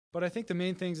But I think the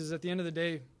main things is at the end of the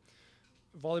day,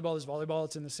 volleyball is volleyball.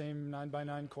 It's in the same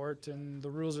 9x9 court, and the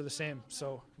rules are the same.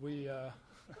 So we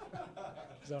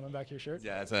is that on the back of your shirt?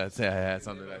 Yeah, it's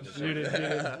on the back of the shirt. You did.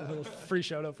 A little free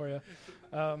shout out for you.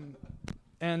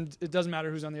 And it doesn't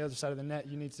matter who's on the other side of the net.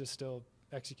 You need to still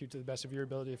execute to the best of your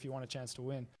ability if you want a chance to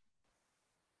win.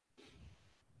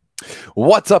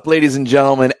 What's up, ladies and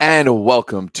gentlemen, and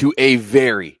welcome to a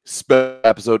very special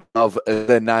episode of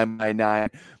the 9x9.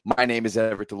 My name is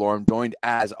Everett, Delorme, joined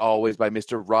as always by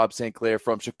Mr. Rob St. Clair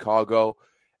from Chicago.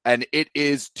 And it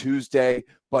is Tuesday,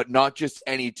 but not just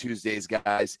any Tuesdays,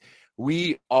 guys.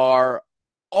 We are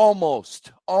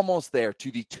almost there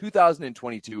to the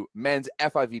 2022 Men's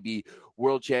FIVB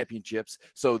World Championships.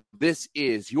 So this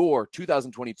is your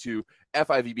 2022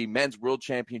 FIVB Men's World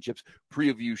Championships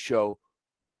preview show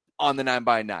on the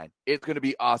 9x9. It's going to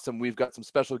be awesome. We've got some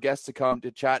special guests to come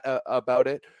to chat about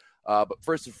it. But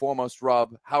first and foremost,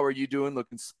 Rob, how are you doing?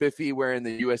 Looking spiffy, wearing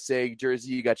the USA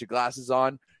jersey. You got your glasses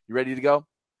on. You ready to go?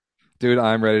 Dude,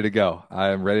 I'm ready to go.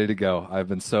 I've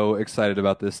been so excited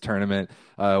about this tournament.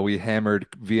 We hammered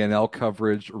VNL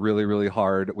coverage really, really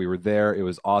hard. We were there. It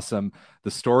was awesome.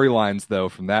 The storylines, though,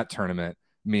 from that tournament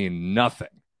mean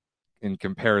nothing in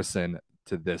comparison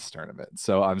to this tournament.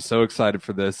 So I'm so excited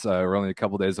for this. We're only a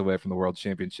couple days away from the World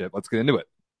Championship. Let's get into it.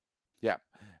 Yeah,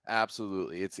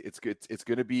 absolutely. It's good. It's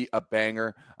going to be a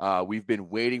banger. We've been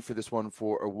waiting for this one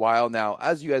for a while now.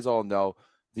 As you guys all know,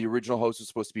 the original host was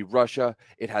supposed to be Russia.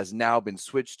 It has now been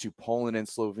switched to Poland and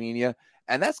Slovenia,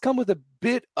 and that's come with a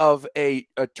bit of a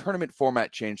tournament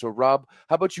format change. So, Rob,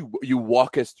 how about you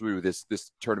walk us through this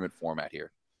tournament format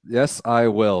here? Yes, I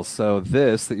will. So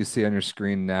this that you see on your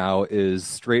screen now is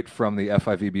straight from the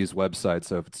FIVB's website.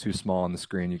 So if it's too small on the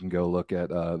screen, you can go look at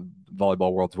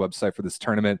Volleyball World's website for this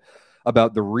tournament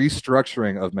about the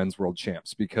restructuring of Men's World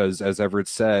Champs. Because as Everett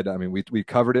said, I mean, we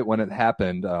covered it when it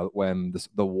happened, when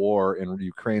the war in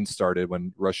Ukraine started,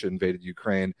 when Russia invaded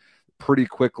Ukraine. Pretty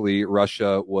quickly,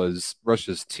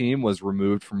 Russia's team was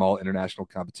removed from all international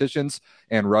competitions,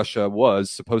 and Russia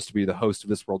was supposed to be the host of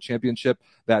this World Championship.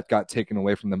 That got taken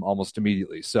away from them almost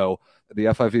immediately. So the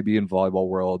FIVB and Volleyball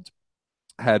World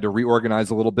had to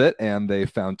reorganize a little bit, and they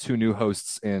found two new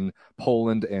hosts in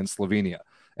Poland and Slovenia.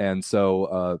 And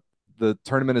so the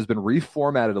tournament has been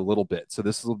reformatted a little bit. So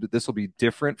this will be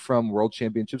different from World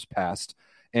Championships past,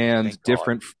 and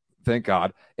different. Thank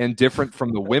God. And different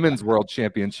from the Women's World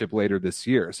Championship later this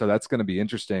year. So that's going to be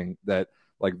interesting that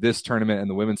like this tournament and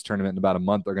the women's tournament in about a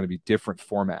month are going to be different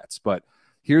formats. But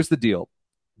here's the deal.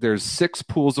 There's 6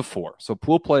 pools of 4. So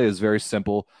pool play is very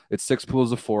simple. It's 6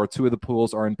 pools of 4. 2 of the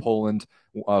pools are in Poland.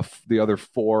 The other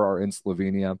 4 are in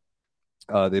Slovenia.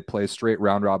 They play straight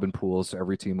round robin pools. So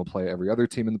every team will play every other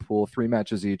team in the pool, 3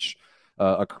 matches each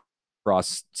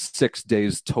across 6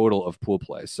 days total of pool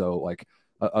play. So like,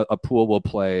 a pool will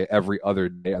play every other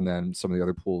day, and then some of the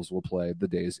other pools will play the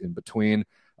days in between.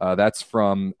 That's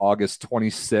from August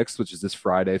 26th, which is this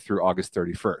Friday, through August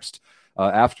 31st.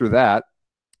 After that,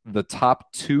 the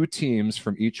top 2 teams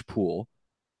from each pool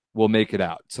will make it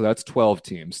out. So that's 12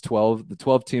 teams. The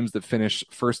 12 teams that finish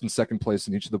first and second place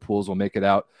in each of the pools will make it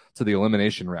out to the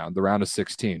elimination round, the round of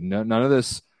 16. None of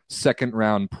this second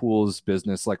round pools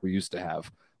business like we used to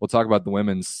have. We'll talk about the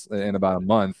women's in about a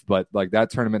month, but like that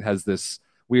tournament has this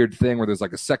weird thing where there's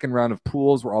like a second round of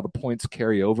pools where all the points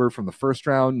carry over from the first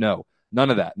round. No, none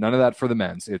of that for the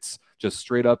men's. It's just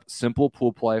straight up simple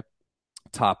pool play.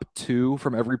 Top 2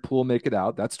 from every pool make it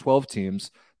out. That's 12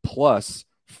 teams plus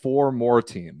 4 more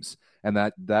teams. And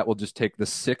that will just take the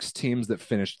 6 teams that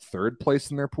finished third place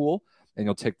in their pool, and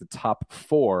you'll take the top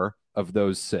 4 of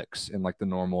those 6 in like the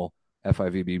normal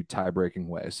FIVB tie-breaking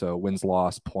way. So wins,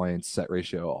 loss, points, set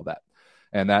ratio, all that.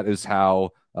 And that is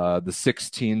how the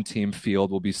 16-team field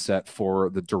will be set for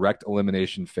the direct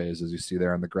elimination phase, as you see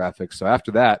there on the graphics. So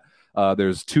after that,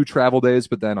 there's 2 travel days,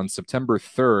 but then on September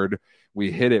 3rd,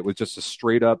 we hit it with just a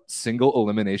straight-up single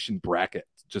elimination bracket.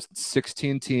 Just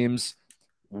 16 teams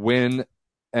win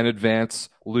and advance,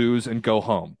 lose, and go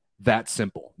home. That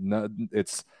simple. No,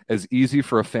 it's as easy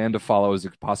for a fan to follow as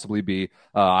it could possibly be.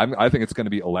 I think it's going to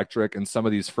be electric, and some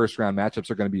of these first-round matchups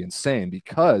are going to be insane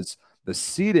because the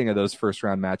seeding of those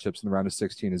first-round matchups in the round of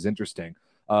 16 is interesting.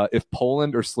 If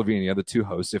Poland or Slovenia, the 2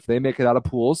 hosts, if they make it out of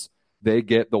pools, they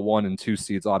get the 1 and 2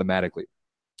 seeds automatically.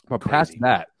 But past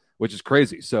that, which is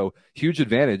crazy. So huge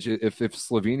advantage. If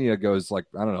Slovenia goes like,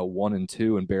 I don't know, 1 and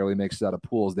 2 and barely makes it out of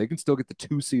pools, they can still get the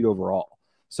 2 seed overall.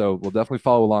 So we'll definitely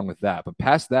follow along with that. But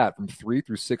past that, from 3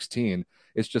 through 16,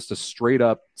 it's just a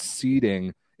straight-up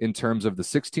seeding in terms of the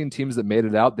 16 teams that made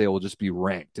it out. They will just be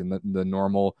ranked in the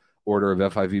normal order of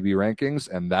FIVB rankings,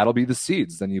 and that'll be the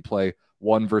seeds. Then you play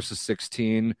 1 versus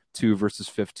 16, 2 versus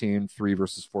 15, 3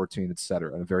 versus 14,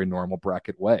 etc. in a very normal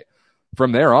bracket way.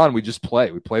 From there on, we just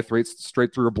play. We play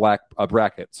straight through a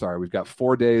bracket. Sorry, we've got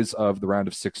 4 days of the round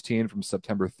of 16 from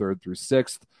September 3rd through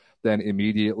 6th. Then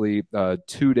immediately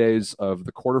 2 days of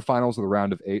the quarterfinals of the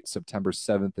round of 8, September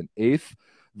 7th and 8th.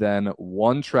 Then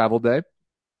 1 travel day,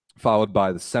 followed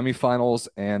by the semifinals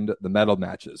and the medal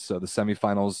matches. So the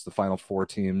semifinals, the final 4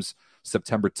 teams,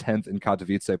 September 10th in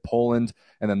Katowice, Poland.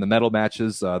 And then the medal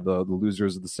matches, the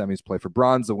losers of the semis play for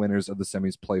bronze. The winners of the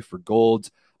semis play for gold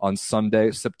on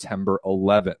Sunday, September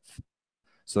 11th.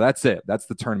 So that's it. That's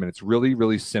the tournament. It's really,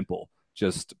 really simple.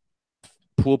 Just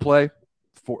pool play,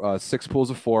 6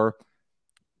 pools of 4,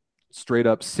 straight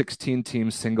up 16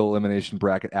 teams, single elimination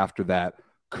bracket after that.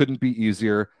 Couldn't be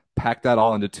easier. Pack that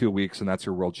all into 2 weeks, and that's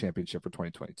your world championship for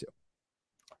 2022.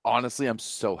 Honestly, I'm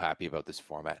so happy about this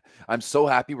format. I'm so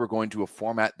happy we're going to a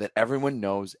format that everyone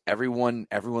knows, everyone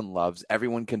loves,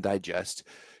 everyone can digest.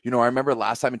 You know, I remember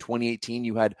last time in 2018,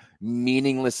 you had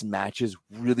meaningless matches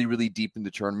really, really deep in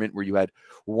the tournament where you had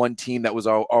one team that was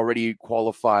already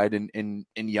qualified and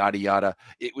yada, yada.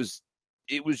 It was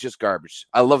just garbage.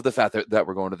 I love the fact that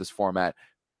we're going to this format.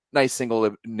 Nice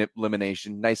single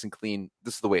elimination, nice and clean.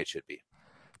 This is the way it should be.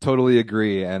 Totally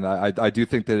agree. And I do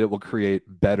think that it will create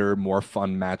better, more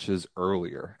fun matches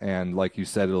earlier. And like you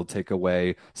said, it'll take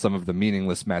away some of the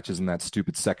meaningless matches in that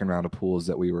stupid second round of pools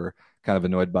that we were kind of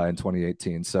annoyed by in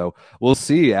 2018. So we'll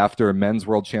see after men's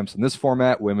world champs in this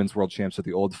format, women's world champs at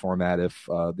the old format, if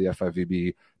the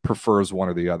FIVB prefers one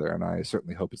or the other. And I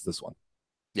certainly hope it's this one.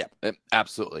 Yeah,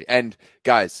 absolutely. And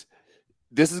guys,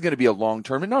 this is going to be a long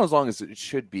term, and not as long as it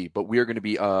should be, but we are going to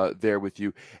be there with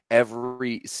you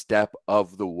every step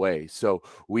of the way. So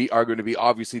we are going to be,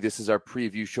 obviously, this is our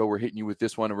preview show. We're hitting you with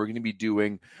this one, and we're going to be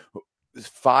doing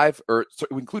 5, or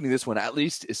including this one, at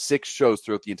least 6 shows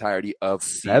throughout the entirety of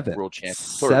the World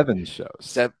Championship. 7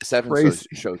 shows. 7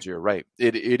 shows here, right?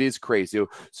 It is crazy.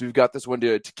 So we've got this one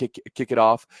to kick it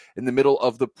off in the middle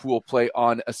of the pool play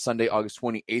on a Sunday, August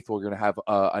 28th. We're going to have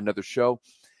another show.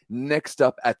 Next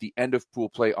up, at the end of pool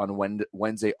play on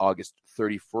Wednesday, August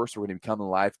 31st, we're going to be coming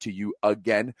live to you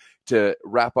again to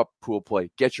wrap up pool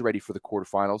play, get you ready for the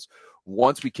quarterfinals.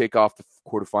 Once we kick off the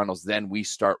quarterfinals, then we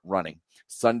start running.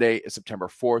 Sunday, September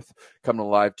 4th, coming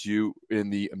live to you in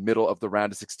the middle of the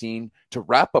round of 16. To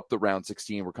wrap up the round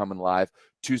 16, we're coming live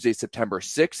Tuesday, September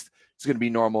 6th. It's going to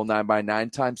be normal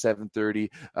 9x9 time,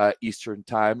 7:30 Eastern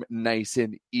time, nice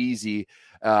and easy.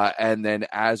 And then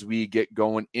as we get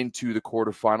going into the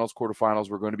quarterfinals,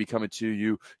 we're going to be coming to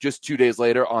you just 2 days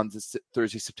later on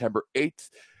Thursday, September 8th.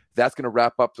 That's going to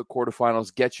wrap up the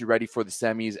quarterfinals, get you ready for the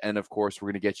semis. And of course, we're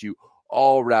going to get you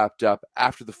all wrapped up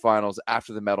after the finals,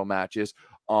 after the medal matches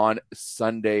on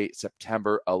Sunday,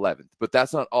 September 11th. But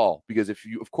that's not all, because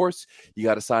you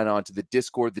got to sign on to the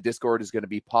Discord. The Discord is going to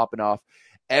be popping off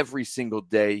every single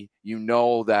day. You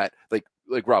know that, like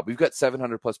Rob, we've got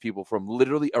 700 plus people from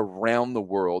literally around the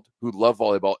world who love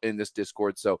volleyball in this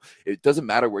Discord. So it doesn't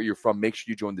matter where you're from. Make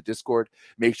sure you join the Discord.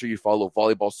 Make sure you follow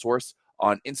Volleyball Source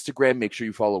on Instagram. Make sure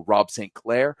you follow Rob St.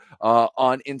 Clair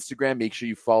on Instagram. Make sure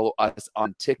you follow us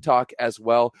on TikTok as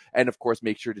well. And of course,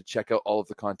 make sure to check out all of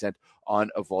the content on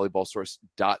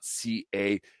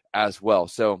volleyballsource.ca as well.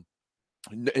 So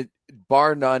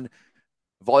bar none,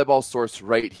 Volleyball Source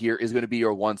right here is going to be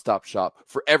your one-stop shop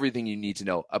for everything you need to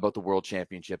know about the World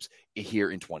Championships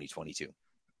here in 2022.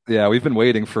 Yeah, we've been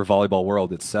waiting for Volleyball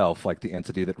World itself, like the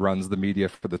entity that runs the media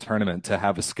for the tournament, to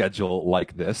have a schedule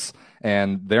like this.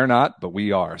 And they're not, but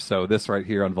we are. So this right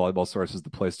here on Volleyball Source is the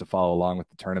place to follow along with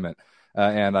the tournament.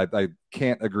 And I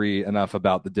can't agree enough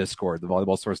about the Discord. The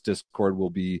Volleyball Source Discord will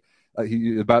be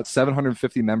about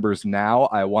 750 members now.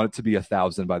 I want it to be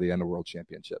 1,000 by the end of World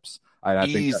Championships. I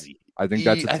think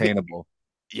that's attainable.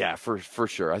 Yeah, for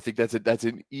sure. I think that's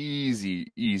an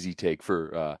easy take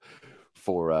for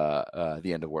the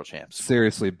end of World Champs.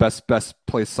 Seriously, best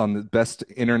place on the best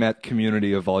internet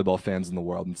community of volleyball fans in the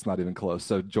world. And it's not even close.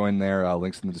 So join there.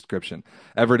 Links in the description.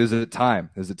 Everett, is it time?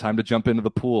 Is it time to jump into the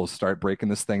pool, start breaking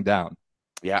this thing down?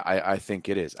 Yeah, I think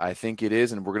it is.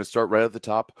 And we're going to start right at the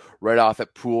top, right off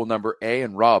at pool number A.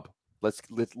 And Rob, let's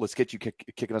get you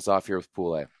kicking us off here with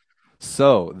pool A.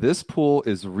 So this pool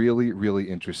is really, really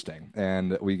interesting.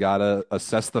 And we got to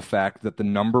assess the fact that the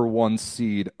number 1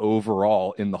 seed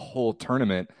overall in the whole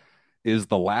tournament is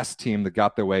the last team that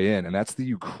got their way in, and that's the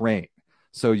Ukraine.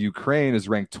 So Ukraine is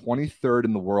ranked 23rd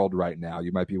in the world right now.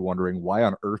 You might be wondering, why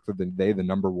on earth are they the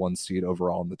number 1 seed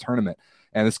overall in the tournament?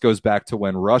 And this goes back to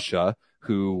when Russia,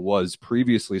 who was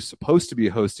previously supposed to be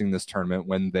hosting this tournament,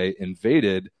 when they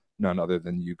invaded none other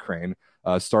than Ukraine,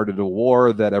 started a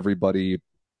war that everybody,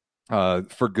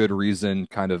 for good reason,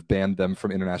 kind of banned them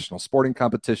from international sporting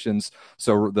competitions.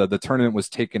 So the tournament was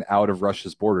taken out of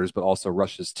Russia's borders, but also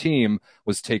Russia's team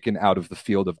was taken out of the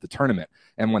field of the tournament.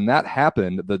 And when that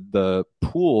happened, the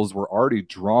pools were already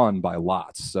drawn by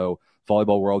lots. So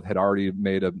Volleyball World had already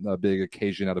made a big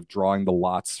occasion out of drawing the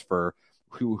lots for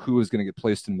who is going to get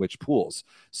placed in which pools.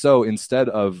 So instead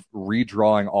of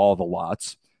redrawing all the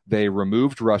lots, they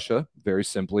removed Russia, very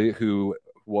simply, who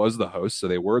was the host, so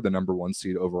they were the number 1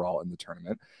 seed overall in the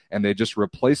tournament, and they just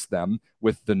replaced them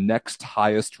with the next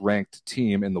highest ranked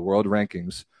team in the world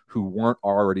rankings who weren't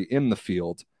already in the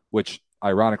field, which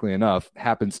ironically enough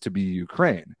happens to be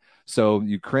Ukraine. So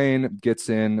Ukraine gets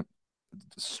in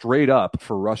straight up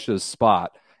for Russia's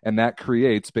spot, and that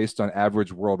creates, based on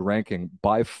average world ranking,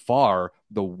 by far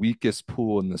the weakest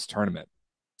pool in this tournament.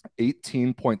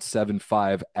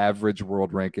 18.75 average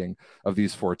world ranking of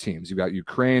these 4 teams. You've got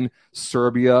Ukraine,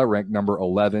 Serbia, ranked number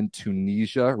 11,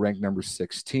 Tunisia, ranked number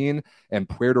 16, and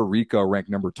Puerto Rico,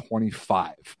 ranked number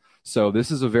 25. So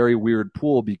this is a very weird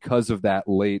pool because of that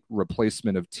late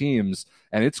replacement of teams,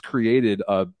 and it's created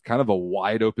a kind of a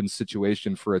wide open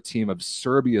situation for a team of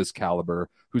Serbia's caliber,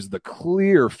 who's the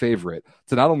clear favorite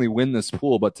to not only win this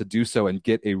pool, but to do so and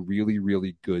get a really,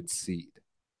 really good seed.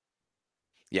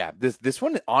 Yeah, this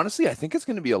one, honestly, I think it's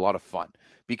going to be a lot of fun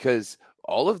because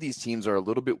all of these teams are a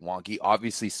little bit wonky.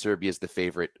 Obviously, Serbia is the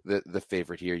favorite, the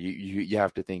favorite here. You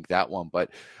have to think that one, but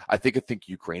I think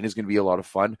Ukraine is going to be a lot of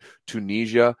fun.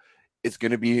 Tunisia is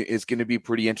going to be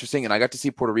pretty interesting. And I got to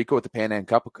see Puerto Rico at the Pan Am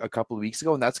Cup a couple of weeks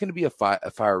ago, and that's going to be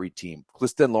a fiery team.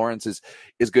 Clifton Lawrence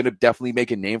is going to definitely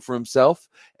make a name for himself,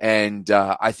 and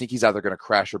I think he's either going to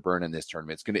crash or burn in this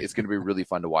tournament. It's going to be really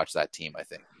fun to watch that team, I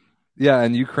think. Yeah,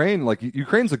 and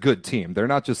Ukraine's a good team. They're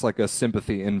not just like a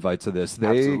sympathy invite to this.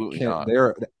 They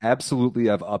absolutely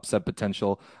have upset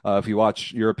potential. If you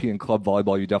watch European club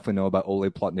volleyball, you definitely know about Ole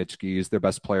Plotnitsky. He's their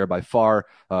best player by far.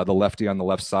 The lefty on the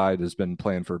left side has been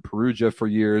playing for Perugia for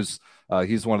years.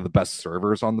 He's one of the best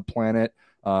servers on the planet.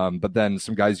 But then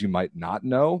some guys you might not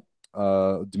know.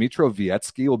 Dmitro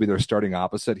Vietsky will be their starting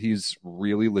opposite. He's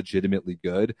really legitimately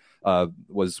good.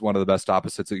 Was one of the best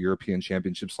opposites at European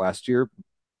Championships last year.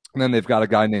 And then they've got a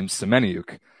guy named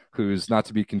Semeniuk, who's not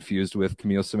to be confused with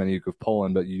Kamil Semeniuk of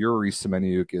Poland, but Yuri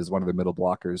Semeniuk is one of the middle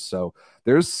blockers. So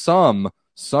there's some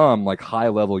like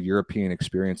high-level European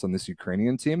experience on this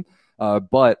Ukrainian team.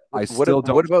 But I still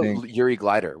don't. What about think Yuri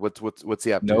Glider? What's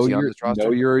he up to? No, is he on this roster?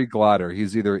 No Yuri Glider.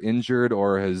 He's either injured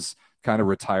or has kind of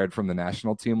retired from the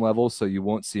national team level, so you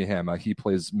won't see him. He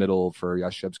plays middle for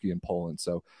Yashevsky in Poland,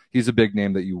 so he's a big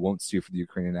name that you won't see for the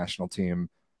Ukrainian national team.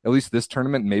 At least this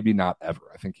tournament, maybe not ever.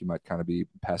 I think he might kind of be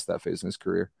past that phase in his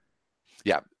career.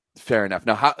 Yeah, fair enough.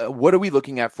 Now, what are we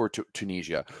looking at for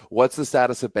Tunisia? What's the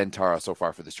status of Bentara so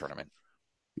far for this tournament?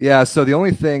 Yeah, so the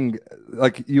only thing,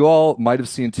 like you all might have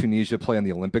seen Tunisia play in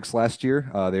the Olympics last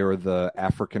year. They were the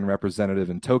African representative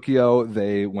in Tokyo.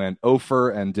 They went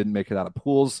 0 and didn't make it out of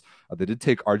pools. They did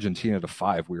take Argentina to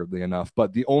 5, weirdly enough.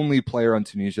 But the only player on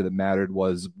Tunisia that mattered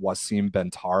was Wasim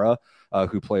Bentara,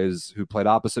 who played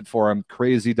opposite for him.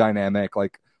 Crazy dynamic,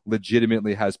 like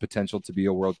legitimately has potential to be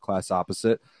a world-class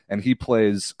opposite. And he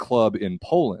plays club in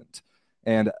Poland.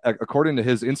 And according to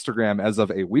his Instagram, as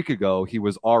of a week ago, he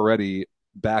was already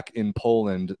back in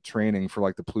Poland training for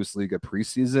like the Plus Liga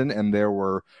preseason, and there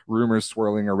were rumors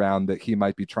swirling around that he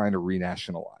might be trying to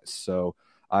renationalize. So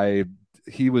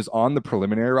he was on the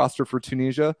preliminary roster for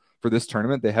Tunisia for this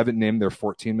tournament. They haven't named their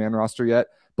 14-man roster yet,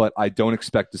 but I don't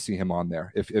expect to see him on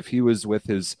there. If he was with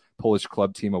his Polish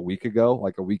club team a week ago,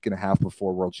 like a week and a half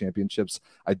before World Championships,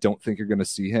 I don't think you're going to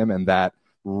see him, and that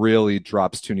really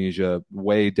drops Tunisia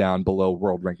way down below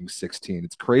world ranking 16.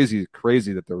 It's crazy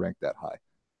that they're ranked that high.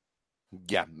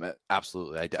 Yeah,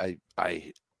 absolutely.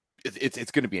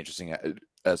 It's going to be interesting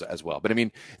as well. But I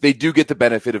mean, they do get the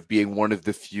benefit of being one of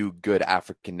the few good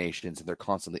African nations, and they're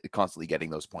constantly getting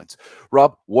those points.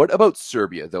 Rob, what about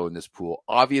Serbia though in this pool?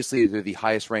 Obviously, they're the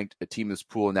highest ranked team in this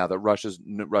pool now that Russia's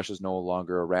no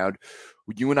longer around.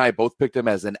 You and I both picked them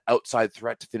as an outside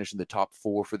threat to finish in the top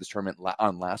 4 for this tournament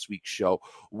on last week's show.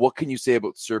 What can you say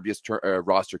about Serbia's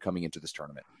roster coming into this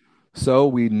tournament? So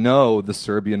we know the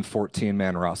Serbian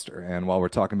 14-man roster. And while we're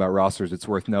talking about rosters, it's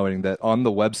worth noting that on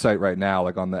the website right now,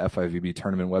 like on the FIVB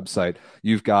tournament website,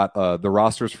 you've got the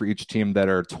rosters for each team that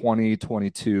are 20,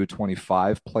 22,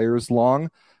 25 players long.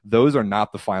 Those are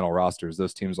not the final rosters.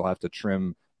 Those teams will have to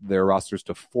trim their rosters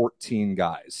to 14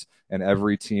 guys, and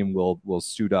every team will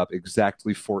suit up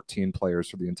exactly 14 players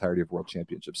for the entirety of World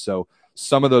Championships. So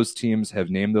some of those teams have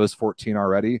named those 14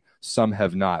 already. Some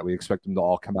have not. We expect them to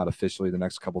all come out officially the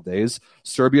next couple days.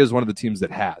 Serbia is one of the teams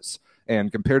that has.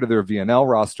 And compared to their VNL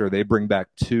roster, they bring back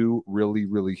two really,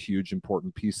 really huge,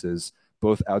 important pieces,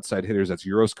 both outside hitters. That's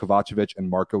Uros Kovacevic and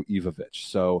Marko Ivovic.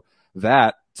 So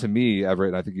that, to me, Everett,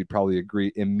 and I think you'd probably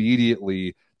agree,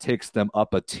 immediately takes them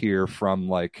up a tier from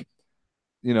like,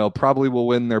 probably will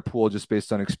win their pool just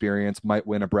based on experience, might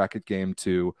win a bracket game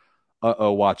to,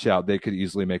 watch out, they could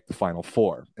easily make the Final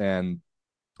Four. And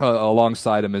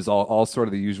alongside him is all sort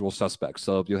of the usual suspects.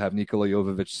 So you'll have Nikola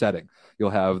Jovovic setting.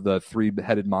 You'll have the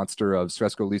three-headed monster of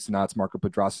Srećko Lisinac, Marko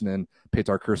Pedrasinin,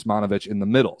 Petar Kursmanovic in the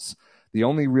middles. The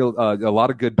only real, a lot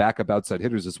of good backup outside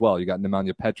hitters as well. You got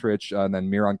Nemanja Petric, and then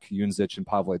Miran Kujundžić and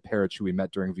Pavle Peric, who we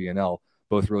met during VNL,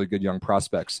 both really good young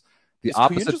prospects. The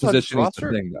opposite position is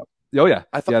the thing, though. Oh, yeah.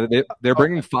 They're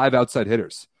bringing 5 outside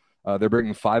hitters. They're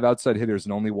bringing 5 outside hitters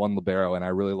and only 1 libero, and I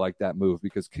really like that move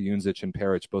because Kujundžić and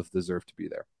Peric both deserve to be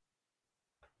there.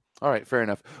 All right, fair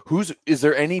enough. Is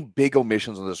there any big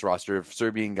omissions on this roster of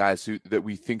Serbian guys that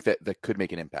we think that could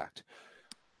make an impact?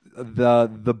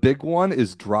 The big one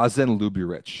is Drazen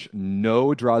Ljubirić. No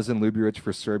Drazen Ljubirić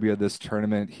for Serbia this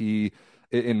tournament. He,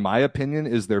 in my opinion,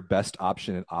 is their best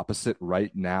option at opposite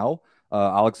right now.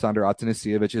 Aleksandar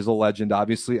Atanasijević is a legend,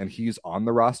 obviously, and he's on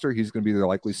the roster. He's going to be their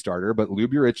likely starter. But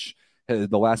Ljubirić,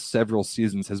 the last several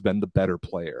seasons, has been the better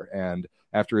player. And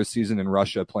after his season in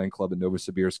Russia playing club at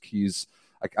Novosibirsk,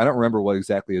 I don't remember what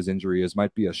exactly his injury is.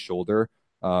 Might be a shoulder.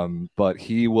 But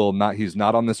he's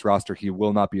not on this roster. He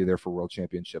will not be there for World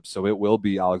Championships. So it will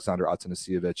be Aleksandar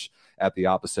Atanasijević at the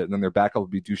opposite. And then their backup will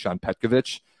be Dusan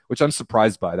Petković, which I'm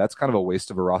surprised by. That's kind of a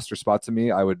waste of a roster spot to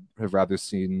me. I would have rather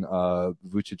seen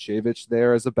Vučićević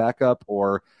there as a backup,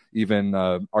 or even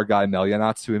our guy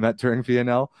Meljanac, who we met during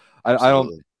VNL. I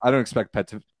don't expect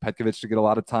Petković to get a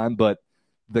lot of time, but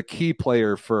the key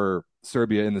player for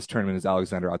Serbia in this tournament is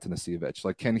Aleksandar Atanasijević.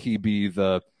 Like, can he be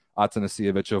the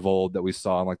Atanasijević of old that we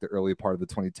saw in like the early part of the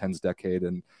 2010s decade?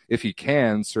 And if he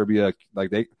can, Serbia,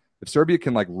 if Serbia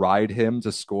can like ride him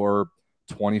to score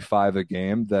 25 a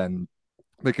game, then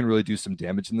they can really do some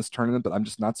damage in this tournament. But I'm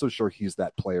just not so sure he's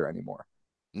that player anymore.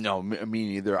 No, me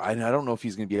neither. I don't know if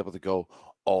he's going to be able to go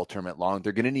all tournament long.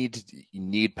 They're going to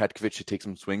need Petković to take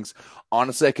some swings.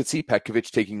 Honestly, I could see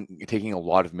Petković taking a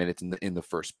lot of minutes in the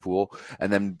first pool,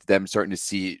 and then them starting to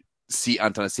see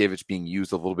Atanasijević being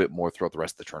used a little bit more throughout the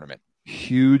rest of the tournament.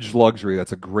 Huge luxury.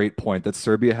 That's a great point, that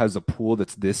Serbia has a pool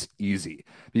that's this easy,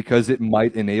 because it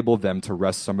might enable them to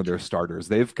rest some of their starters.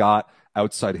 They've got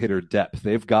outside hitter depth.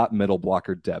 They've got middle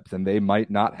blocker depth, and they might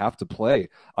not have to play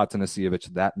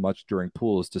Atanasijević that much during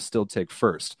pools to still take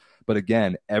first. But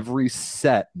again, every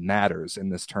set matters in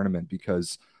this tournament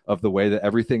because of the way that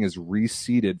everything is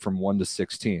reseeded from 1 to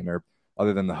 16, or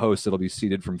other than the host, it'll be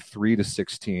seeded from 3 to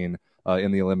 16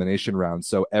 in the elimination round.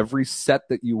 So every set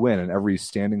that you win and every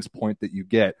standings point that you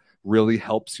get really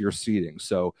helps your seeding.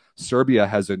 So Serbia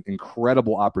has an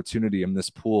incredible opportunity in this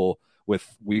pool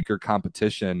with weaker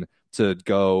competition to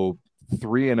go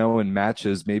 3-0 in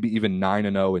matches, maybe even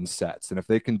 9-0 in sets. And if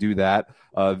they can do that,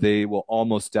 they will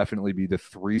almost definitely be the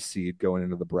 3 seed going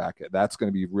into the bracket. That's going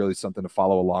to be really something to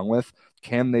follow along with.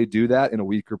 Can they do that in a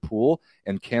weaker pool?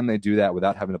 And can they do that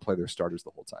without having to play their starters the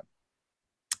whole time?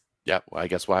 Yeah, well, I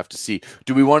guess we'll have to see.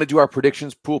 Do we want to do our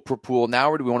predictions pool per pool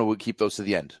now, or do we want to keep those to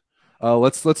the end?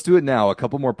 Let's do it now. A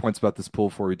couple more points about this pool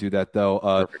before we do that,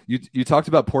 though. You talked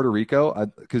about Puerto Rico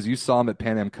because you saw them at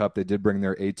Pan Am Cup. They did bring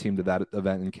their A team to that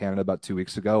event in Canada about 2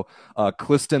 weeks ago.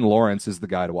 Cliston Lawrence is the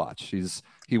guy to watch.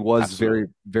 He was Absolutely. very,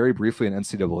 very briefly an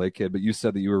NCAA kid, but you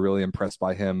said that you were really impressed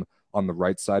by him on the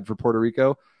right side for Puerto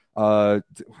Rico.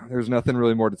 There's nothing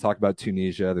really more to talk about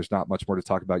Tunisia. There's not much more to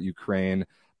talk about Ukraine.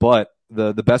 But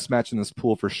the best match in this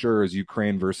pool for sure is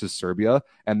Ukraine versus Serbia,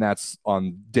 and that's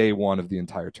on day 1 of the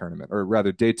entire tournament, or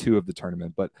rather day 2 of the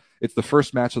tournament. But it's the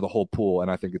first match of the whole pool, and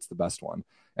I think it's the best one.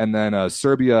 And then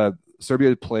Serbia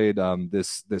played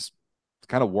this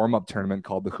kind of warm-up tournament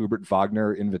called the Hubert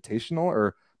Wagner Invitational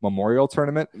or Memorial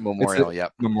Tournament.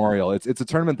 Memorial. It's a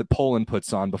tournament that Poland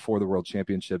puts on before the World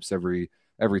Championships every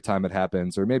time it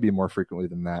happens, or maybe more frequently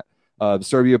than that.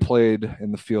 Serbia played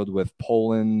in the field with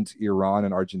Poland, Iran,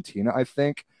 and Argentina, I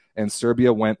think. And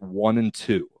Serbia went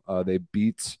 1-2. They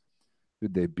beat,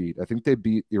 who'd they beat? I think they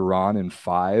beat Iran in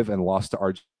 5 and lost to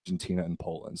Argentina and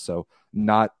Poland. So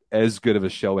not as good of a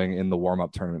showing in the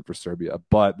warm-up tournament for Serbia,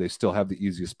 but they still have the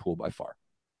easiest pool by far.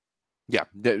 Yeah,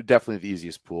 definitely the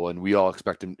easiest pool, and we all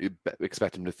expect him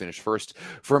to finish first.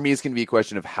 For me, it's going to be a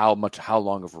question of how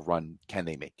long of a run can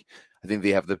they make. I think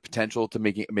they have the potential to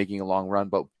making a long run,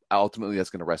 but ultimately that's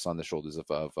going to rest on the shoulders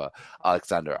of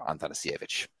Alexander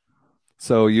Antanasievich.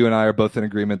 So you and I are both in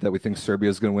agreement that we think Serbia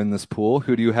is going to win this pool.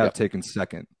 Who do you have taking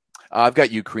second? I've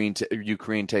got Ukraine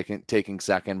taking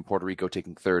second, Puerto Rico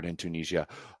taking third, and Tunisia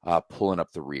pulling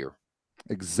up the rear.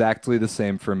 Exactly the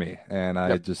same for me. And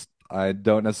I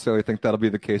don't necessarily think that'll be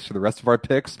the case for the rest of our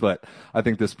picks, but I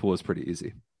think this pool is pretty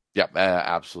easy. Yeah,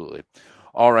 absolutely.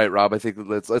 All right, Rob, I think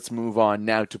let's move on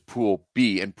now to Pool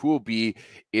B. And Pool B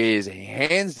is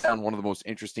hands down one of the most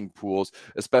interesting pools,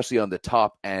 especially on the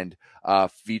top end,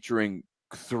 featuring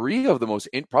three of the most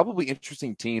probably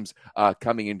interesting teams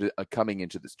coming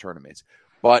into this tournament.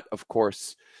 But of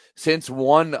course, since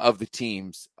one of the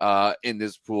teams in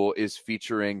this pool is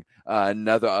featuring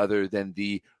another other than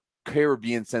the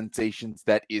Caribbean sensations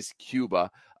that is Cuba,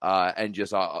 and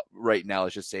just right now,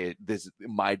 let's just say this is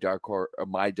my dark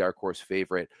horse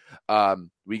favorite.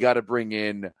 We got to bring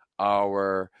in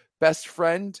our best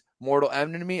friend, mortal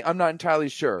enemy. I'm not entirely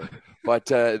sure, but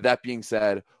that being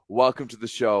said, welcome to the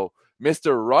show,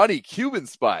 Mr. Ronnie Cuban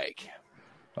Spike.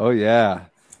 Oh yeah,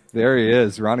 there he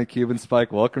is, Ronnie Cuban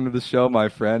Spike. Welcome to the show, my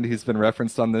friend. He's been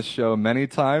referenced on this show many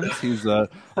times. He's a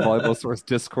Volleyball Source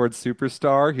Discord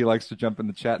superstar. He likes to jump in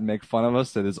the chat and make fun of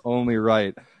us. It is only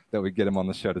right that we get him on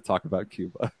the show to talk about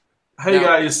Cuba. Hey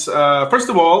guys, first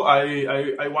of all,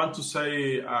 I want to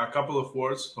say a couple of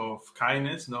words of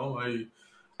kindness.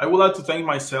 I would like to thank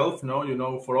myself,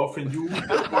 for offering you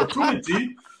the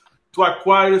opportunity to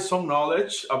acquire some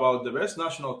knowledge about the best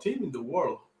national team in the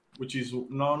world, which is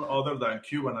none other than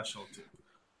Cuba national team.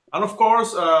 And of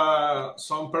course,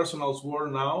 some personal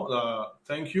word now.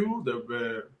 Thank you,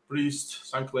 the priest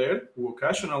St. Clair, who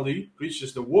occasionally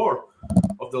preaches the word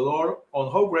of the Lord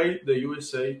on how great the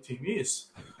USA team is.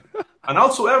 And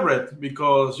also Everett,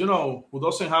 because, who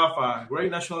doesn't have a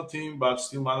great national team, but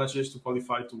still manages to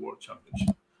qualify to World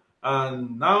Championship.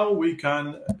 And now we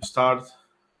can start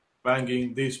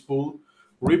banging this pool,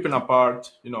 ripping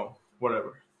apart,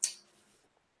 whatever.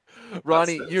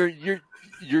 Ronnie,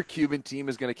 your Cuban team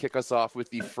is going to kick us off with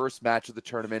the first match of the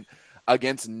tournament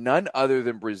against none other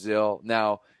than Brazil.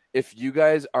 Now, if you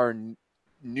guys are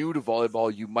new to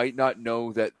volleyball, you might not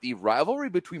know that the rivalry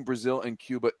between Brazil and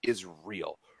Cuba is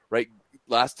real, right?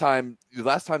 Last time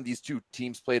these two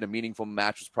teams played a meaningful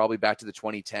match was probably back to the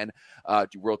 2010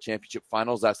 World Championship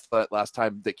Finals. That's the last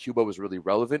time that Cuba was really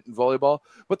relevant in volleyball,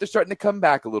 but they're starting to come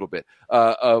back a little bit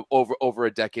over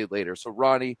a decade later. So,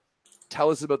 Ronnie, tell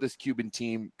us about this Cuban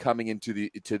team coming into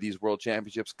these World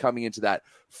Championships, coming into that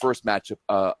first matchup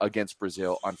against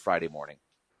Brazil on Friday morning.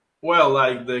 Well,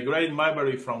 like the great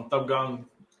Mayberry from Top Gun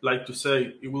like to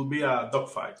say, it will be a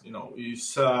dogfight.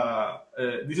 This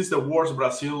is the worst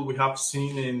Brazil we have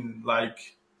seen in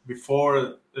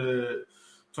before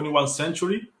 21st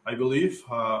century, I believe.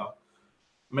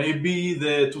 Maybe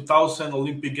the 2000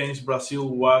 Olympic Games Brazil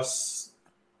was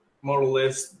more or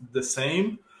less the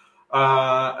same.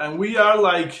 And we are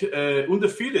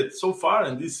undefeated so far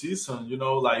in this season,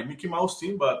 like Mickey Mouse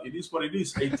team, but it is what it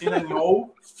is. 18-0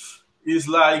 is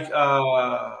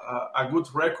a good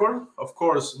record. Of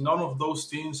course, none of those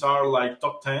teams are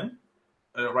top 10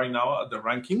 right now at the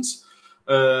rankings.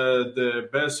 The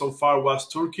best so far was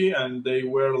Turkey, and they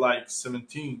were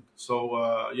 17.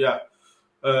 So, yeah.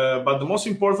 But the most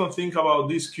important thing about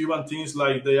these Cuban teams,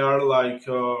 they are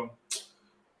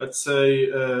let's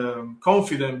say,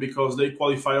 confident because they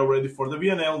qualify already for the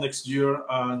VNL next year.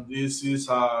 And this is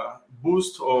a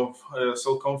boost of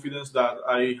self-confidence that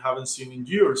I haven't seen in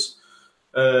years.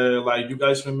 You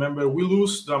guys remember, we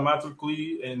lose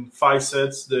dramatically in 5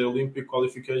 sets the Olympic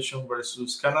qualification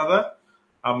versus Canada,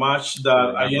 a match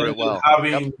that I ended up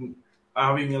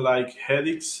having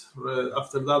headaches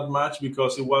after that match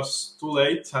because it was too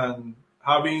late, and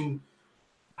having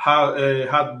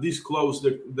had this close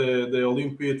the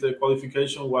Olympic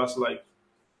qualification was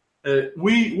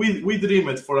we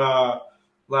dreamed for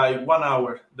 1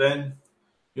 hour. Then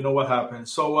you know what happened.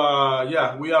 So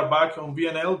yeah, we are back on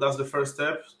VNL. That's the first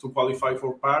step to qualify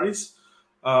for Paris.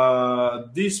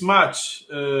 This match,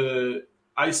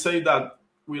 I say that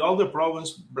with all the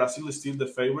problems, Brazil is still the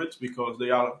favorite because they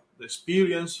are the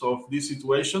experience of this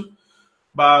situation.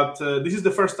 But this is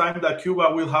the first time that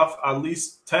Cuba will have at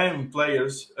least 10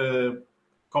 players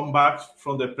come back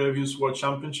from the previous World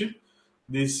Championship.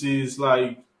 This is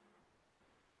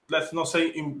let's not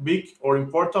say big or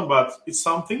important, but it's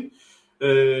something.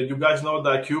 You guys know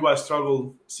that Cuba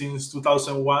struggled since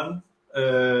 2001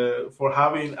 for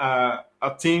having a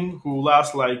team who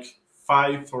lasts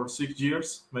 5 or 6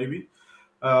 years, maybe.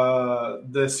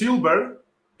 The silver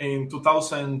in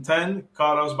 2010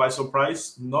 caught us by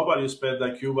surprise. Nobody expected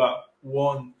that Cuba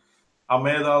won a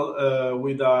medal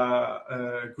with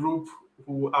a group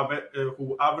who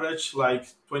averaged like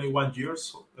 21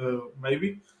 years,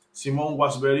 maybe. Simon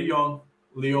was very young.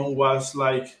 Leon was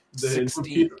like the 16.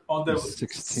 kid on the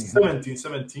 16.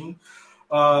 17.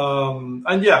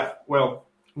 And yeah, well,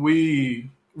 we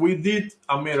did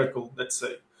a miracle, let's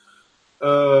say.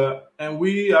 And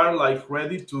we are like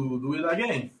ready to do it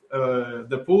again.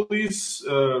 The pool is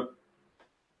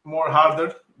more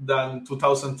harder than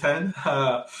 2010.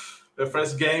 The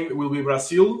first game will be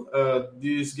Brazil.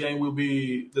 This game will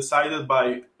be decided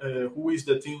by who is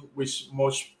the team with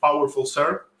most powerful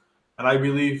serve, and I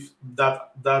believe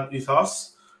that is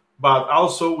us. But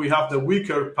also we have the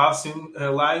weaker passing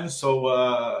line.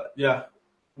 So yeah,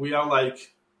 we are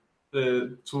like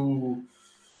two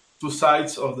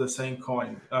sides of the same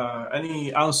coin.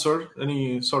 Any answer?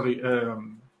 You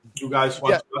guys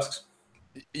want to ask?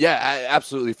 Yeah,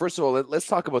 absolutely. First of all, let's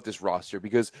talk about this roster,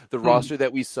 because the roster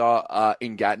that we saw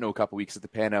in Gatineau a couple weeks at the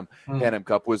Pan Am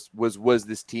Cup was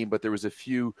this team, but there was a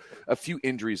few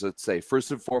injuries. Let's say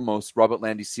first and foremost, Robert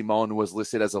Landy Simon was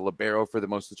listed as a libero for the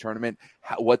most of the tournament.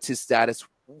 What's his status?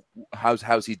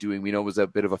 How's he doing? We know it was a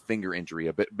bit of a finger injury,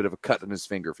 a bit of a cut on his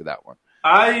finger for that one.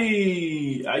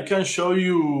 I can show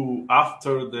you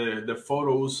after the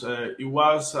photos. It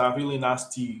was a really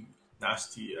nasty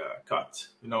cut,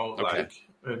 okay. Like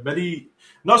very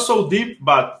not so deep,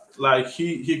 but like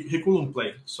he couldn't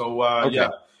play. So okay.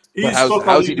 Yeah,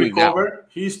 how's he doing recovered now?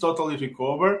 He's totally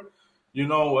recovered.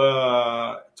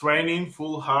 Training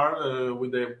full hard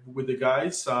with the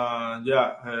guys.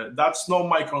 That's not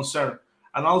my concern.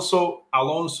 And also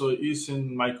Alonso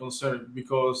isn't my concern,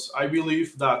 because I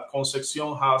believe that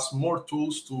Concepcion has more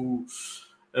tools to.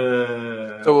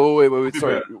 So wait,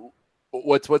 sorry.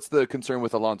 What's the concern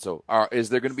with Alonso? Is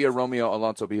there going to be a Romeo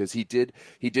Alonso, because he did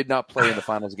not play in the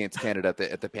finals against Canada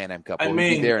at the Pan Am Cup? I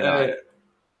mean,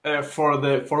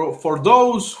 for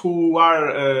those who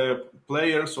are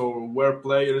players or were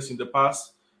players in the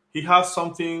past, he has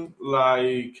something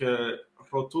like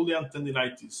rotulian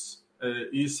tendinitis.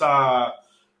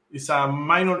 It's a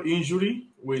minor injury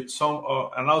with some,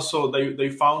 and also they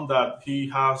found that he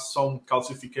has some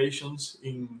calcifications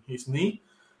in his knee.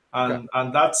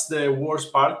 And that's the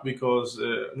worst part, because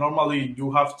normally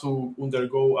you have to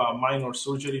undergo a minor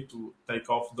surgery to take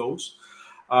off those.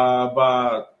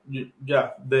 But yeah,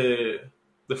 the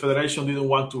federation didn't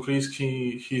want to risk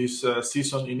his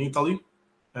season in Italy.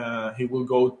 He will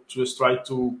go straight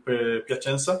to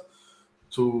Piacenza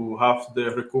to have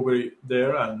the recovery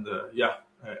there. And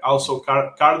also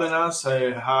Cardenas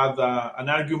had an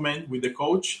argument with the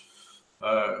coach.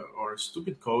 Or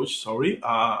stupid coach, sorry.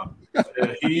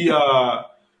 He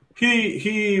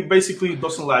basically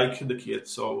doesn't like the kid.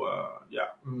 So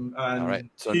And all right.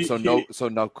 So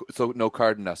no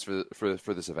Cardenas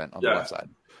for this event on the left side.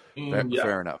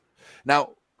 Fair enough.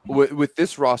 Now, with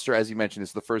this roster, as you mentioned,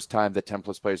 it's the first time that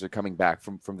 10+ players are coming back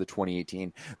from the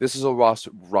 2018. This is a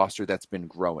roster that's been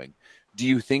growing. Do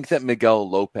you think that Miguel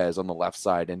Lopez on the left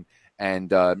side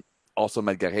and also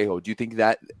Melgarejo, do you think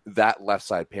that left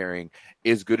side pairing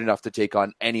is good enough to take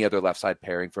on any other left side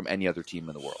pairing from any other team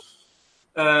in the world?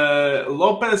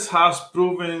 Lopez has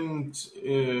proven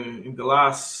in the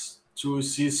last 2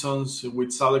 seasons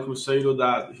with Sale Cruzeiro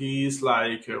that he is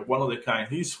like one of the kind.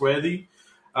 He's ready.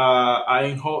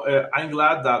 I'm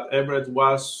glad that Everett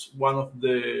was one of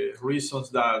the reasons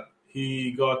that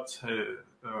he got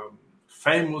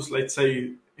famous, let's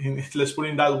say, let's put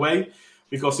it that way,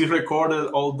 because he recorded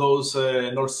all those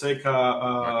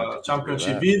Norseca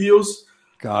championship videos.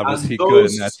 God, was he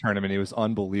good in that tournament? He was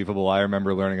unbelievable. I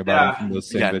remember learning about him from those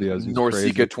same videos.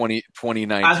 Norseca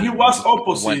 2019. And he was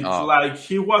opposite. Like,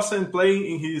 he wasn't playing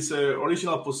in his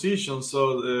original position,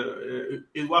 so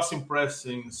it was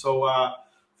impressive. So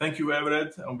thank you,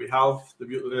 Everett, on behalf of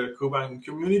the Cuban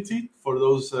community for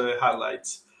those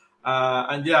highlights.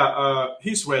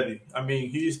 He's ready. I mean,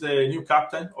 he's the new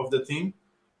captain of the team.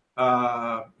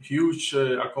 Huge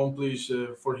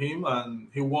accomplishment for him, and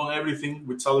he won everything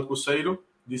with Sale Cruzeiro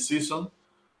this season,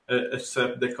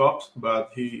 except the cup.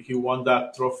 But he won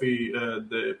that trophy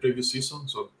the previous season,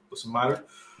 so it doesn't matter.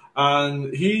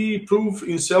 And he proved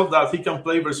himself that he can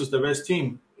play versus the best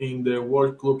team in the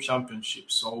World Club Championship.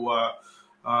 So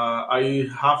I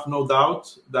have no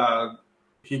doubt that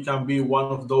he can be one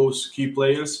of those key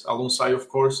players, alongside, of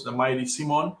course, the mighty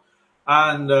Simon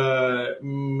and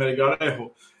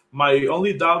Melgarejo. My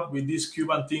only doubt with this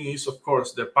Cuban team is, of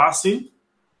course, the passing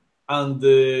and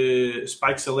the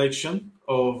spike selection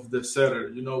of the setter,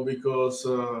 because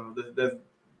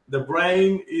the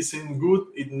brain isn't good.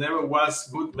 It never was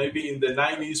good. Maybe in the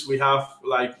 90s we have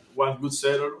like one good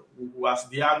setter who was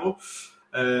Diago.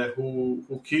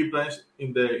 who keep us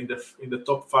in the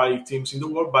top 5 teams in the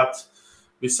world. But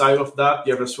beside of that,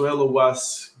 Resuelo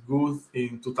was good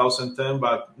in 2010,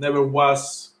 but never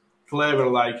was clever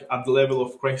like at the level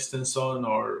of Christensen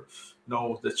or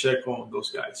the Checo and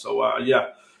those guys. So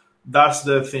that's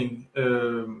the thing.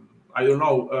 I don't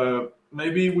know.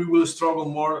 Maybe we will struggle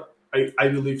more. I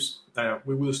believe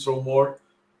we will struggle more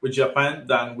with Japan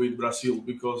than with Brazil,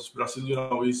 because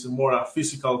Brazil, is more a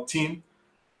physical team,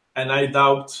 and I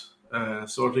doubt.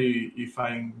 Sorry if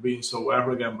I'm being so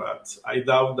arrogant, but I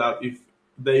doubt that if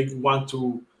they want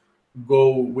to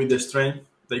go with the strength,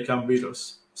 they can beat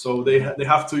us. So they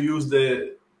have to use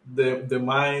the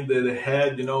mind, the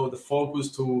head, the focus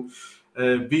to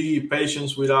be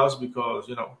patient with us, because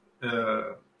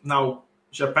now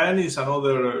Japan is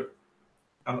another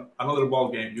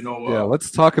ball game.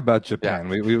 Let's talk about Japan.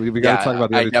 Yeah. We got to talk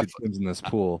about the other two teams in this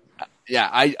pool.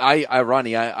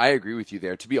 Ronnie, I agree with you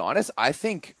there. To be honest, I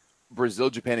think Brazil,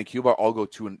 Japan, and Cuba all go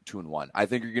 2-1. I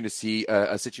think you're going to see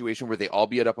a situation where they all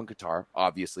beat up on Qatar.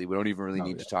 Obviously, we don't even really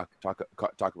need to talk about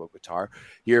Qatar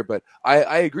here, but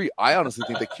I agree. I honestly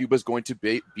think that Cuba is going to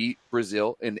beat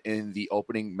Brazil in the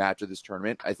opening match of this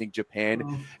tournament. I think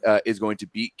Japan is going to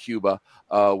beat Cuba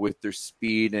with their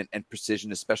speed and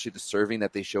precision, especially the serving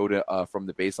that they showed from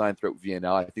the baseline throughout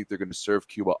Vienna. I think they're going to serve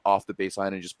Cuba off the baseline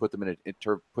and just put them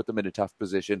in a tough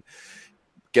position.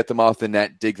 Get them off the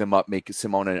net, dig them up, make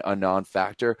Simone a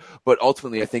non-factor. But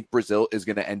ultimately, I think Brazil is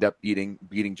going to end up beating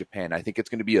Japan. I think it's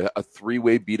going to be a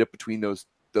three-way beat-up between those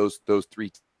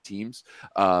three teams,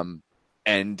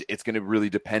 and it's going to really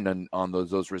depend on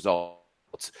those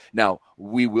results. Now,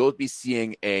 we will be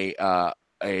seeing a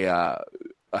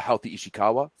healthy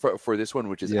Ishikawa for this one,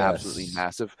 which is absolutely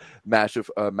massive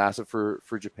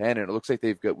for Japan. And it looks like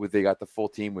they got the full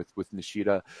team with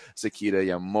Nishida, Sakita,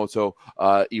 Yamamoto,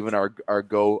 even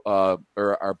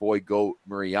our boy Go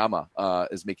Murayama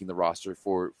is making the roster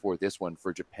for this one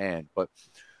for Japan. But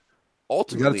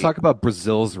ultimately, we got to talk about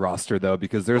Brazil's roster though,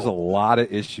 because there's a lot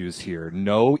of issues here.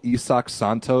 No Isak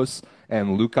Santos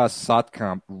and Lucas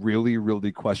Satkamp really,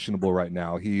 really questionable right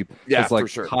now. He has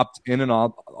popped in and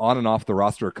on and off the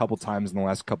roster a couple times in the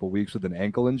last couple weeks with an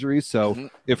ankle injury. So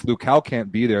if Lucas can't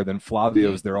be there, then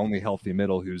Flavio is their only healthy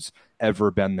middle who's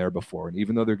ever been there before. And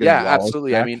even though they're getting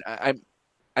absolutely. Back,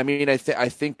 I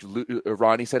think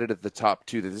Ronnie said it at the top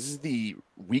too, that this is the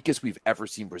weakest we've ever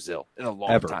seen Brazil in a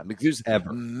long time. Because there's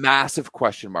massive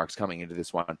question marks coming into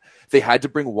this one. They had to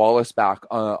bring Wallace back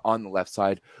on the left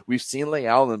side. We've seen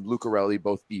Leal and Lucarelli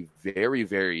both be very,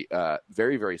 very,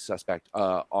 very, very suspect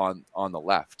on the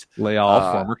left. Leal,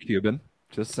 former Cuban,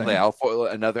 just saying. Leal,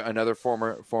 another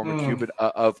former Cuban,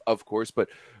 of course, but.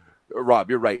 Rob,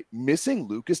 you're right. Missing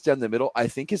Lucas down the middle, I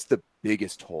think, is the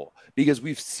biggest hole, because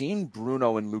we've seen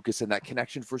Bruno and Lucas in that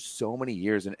connection for so many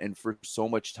years and for so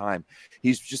much time.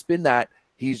 He's just been that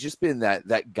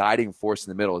guiding force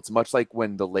in the middle. It's much like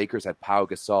when the Lakers had Pau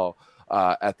Gasol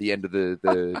at the end of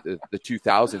the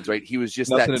 2000s, right? He was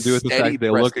just nothing that to do with the fact they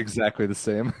presence. look exactly the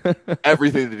same.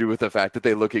 Everything to do with the fact that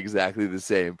they look exactly the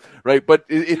same, right? But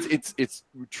it's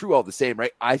true all the same,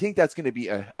 right? I think that's going to be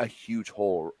a huge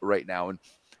hole right now. And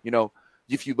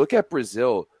if you look at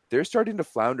Brazil, they're starting to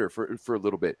flounder for a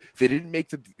little bit. They didn't make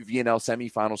the VNL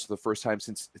semifinals for the first time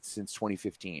since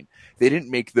 2015. They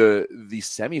didn't make the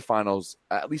semifinals,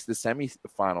 at least the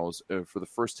semifinals, for the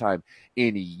first time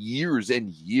in years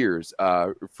and years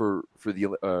for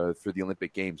the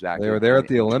Olympic Games. Back they were there at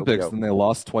the Olympics, and they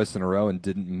lost twice in a row and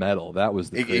didn't medal. That was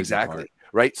the crazy part.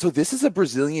 Right. So this is a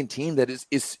Brazilian team that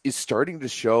is starting to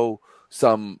show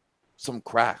some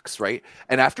cracks, right?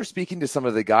 And after speaking to some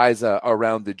of the guys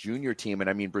around the junior team, and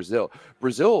I mean Brazil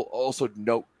also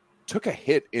took a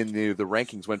hit in the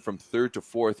rankings, went from 3rd to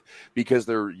 4th because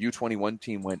their U21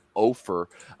 team went 0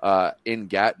 in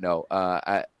Gatineau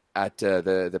at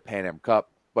the Pan Am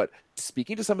Cup. But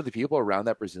speaking to some of the people around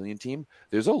that Brazilian team,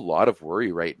 there's a lot of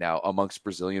worry right now amongst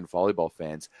Brazilian volleyball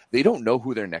fans. They don't know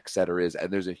who their next setter is,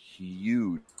 and there's a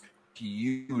huge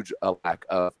lack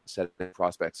of set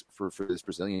prospects for this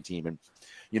Brazilian team. And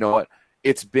you know what?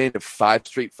 It's been 5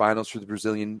 straight finals for the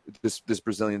Brazilian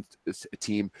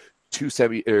team, 2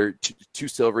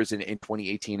 silvers in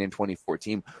 2018 and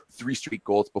 2014, 3 straight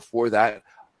golds before that.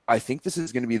 I think this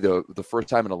is going to be the first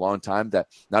time in a long time that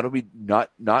not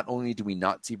only do we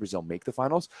not see Brazil make the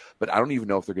finals, but I don't even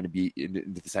know if they're going to be into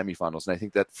the semifinals. And I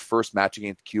think that first match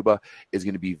against Cuba is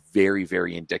going to be very,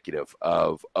 very indicative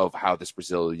of how this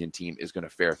Brazilian team is going to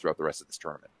fare throughout the rest of this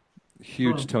tournament.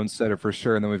 Huge tone setter for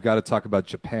sure. And then we've got to talk about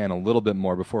Japan a little bit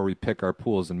more before we pick our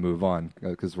pools and move on,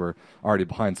 because we're already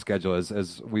behind schedule,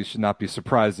 as we should not be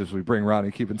surprised if we bring Ronnie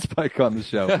Keep and Spike on the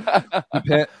show.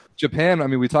 Japan, I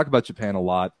mean, we talk about Japan a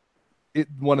lot.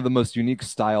 One of the most unique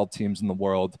style teams in the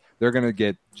world. They're going to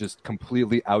get just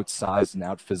completely outsized and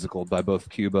out-physicaled by both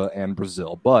Cuba and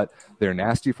Brazil. But they're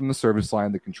nasty from the service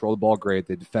line. They control the ball great.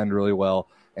 They defend really well.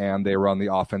 And they run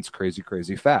the offense crazy,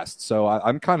 crazy fast. So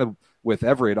I'm kind of with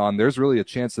Everett on there's really a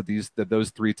chance that those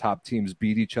three top teams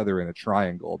beat each other in a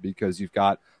triangle, because you've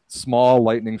got small,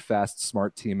 lightning fast,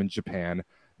 smart team in Japan,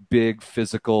 big,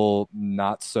 physical,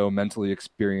 not so mentally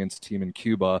experienced team in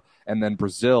Cuba, and then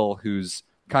Brazil, who's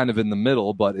kind of in the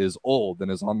middle but is old and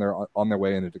is on their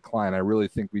way in a decline. I really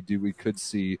think we could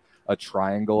see a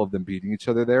triangle of them beating each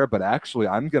other there. But actually,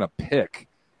 I'm going to pick,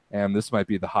 and this might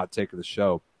be the hot take of the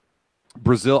show,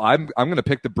 Brazil. I'm going to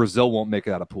pick that Brazil won't make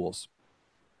it out of pools.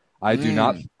 I do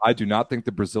not think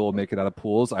that Brazil will make it out of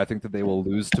pools. I think that they will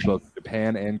lose to both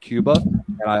Japan and Cuba,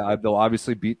 and they'll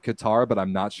obviously beat Qatar, but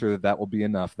I'm not sure that will be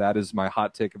enough. That is my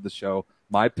hot take of the show.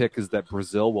 My pick is that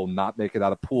Brazil will not make it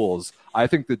out of pools. I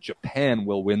think that Japan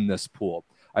will win this pool.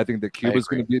 I think that Cuba's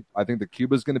going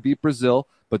to beat Brazil,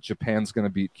 but Japan's going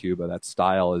to beat Cuba. That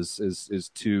style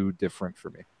is too different for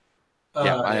me.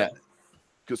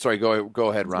 Sorry, go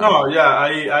ahead, Ron. No, yeah,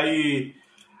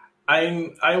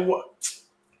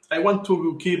 I want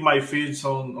to keep my feet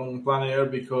on planet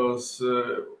Earth, because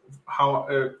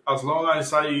as long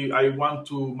as I want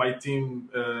to my team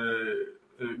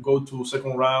go to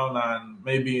second round and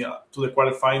maybe to the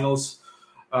quarterfinals,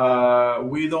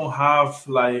 we don't have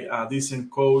like a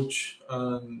decent coach.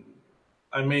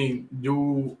 I mean,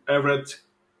 you Everett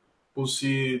will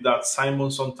see that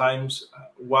Simon sometimes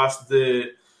was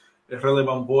the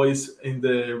relevant voice in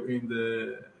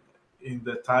the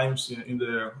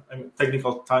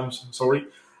technical times. Sorry,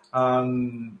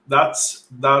 and that's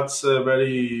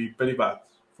very very bad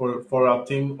for a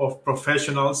team of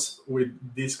professionals with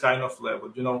this kind of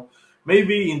level. You know,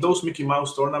 maybe in those Mickey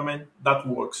Mouse tournament that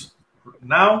works.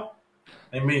 Now,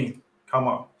 I mean, come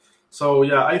on. So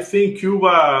yeah, I think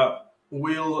Cuba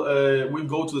will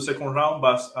go to the second round,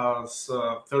 but as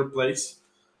third place,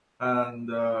 and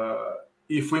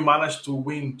if we manage to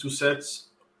win 2 sets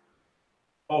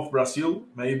of Brazil,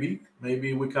 maybe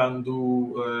we can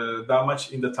do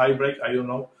damage in the tiebreak. I don't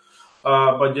know,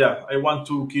 but yeah, I want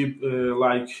to keep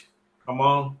come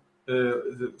on,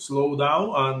 slow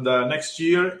down, and next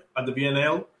year at the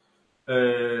BNL,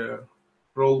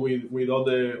 roll with all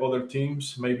the other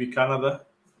teams, maybe Canada.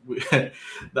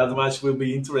 That match will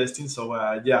be interesting. So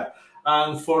yeah.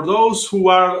 And for those who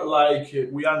are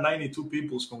we are 92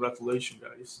 people. Congratulations,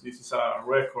 guys! This is a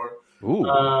record. Ooh,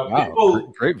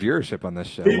 wow. Great viewership on this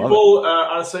show. People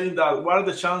are saying that what are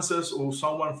the chances of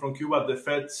someone from Cuba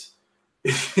defects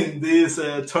in this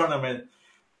tournament?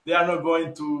 There are not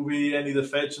going to be any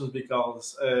defections,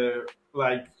 because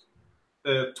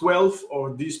 12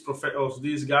 of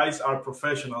these guys are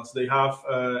professionals. They have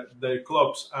their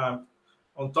clubs.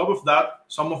 On top of that,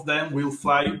 some of them will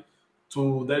fly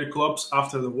to their clubs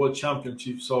after the World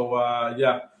Championship. So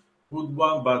yeah, good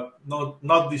one, but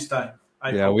not this time.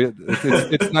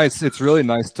 It's nice. It's really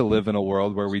nice to live in a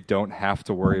world where we don't have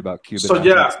to worry about Cuban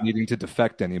needing to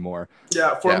defect anymore.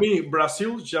 Yeah, for me,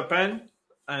 Brazil, Japan,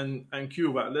 and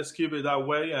Cuba. Let's keep it that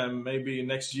way, and maybe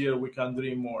next year we can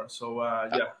dream more. So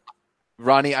yeah.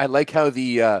 Ronnie, I like how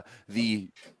the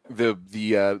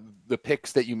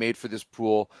picks that you made for this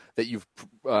pool that you've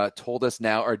told us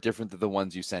now are different than the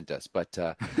ones you sent us. But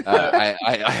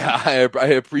I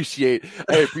appreciate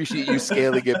you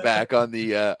scaling it back on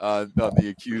the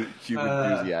Cuban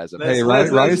enthusiasm. Hey,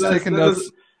 Ronnie's taking notes.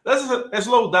 Let's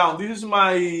slow down. This is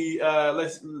my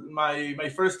my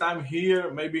first time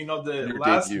here. Maybe not the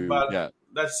last, debut, but yeah.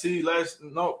 Let's see.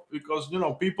 Because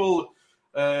people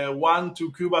want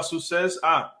to Cuba success.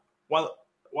 One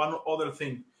other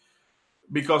thing.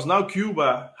 Because now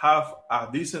Cuba have a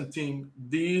decent team,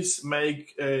 these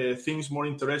make things more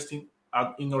interesting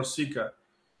in Norsica.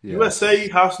 Yeah. USA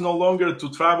has no longer to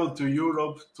travel to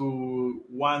Europe to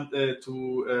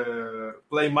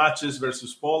play matches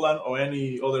versus Poland or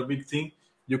any other big thing.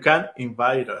 You can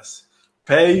invite us,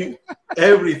 pay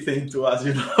everything to us,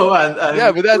 and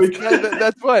yeah, but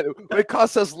that's what it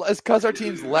costs us. It costs our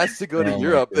teams less to go to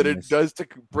Europe than it does to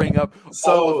bring up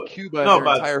all of Cuba and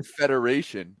their entire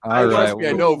federation. I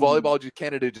know Volleyball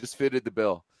Canada just fitted the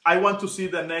bill. I want to see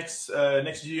the next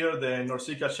year the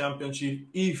Norsica Championship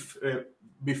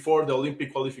before the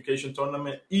Olympic qualification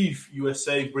tournament. If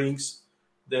USA brings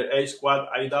their A squad,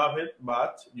 I doubt it,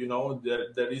 but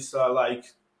there is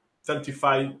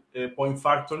 35-point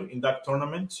factor in that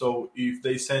tournament. So if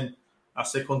they send a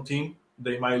second team,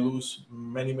 they might lose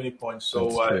many points. So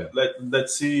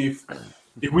let's see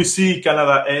if we see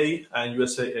Canada A and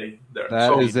USA A there.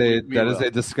 That is will.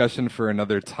 a discussion for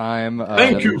another time.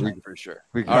 Thank you. For sure.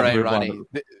 We All right, move on. Ronnie.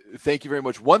 Thank you very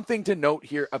much. One thing to note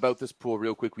here about this pool,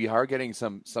 real quick, we are getting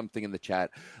something in the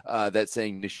chat that's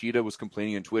saying Nishida was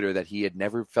complaining on Twitter that he had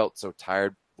never felt so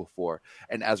tired before,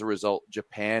 and as a result,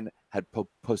 Japan had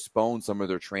postponed some of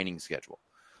their training schedule.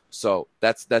 So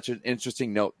that's an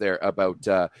interesting note there about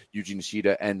Yuji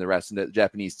Nishida and the rest of the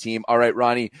Japanese team. All right,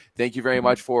 Ronnie, thank you very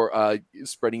much for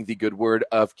spreading the good word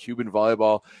of Cuban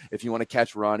volleyball. If you want to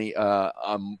catch Ronnie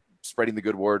spreading the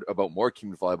good word about more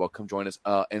Cuban volleyball, come join us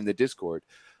in the Discord.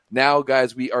 Now,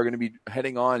 guys, we are going to be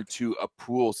heading on to a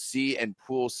Pool C, and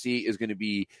Pool C is going to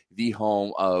be the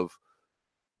home of,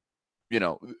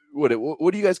 what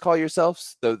do you guys call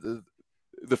yourselves?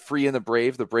 The free and the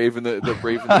brave and the brave and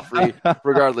the free.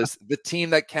 Regardless, the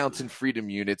team that counts in freedom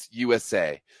units,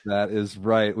 USA. That is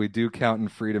right. We do count in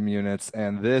freedom units,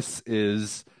 and this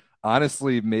is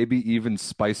honestly maybe even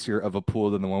spicier of a pool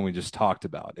than the one we just talked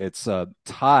about. It's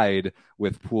tied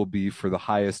with Pool B for the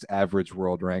highest average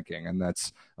world ranking, and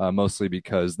that's mostly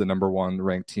because the number one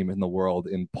ranked team in the world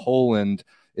in Poland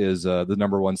is the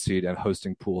number one seed and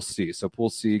hosting Pool C. So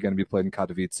Pool C going to be played in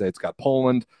Katowice. It's got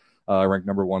Poland, ranked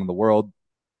number one in the world.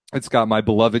 It's got my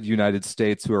beloved United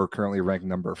States, who are currently ranked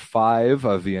number 5,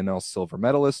 a VNL silver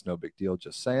medalist. No big deal,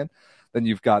 just saying. Then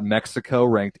you've got Mexico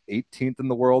ranked 18th in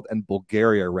the world and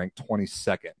Bulgaria ranked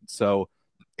 22nd. So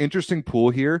interesting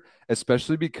pool here,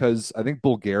 especially because I think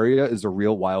Bulgaria is a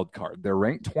real wild card. They're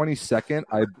ranked 22nd.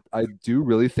 I do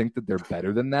really think that they're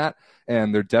better than that,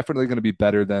 and they're definitely going to be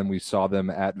better than we saw them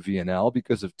at VNL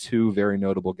because of two very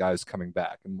notable guys coming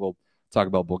back. And we'll talk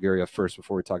about Bulgaria first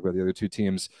before we talk about the other two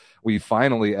teams. We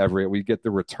finally, Everett, we get the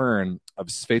return of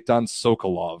Svetan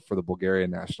Sokolov for the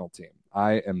Bulgarian national team.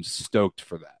 I am stoked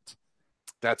for that.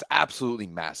 That's absolutely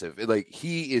massive. Like,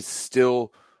 he is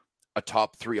still a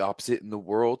top 3 opposite in the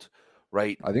world,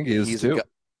 right? I think he is too.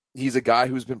 He's a guy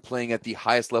who's been playing at the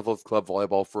highest level of club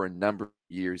volleyball for a number of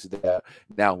years.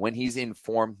 Now, when he's in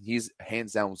form, he's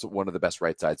hands down one of the best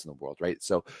right sides in the world, right?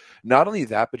 So not only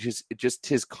that, but just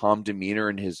his calm demeanor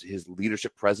and his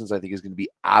leadership presence, I think, is going to be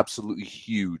absolutely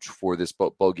huge for this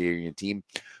Bulgarian team.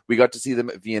 We got to see them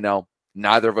at VNL.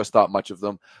 Neither of us thought much of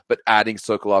them, but adding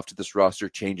Sokolov to this roster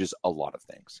changes a lot of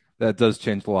things. That does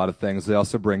change a lot of things. They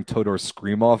also bring Todor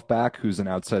Skrimov back, who's an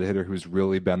outside hitter who's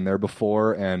really been there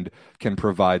before and can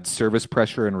provide service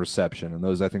pressure and reception. And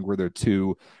those, I think, were their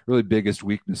two really biggest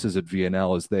weaknesses at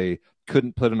VNL, is they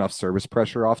couldn't put enough service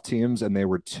pressure off teams, and they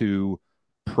were too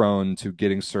prone to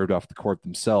getting served off the court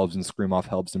themselves, and Skrimov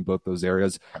helps in both those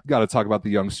areas. Got to talk about the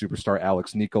young superstar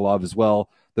Alex Nikolov as well,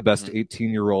 the best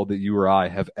 18-year-old that you or I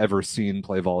have ever seen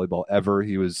play volleyball ever.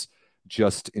 He was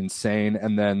just insane.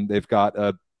 And then they've got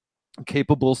a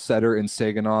capable setter in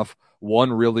Saganov,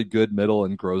 one really good middle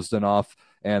in Grozdanov,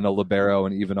 and a libero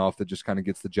and Ivanov that just kind of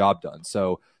gets the job done.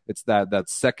 So it's that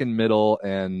second middle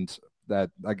and that,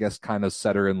 I guess, kind of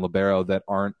setter and libero that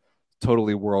aren't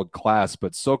totally world class,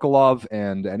 but Sokolov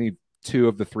and any two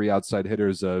of the 3 outside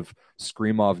hitters of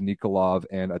Skrimov, Nikolov,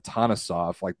 and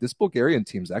Atanasov, like, this Bulgarian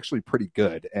team is actually pretty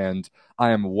good. And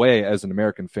I am as an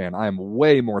American fan, I am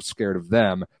way more scared of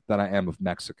them than I am of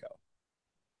Mexico.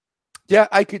 Yeah,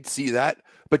 I could see that.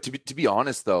 But to be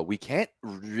honest, though, we can't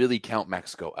really count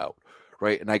Mexico out,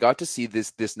 right? And I got to see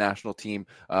this national team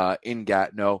in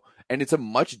Gatineau, and it's a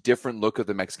much different look of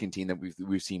the Mexican team that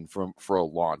we've seen for a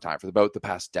long time, for about the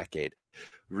past decade.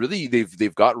 Really,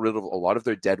 they've got rid of a lot of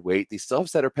their dead weight. They still have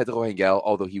setter Pedro Engel,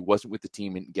 although he wasn't with the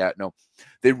team in Gatineau.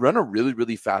 They run a really,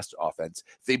 really fast offense.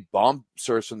 They bomb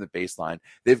serves from the baseline.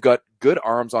 They've got good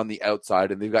arms on the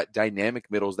outside, and they've got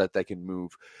dynamic middles that can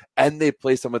move. And they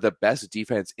play some of the best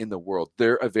defense in the world.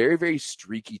 They're a very, very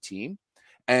streaky team.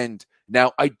 And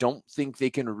now I don't think they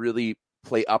can really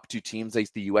play up to teams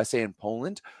like the USA and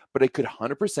Poland, but I could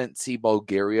 100% see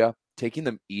Bulgaria taking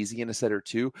them easy in a set or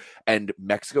two, and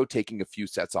Mexico taking a few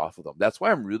sets off of them. That's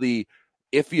why I'm really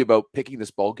iffy about picking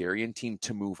this Bulgarian team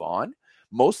to move on,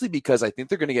 mostly because I think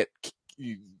they're going to get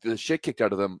the shit kicked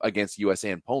out of them against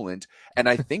USA and Poland. And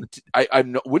I think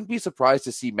wouldn't be surprised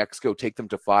to see Mexico take them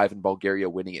to 5 and Bulgaria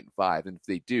winning it in 5. And if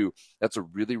they do, that's a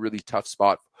really, really tough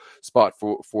spot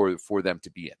for them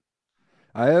to be in.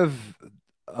 I have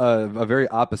a very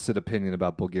opposite opinion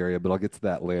about Bulgaria, but I'll get to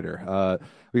that later.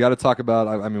 We got to talk about,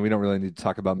 I mean, we don't really need to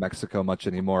talk about Mexico much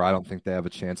anymore. I don't think they have a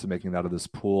chance of making it out of this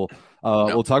pool. No.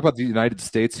 We'll talk about the United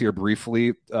States here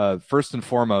briefly. First and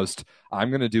foremost, I'm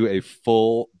going to do a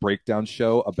full breakdown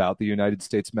show about the United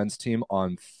States men's team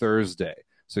on Thursday.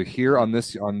 So here on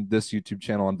this YouTube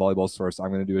channel on Volleyball Source, I'm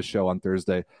going to do a show on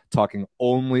Thursday talking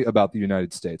only about the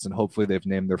United States, and hopefully they've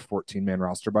named their 14-man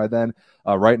roster by then.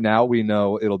 Right now, we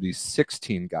know it'll be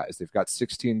 16 guys. They've got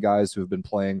 16 guys who have been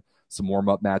playing some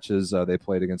warm-up matches. They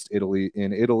played against Italy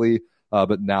in Italy,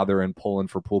 but now they're in Poland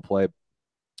for pool play.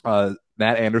 Matt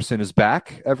Anderson is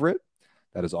back, Everett.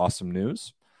 That is awesome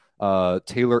news.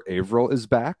 Taylor Averill is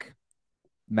back.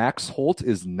 Max Holt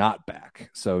is not back.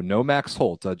 So no Max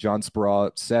Holt. John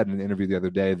Speraw said in an interview the other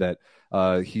day that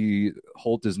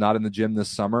Holt is not in the gym this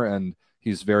summer, and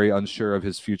he's very unsure of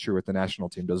his future with the national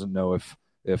team. Doesn't know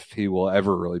if he will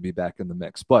ever really be back in the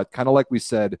mix. But kind of like we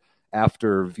said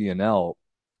after VNL,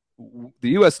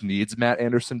 the U.S. needs Matt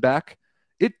Anderson back.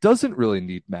 It doesn't really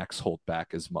need Max Holt back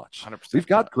as much. We've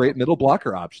got great middle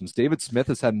blocker options. David Smith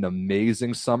has had an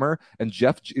amazing summer, and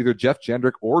either Jeff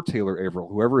Jendrick or Taylor Averill,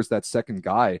 whoever is that second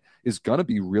guy, is going to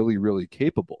be really, really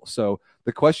capable. So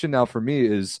the question now for me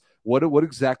is, what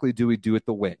exactly do we do at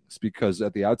the wings? Because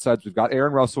at the outsides, we've got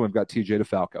Aaron Russell and we've got TJ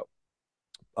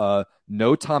DeFalco.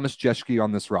 No Thomas Jeschke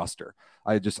on this roster.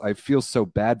 I feel so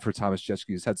bad for Thomas Jeschke.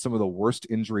 He's had some of the worst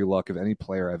injury luck of any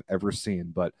player I've ever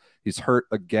seen, but he's hurt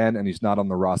again and he's not on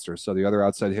the roster. So the other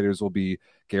outside hitters will be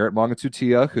Garrett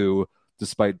Mongatutia, who,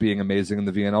 despite being amazing in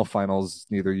the VNL finals,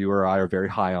 neither you or I are very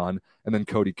high on, and then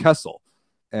Cody Kessel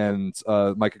and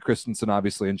Micah Christensen,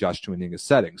 obviously, in Josh Tuininga's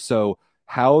setting. So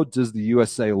how does the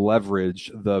USA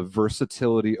leverage the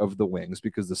versatility of the wings?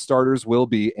 Because the starters will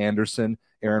be Anderson,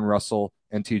 Aaron Russell,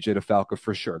 and TJ DeFalco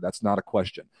for sure. That's not a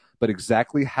question. But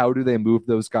exactly how do they move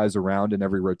those guys around in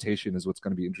every rotation is what's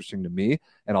going to be interesting to me.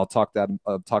 And I'll talk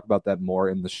about that more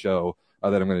in the show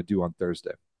that I'm going to do on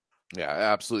Thursday. Yeah,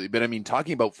 absolutely. But I mean,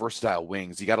 talking about versatile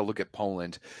wings, you got to look at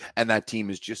Poland, and that team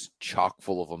is just chock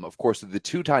full of them. Of course, the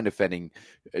two-time defending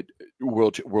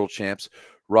world champs.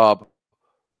 Rob,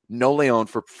 no Leon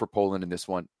for Poland in this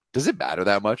one. Does it matter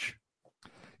that much?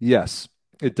 Yes,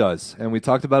 it does. And we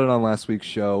talked about it on last week's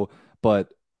show, but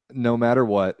no matter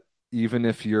what, even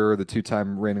if you're the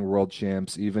two-time reigning world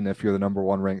champs, even if you're the number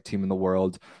one ranked team in the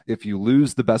world, if you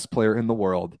lose the best player in the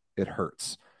world, it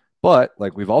hurts. But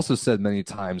like we've also said many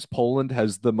times, Poland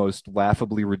has the most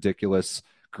laughably ridiculous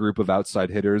group of outside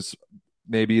hitters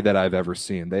maybe that I've ever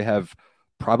seen. They have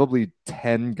probably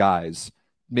 10 guys,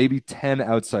 maybe 10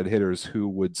 outside hitters who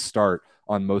would start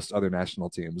on most other national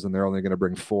teams, and they're only going to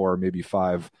bring 4, maybe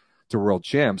 5 to world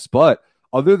champs. But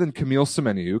other than Kamil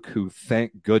Semeniuk, who,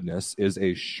 thank goodness, is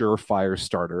a surefire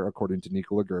starter, according to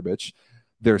Nikola Grbic,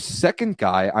 their second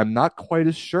guy, I'm not quite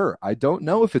as sure. I don't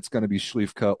know if it's going to be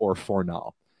Śliwka or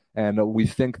Fornal. And we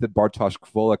think that Bartosz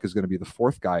Kvolek is going to be the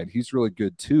fourth guy, and he's really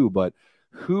good too. But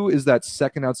who is that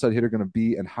second outside hitter going to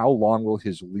be, and how long will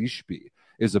his leash be,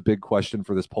 is a big question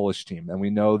for this Polish team. And we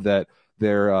know that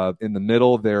they're in the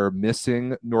middle, they're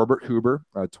missing Norbert Huber,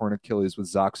 torn Achilles with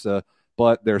Zaksa,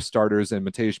 but their starters in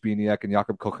Mateusz Bieniek and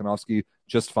Jakub Kochanowski,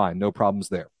 just fine. No problems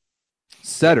there.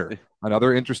 Setter,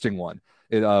 another interesting one.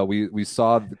 We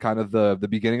saw the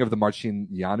beginning of the Marcin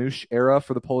Janusz era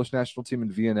for the Polish national team in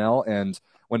VNL, and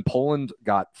when Poland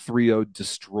got 3-0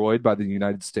 destroyed by the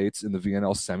United States in the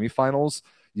VNL semifinals,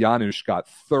 Janusz got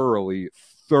thoroughly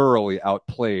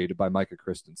outplayed by Micah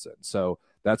Christensen. So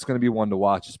that's going to be one to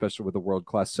watch, especially with a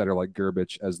world-class setter like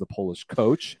Grbic as the Polish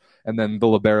coach, and then the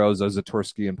liberos of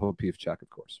Zatorski and Popiwczak, of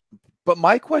course. But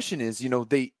my question is,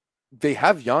 they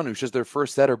have Janusz as their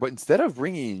first setter, but instead of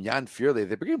bringing in Jan Firle,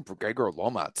 they bring in Gregor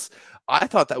Lomac. I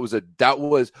thought that was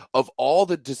of all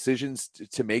the decisions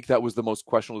to make, that was the most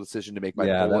questionable decision to make by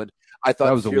Poland. I thought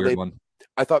that was a weird one.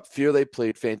 I thought Firle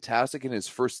played fantastic in his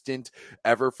first stint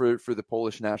ever for the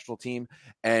Polish national team,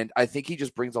 and I think he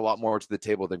just brings a lot more to the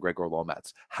table than Gregor Lomac.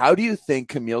 How do you think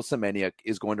Kamil Semeniuk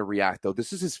is going to react, though?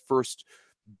 This is his first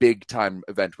big-time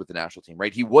event with the national team,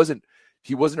 right? He wasn't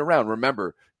around.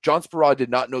 Remember, John Speraw did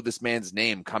not know this man's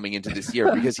name coming into this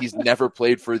year because he's never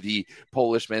played for the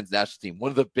Polish men's national team. One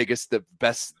of the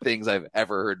best things I've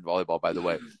ever heard in volleyball, by the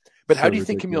way. But how do you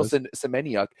think Kamil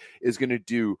Semeniuk is going to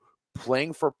do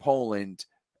playing for Poland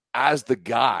as the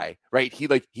guy, right?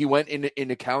 He went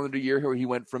in a calendar year where he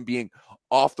went from being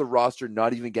off the roster,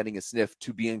 not even getting a sniff,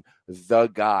 to being the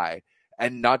guy.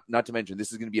 And not to mention,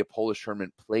 this is going to be a Polish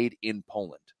tournament played in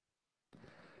Poland.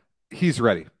 He's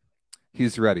ready.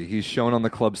 He's ready. He's shown on the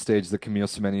club stage that Kamil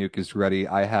Semeniuk is ready.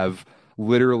 I have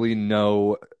literally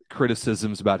no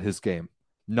criticisms about his game.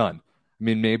 None. I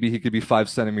mean, maybe he could be 5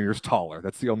 centimeters taller.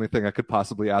 That's the only thing I could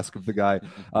possibly ask of the guy.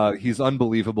 He's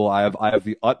unbelievable. I have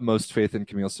the utmost faith in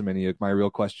Kamil Semeniuk. My real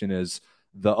question is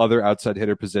the other outside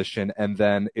hitter position, and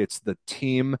then it's the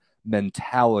team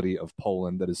mentality of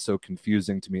Poland that is so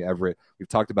confusing to me, Everett. We've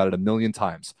talked about it a million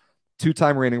times.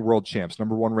 two-time reigning world champs,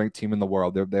 number 1 ranked team in the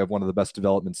world. They have one of the best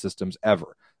development systems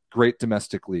ever. Great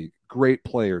domestic league, great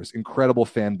players, incredible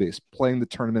fan base, playing the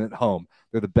tournament at home.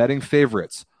 They're the betting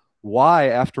favorites. Why,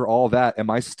 after all that,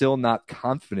 am I still not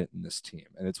confident in this team?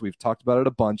 And we've talked about it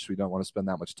a bunch. We don't want to spend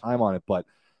that much time on it, but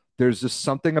there's just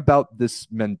something about this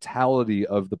mentality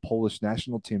of the Polish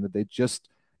national team that they just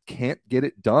can't get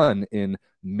it done in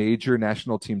major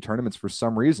national team tournaments for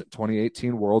some reason.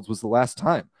 2018 Worlds was the last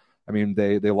time. I mean,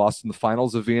 they lost in the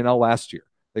finals of VNL last year.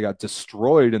 They got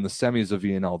destroyed in the semis of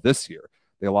VNL this year.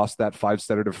 They lost that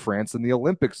 5-setter to France in the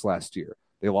Olympics last year.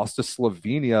 They lost to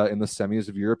Slovenia in the semis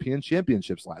of European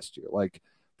Championships last year. Like,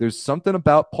 there's something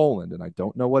about Poland, and I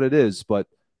don't know what it is, but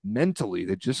mentally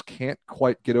they just can't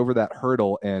quite get over that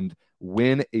hurdle and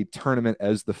win a tournament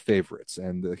as the favorites.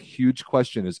 And the huge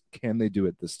question is, can they do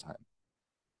it this time?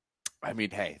 I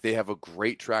mean, hey, they have a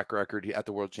great track record at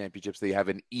the World Championships. They have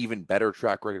an even better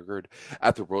track record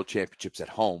at the World Championships at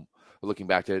home, looking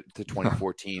back to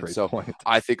 2014. So point.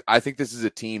 I think this is a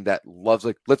team that loves,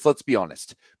 like, let's be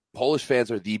honest. Polish fans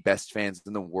are the best fans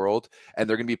in the world, and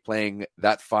they're going to be playing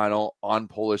that final on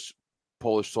Polish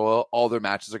soil. All their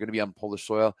matches are going to be on Polish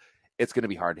soil. It's going to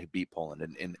be hard to beat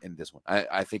Poland in this one.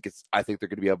 I think they're going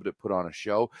to be able to put on a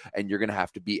show, and you're going to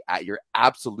have to be at your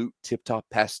absolute tip-top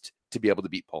best to be able to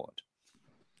beat Poland.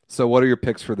 So what are your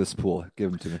picks for this pool?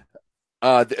 Give them to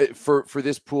me. For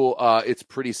this pool, it's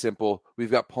pretty simple.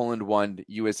 We've got Poland 1,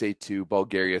 USA 2,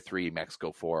 Bulgaria 3,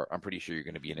 Mexico 4. I'm pretty sure you're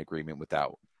going to be in agreement with that.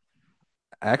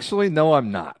 Actually, no,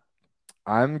 I'm not.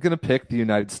 I'm going to pick the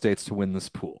United States to win this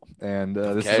pool. And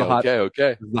this is a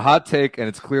hot take, and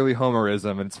it's clearly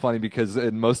homerism. And it's funny because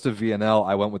in most of VNL,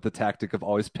 I went with the tactic of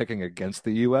always picking against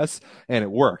the U.S., and it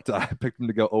worked. I picked them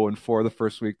to go 0-4 the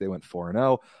first week. They went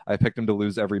 4-0. I picked them to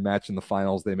lose every match in the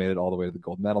finals. They made it all the way to the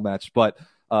gold medal match. But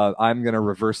I'm going to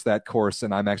reverse that course,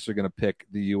 and I'm actually going to pick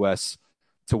the U.S.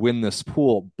 to win this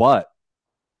pool. But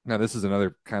now this is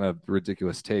another kind of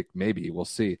ridiculous take. Maybe we'll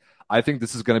see. I think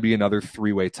this is going to be another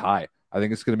 3-way tie. I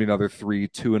think it's going to be another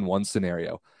 3-2-1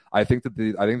 scenario. I think that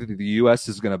the U.S.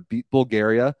 is going to beat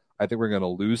Bulgaria. I think we're going to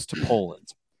lose to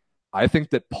Poland. I think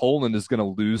that Poland is going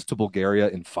to lose to Bulgaria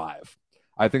in 5.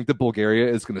 I think that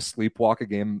Poland is going to sleepwalk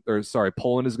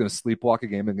a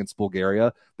game against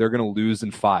Bulgaria. They're going to lose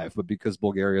in 5, but because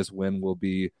Bulgaria's win will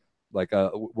be like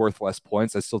worth less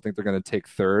points, I still think they're going to take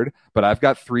 3rd. But I've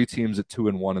got 3 teams at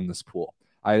 2-1 in this pool.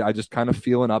 I just kind of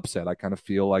feel an upset. I kind of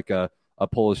feel like a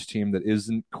Polish team that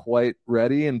isn't quite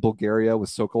ready, and Bulgaria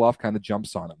with Sokolov kind of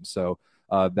jumps on them. So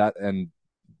that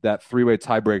 3-way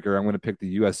tiebreaker, I'm going to pick the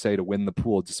USA to win the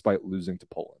pool despite losing to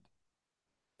Poland.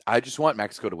 I just want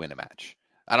Mexico to win a match.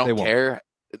 I don't care.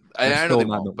 I know they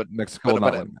won't, but Mexico will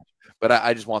not win a match. But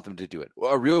I just want them to do it.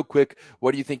 Real quick,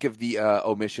 what do you think of the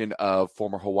omission of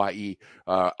former Hawaii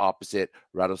opposite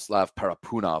Radoslav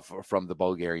Parapunov from the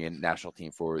Bulgarian national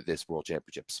team for this World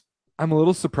Championships? I'm a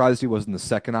little surprised he wasn't the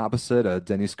second opposite.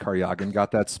 Denis Karyagin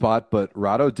got that spot, but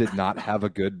Rado did not have a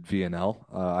good VNL.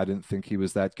 I didn't think he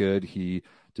was that good. He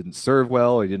didn't serve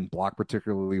well. He didn't block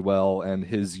particularly well, and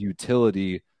his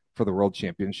utility for the World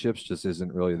Championships just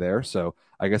isn't really there. So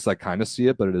I guess I kind of see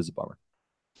it, but it is a bummer.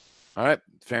 All right,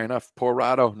 fair enough. Poor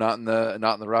Rado, not in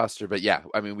the roster, but yeah,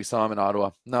 I mean, we saw him in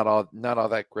Ottawa, not all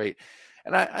that great.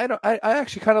 And I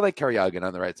actually kind of like Karyagin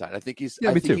on the right side. I think he's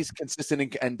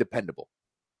consistent and dependable.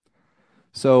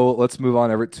 So let's move on,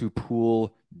 Everett, to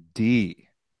Pool D.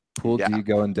 D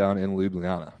going down in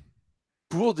Ljubljana.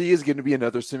 Pool D is going to be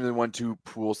another similar one to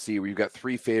Pool C, where you've got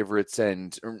 3 favorites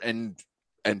and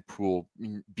Pool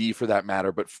B for that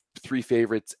matter, but 3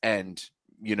 favorites and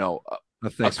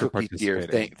thanks for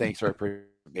participating. Thanks for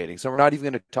participating. So we're not even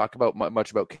going to talk about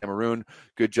much about Cameroon.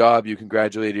 Good job, you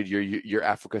congratulated your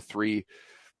Africa 3.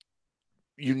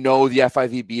 The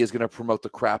FIVB is going to promote the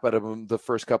crap out of them the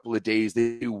first couple of days.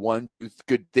 They do one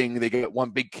good thing. They get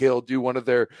one big kill, do one of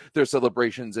their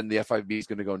celebrations, and the FIVB is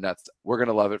going to go nuts. We're going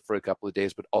to love it for a couple of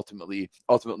days, but ultimately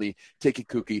take a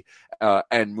cookie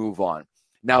and move on.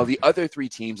 Now, the other 3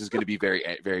 teams is going to be very,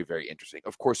 very, very interesting.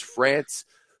 Of course, France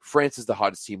is the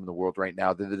hottest team in the world right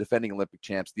now. They're the defending Olympic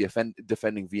champs, the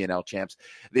defending VNL champs.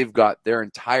 They've got their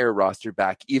entire roster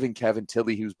back, even Kevin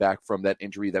Tilley, who's back from that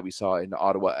injury that we saw in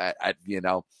Ottawa at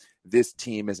VNL. This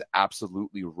team is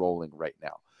absolutely rolling right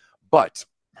now. But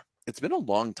it's been a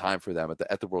long time for them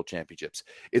at the World Championships.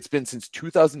 It's been since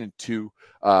 2002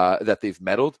 that they've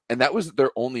medaled, and that was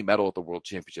their only medal at the World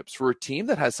Championships. For a team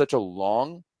that has such a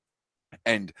long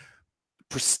and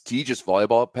prestigious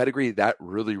volleyball pedigree, that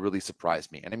really, really surprised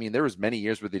me. And I mean, there was many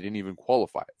years where they didn't even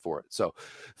qualify for it. So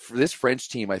for this French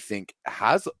team, I think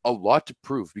has a lot to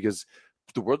prove, because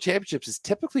the World Championships is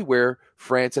typically where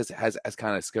France has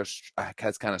kind of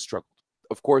struggled.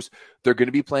 Of course, they're going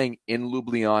to be playing in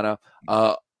Ljubljana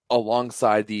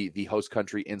alongside the host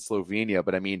country in Slovenia.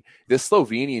 But I mean, this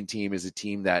Slovenian team is a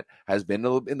team that has been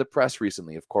in the press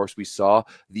recently. Of course, we saw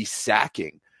the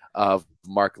sacking of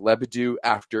Mark Lebedew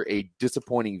after a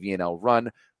disappointing VNL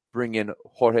run, bring in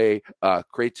Jorge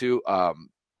Cretu,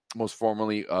 most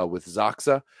formerly with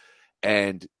Zaxa,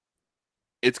 and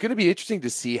it's going to be interesting to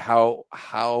see how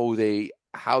they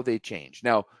change.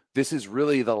 Now, this is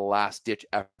really the last ditch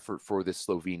effort for this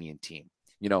Slovenian team.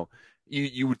 You know,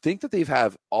 you would think that they've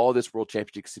have all this World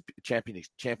Championship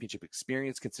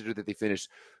experience, consider that they finished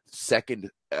second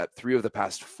at 3 of the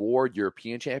past 4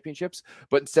 European Championships,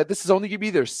 but instead this is only going to be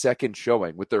their second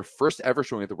showing, with their first ever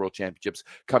showing at the World Championships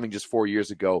coming just 4 years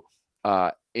ago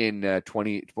in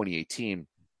 2018.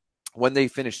 When they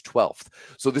finished 12th.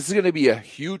 So this is going to be a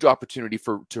huge opportunity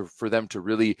for them to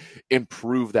really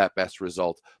improve that best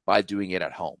result by doing it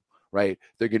at home, right?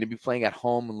 They're going to be playing at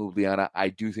home in Ljubljana. I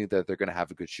do think that they're going to have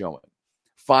a good showing.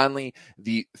 Finally,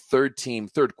 the third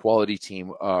quality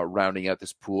team rounding out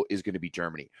this pool is going to be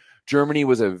Germany. Germany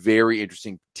was a very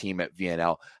interesting team at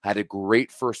VNL, had a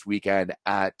great first weekend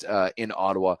in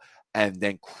Ottawa, and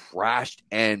then crashed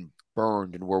and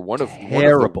burned and were one of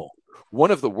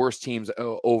the worst teams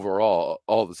overall.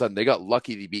 All of a sudden, they got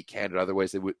lucky to beat Canada.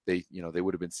 Otherwise, they would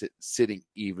have been sitting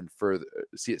even further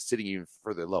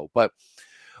low. But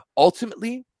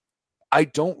ultimately, I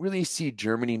don't really see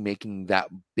Germany making that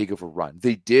big of a run.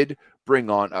 They did bring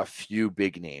on a few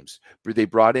big names. They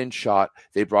brought in Schott,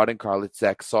 they brought in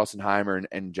Karlitzek, Sossenheimer,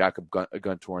 and Jakob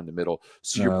Guntor in the middle.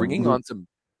 So you're bringing on some.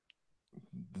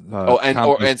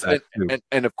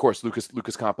 And of course Lucas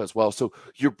Kampa as well. So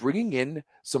you're bringing in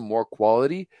some more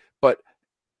quality, but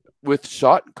with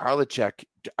Schott and Karlitzek,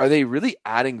 are they really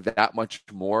adding that much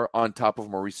more on top of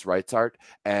Maurice Reitzart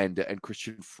and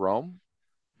Christian Fromm?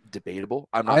 Debatable.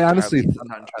 I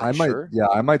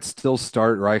might still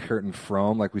start Reichert and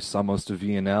Fromm like we saw most of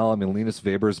VNL. I mean, Linus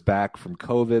Weber's back from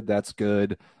COVID. That's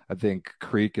good. I think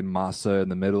Creek and Massa in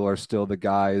the middle are still the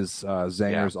guys.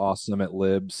 Zanger's awesome at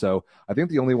Lib. So I think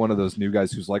the only one of those new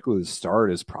guys who's likely to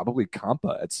start is probably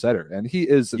Kampa at center. And he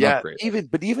is an upgrade.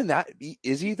 Even that,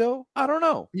 is he though? I don't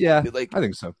know. Yeah, I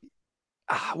think so.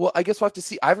 Well, I guess we'll have to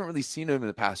see. I haven't really seen him in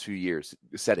the past few years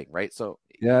setting, right? So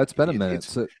yeah, it's been a minute.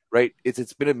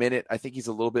 It's been a minute. I think he's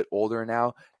a little bit older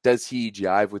now. Does he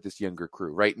jive with this younger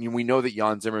crew, right? And we know that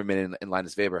Jan Zimmerman and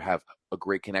Linus Weber have a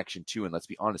great connection too. And let's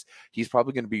be honest, he's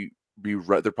probably going to be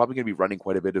they're probably going to be running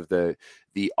quite a bit of the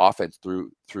offense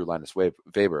through Linus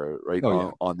Weber, right,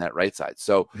 on that right side.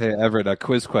 So hey, Everett, a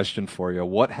quiz question for you: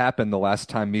 what happened the last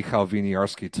time Michal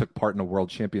Winiarski took part in a World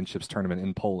Championships tournament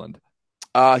in Poland?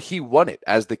 He won it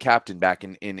as the captain back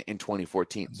in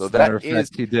 2014. So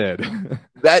he did.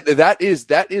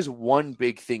 that is one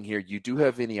big thing here. You do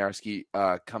have Winiarski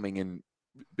coming in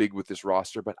big with this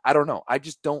roster, but I don't know. I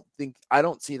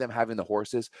don't see them having the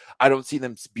horses. I don't see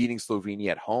them beating Slovenia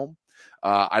at home.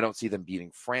 I don't see them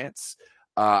beating France.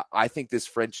 I think this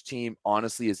French team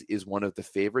honestly is one of the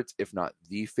favorites, if not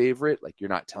the favorite. Like, you're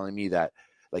not telling me that.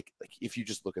 Like if you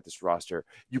just look at this roster,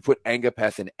 you put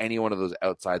Engapeth in any one of those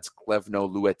outsides,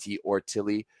 Klevno, Luetti, or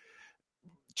Tilly,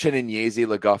 Cheniniese,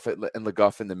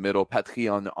 Legoff in the middle, Patry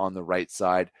on the right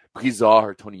side, Brizard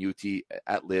or Toniuti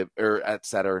at Lib or at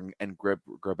center, and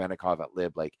Grebenikov at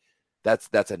Lib. Like that's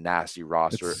a nasty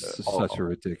roster. It's such a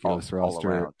ridiculous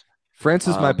roster. France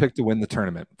is my pick to win the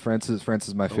tournament. France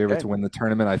is my favorite to win the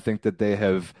tournament. I think that they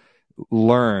have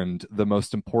learned the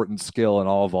most important skill in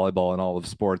all of volleyball and all of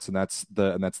sports, and that's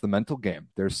the mental game.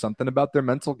 There's something about their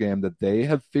mental game that they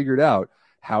have figured out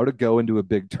how to go into a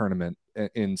big tournament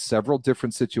in several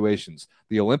different situations.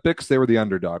 The Olympics, they were the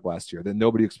underdog last year, that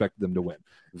nobody expected them to win.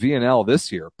 VNL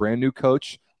this year, brand new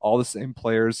coach, all the same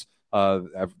players.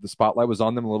 The spotlight was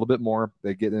on them a little bit more.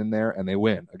 They get in there and they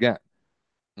win again.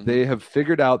 They have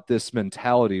figured out this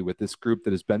mentality with this group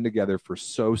that has been together for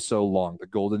so long, the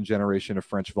golden generation of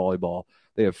French volleyball.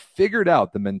 They have figured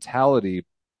out the mentality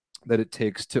that it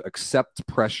takes to accept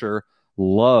pressure,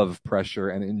 love pressure,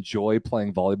 and enjoy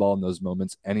playing volleyball in those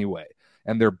moments anyway.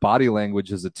 And their body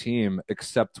language as a team,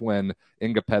 except when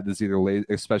Ingaped is either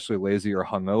especially lazy or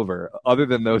hungover. Other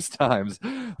than those times,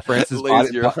 France's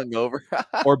lazy or hungover,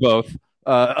 or both.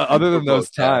 Other than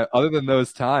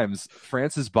those times,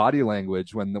 France's body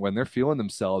language when they're feeling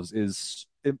themselves is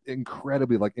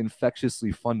incredibly, like,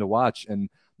 infectiously fun to watch,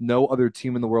 and no other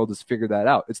team in the world has figured that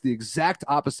out. It's the exact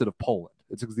opposite of Poland.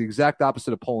 It's the exact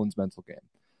opposite of Poland's mental game,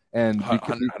 and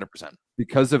 100%.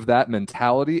 Because of that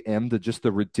mentality and just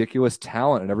the ridiculous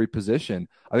talent at every position,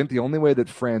 I think the only way that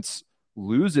France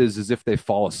loses is if they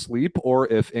fall asleep or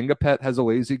if Ingapet has a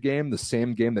lazy game, the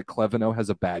same game that Cleveno has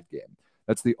a bad game.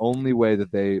 That's the only way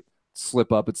that they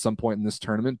slip up at some point in this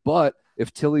tournament. But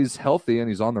if Tilly's healthy and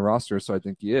he's on the roster, so I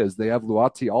think he is, they have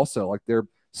Luati also. Like, they're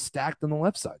stacked on the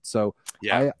left side. So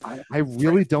Yeah. I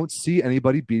really don't see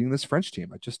anybody beating this French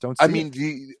team. I just don't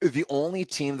see the only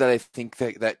team that I think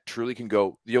that truly can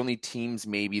go, the only teams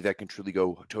maybe that can truly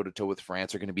go toe-to-toe with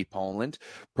France are going to be Poland.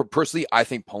 Personally, I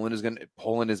think Poland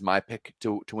is my pick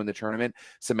to win the tournament.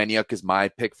 Semeniuk is my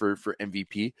pick for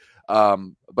MVP.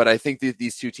 But I think that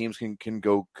these two teams can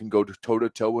go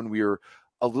toe-to-toe, when we were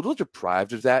a little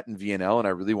deprived of that in VNL, and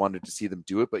I really wanted to see them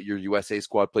do it. But your USA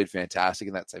squad played fantastic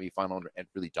in that semifinal and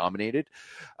really dominated.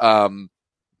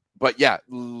 But yeah,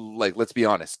 like, let's be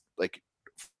honest, like,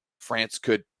 France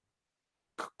could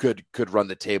run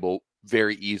the table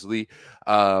very easily,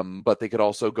 but they could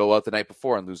also go out the night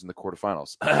before and lose in the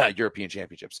quarterfinals, European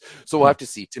Championships. So we'll have to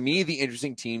see. To me, the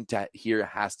interesting team here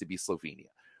has to be Slovenia,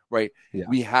 right? Yeah.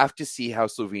 We have to see how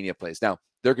Slovenia plays. Now,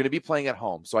 they're going to be playing at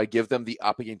home, so I give them the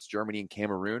up against Germany and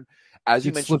Cameroon. As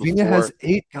you mentioned Slovenia before, has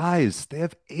 8 guys. They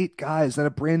have 8 guys and a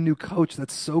brand new coach.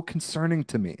 That's so concerning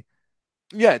to me.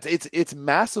 Yeah, it's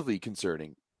massively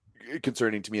concerning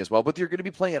to me as well, but you're going to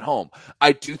be playing at home.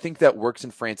 I do think that works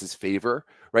in France's favor,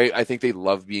 right? I think they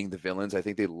love being the villains. I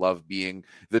think they love being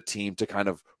the team to kind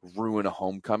of ruin a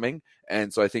homecoming.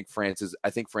 And so I think France is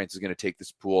going to take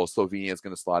this pool. Slovenia is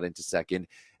going to slot into second,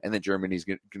 and then Germany's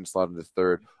going to slot into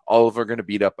third. All of them are going to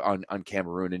beat up on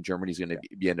Cameroon, and Germany's going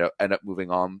to end up moving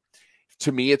on.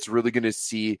 To me, it's really going to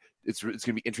it's going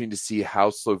to be interesting to see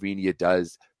how Slovenia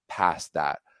does past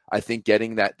that. I think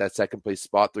getting that second place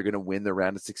spot, they're going to win the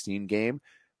round of 16 game,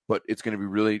 but it's going to be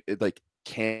really like,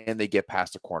 can they get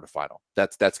past the quarterfinal?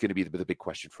 That's going to be the big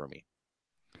question for me.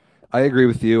 I agree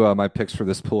with you. My picks for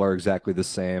this pool are exactly the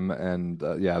same. And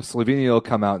yeah, Slovenia will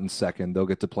come out in second. They'll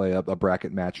get to play a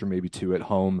bracket match or maybe 2 at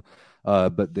home,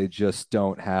 but they just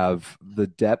don't have the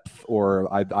depth,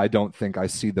 or I don't think I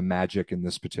see the magic in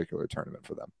this particular tournament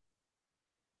for them.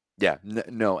 Yeah,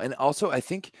 no. And also, I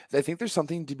think there's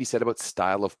something to be said about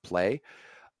style of play.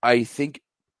 I think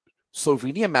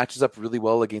Slovenia matches up really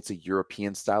well against a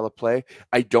European style of play.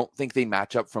 I don't think they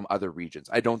match up from other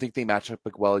regions. I don't think they match up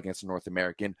well against a North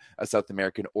American, a South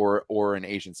American, or an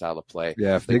Asian style of play.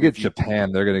 Yeah, if they get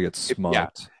Japan, they're going to get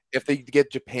smoked. If they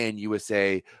get Japan,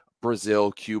 USA,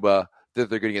 Brazil, Cuba, they're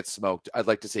going to get smoked. I'd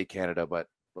like to say Canada, but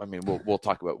I mean, we'll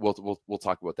talk about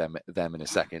them in a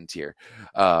second here.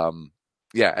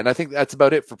 Yeah, and I think that's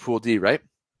about it for Pool D, right?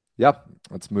 Yep.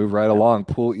 Let's move right along.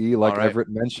 Pool E, like Everett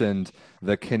mentioned,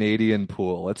 the Canadian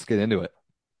pool. Let's get into it.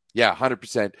 Yeah,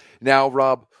 100%. Now,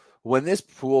 Rob, when this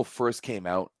pool first came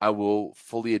out, I will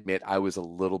fully admit I was a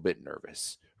little bit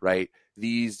nervous, right?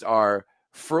 These are,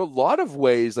 for a lot of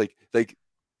ways, like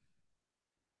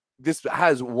this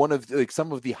has one of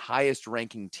some of the highest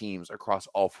ranking teams across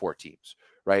all 4 teams,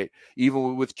 right?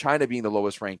 Even with China being the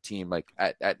lowest ranked team, like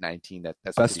at 19,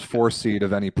 that's best 4 seed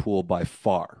of any pool by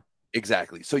far.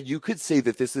 Exactly. So you could say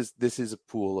that this is a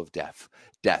pool of death.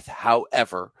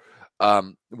 However,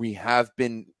 we have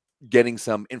been getting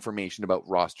some information about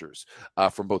rosters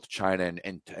from both China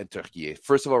and Turkey.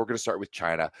 First of all, we're going to start with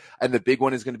China, and the big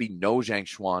one is going to be no Zhang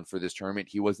Xuan for this tournament.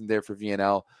 He wasn't there for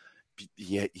VNL.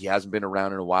 He hasn't been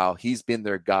around in a while. He's been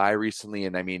their guy recently,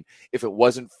 and I mean, if it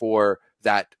wasn't for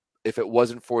that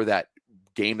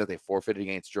game that they forfeited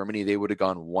against Germany, they would have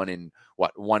gone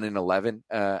 1-11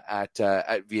 at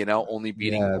VNL, only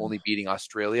beating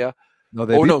Australia. No,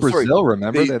 they beat Brazil. Sorry.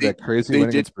 Remember they had that crazy win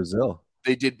against Brazil.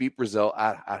 They did beat Brazil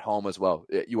at home as well.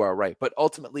 You are right, but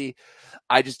ultimately,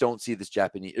 I just don't see this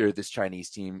Chinese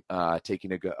team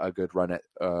taking a good run at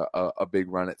a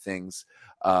big run at things.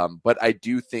 But I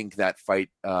do think that fight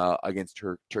against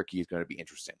Turkey is going to be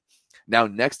interesting. Now,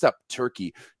 next up,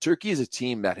 Turkey. Turkey is a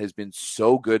team that has been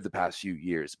so good the past few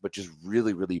years, but just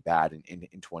really, really bad in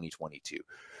 2022.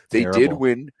 They did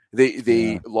win.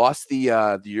 They lost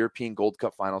the European Gold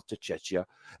Cup finals to Czechia.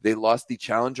 They lost the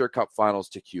Challenger Cup finals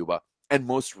to Cuba. And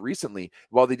most recently,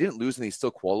 while they didn't lose and they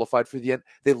still qualified for the end,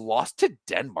 they lost to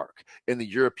Denmark in the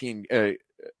European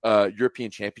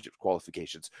Championship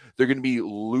qualifications. They're going to be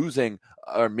losing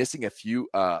or missing a few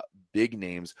big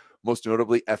names, most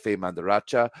notably F.A.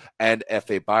 Mandaracha and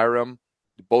F.A. Bayram.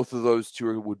 Both of those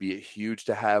two would be huge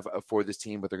to have for this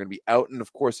team, but they're going to be out. And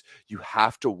of course, you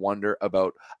have to wonder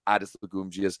about Adis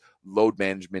Lagumjia's load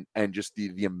management and just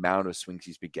the amount of swings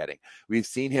he's been getting. We've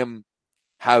seen him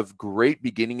have great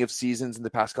beginning of seasons in the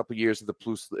past couple of years of the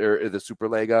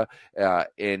Superlega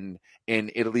in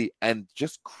Italy, and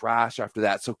just crash after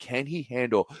that. So can he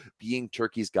handle being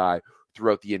Turkey's guy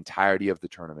throughout the entirety of the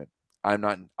tournament? I'm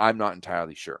not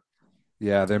entirely sure.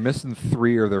 Yeah, they're missing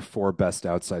 3 or their 4 best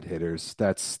outside hitters.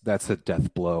 That's a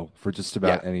death blow for just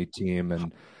about any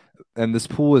team. And this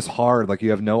pool is hard. Like, you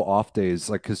have no off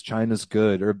days, like, because China's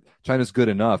good, or China's good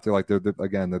enough. They're they're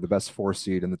the best 4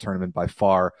 seed in the tournament by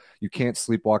far. You can't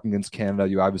sleepwalk against Canada.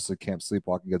 You obviously can't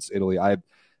sleepwalk against Italy. I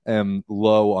am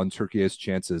low on Turkey's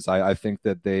chances. I think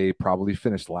that they probably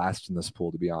finished last in this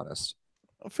pool, to be honest.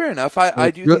 Fair enough. I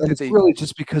do think that it's really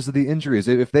just because of the injuries.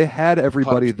 If they had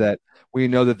everybody that we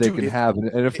know that they can have,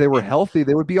 and if they were healthy,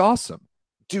 they would be awesome.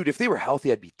 Dude, if they were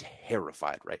healthy, I'd be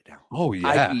terrified right now. Oh, yeah.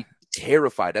 I'd be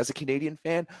terrified. As a Canadian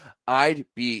fan, I'd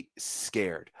be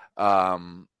scared. I'd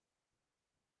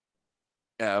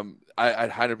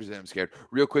 100% am scared.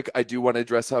 Real quick, I do want to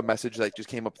address a message that just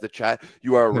came up in the chat.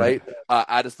 You are right.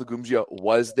 Addis Lagumgia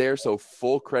was there, so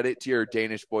full credit to your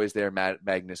Danish boys there,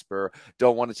 Magnus Burr.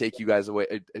 Don't want to take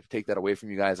that away from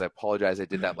you guys. I apologize. I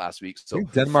did that last week. So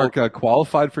Denmark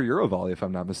qualified for Eurovolley, if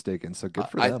I'm not mistaken. So good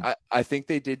for them. I think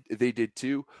they did. They did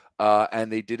too.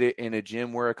 And they did it in a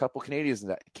gym where a couple Canadians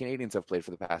have played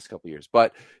for the past couple years.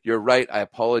 But you're right. I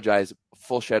apologize.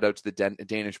 Full shout out to the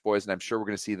Danish boys, and I'm sure we're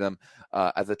going to see them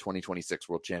at the 2026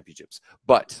 World Championships.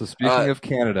 But so speaking of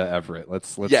Canada, Everett,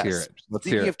 let's hear it.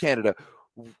 Speaking of Canada,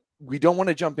 we don't want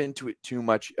to jump into it too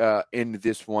much in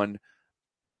this one.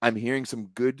 I'm hearing some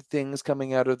good things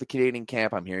coming out of the Canadian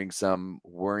camp. I'm hearing some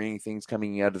worrying things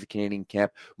coming out of the Canadian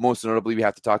camp. Most notably, we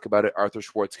have to talk about it. Arthur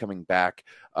Schwartz coming back.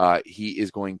 He is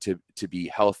going to be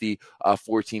healthy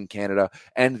for Team Canada.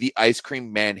 And the ice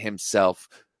cream man himself,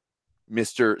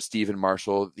 Mr. Stephen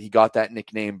Marshall. He got that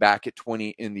nickname back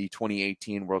in the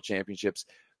 2018 World Championships.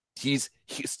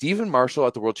 Stephen Marshall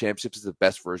at the World Championships is the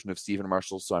best version of Stephen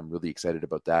Marshall, so I'm really excited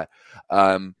about that.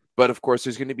 But of course,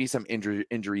 there's going to be some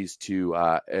injuries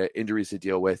to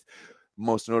deal with,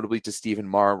 most notably to Stephen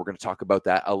Marr. We're going to talk about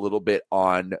that a little bit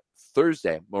on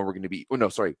Thursday, when we're going to be,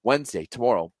 Wednesday,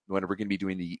 tomorrow, when we're going to be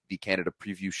doing the Canada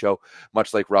preview show.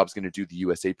 Much like Rob's going to do the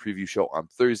USA preview show on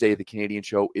Thursday, the Canadian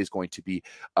show is going to be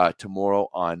tomorrow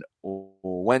on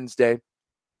Wednesday.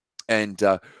 And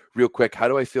real quick, how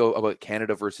do I feel about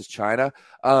Canada versus China?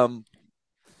 I'm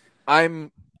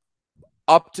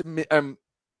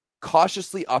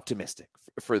cautiously optimistic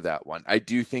for that one. I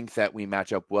do think that we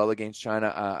match up well against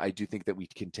China. I do think that we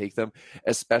can take them,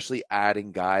 especially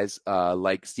adding guys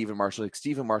like Stephen Marshall.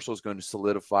 Stephen Marshall is going to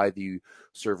solidify the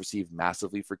serve receive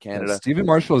massively for Canada. Stephen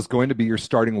Marshall is going to be your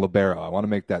starting libero. I want to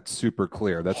make that super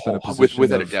clear. That's been a position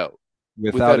without a doubt.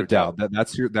 Without a doubt.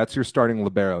 That's your starting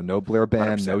libero. No Blair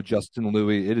Band, 100%. No Justin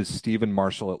Louis. It is Stephen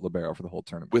Marshall at libero for the whole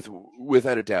tournament.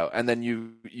 Without a doubt. And then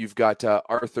you've got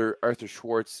Arthur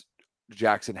Schwartz,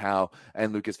 Jackson Howe,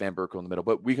 and Lucas Van Berkel in the middle.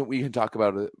 But we can talk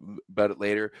about it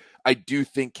later. I do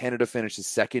think Canada finishes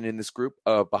second in this group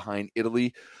behind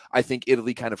Italy. I think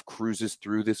Italy kind of cruises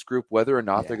through this group. Whether or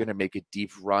not they're going to make a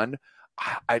deep run,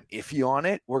 I'm iffy on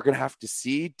it. We're going to have to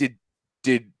see. Did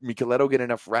Micheletto get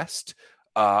enough rest?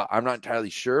 I'm not entirely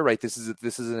sure, right? This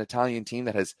is an Italian team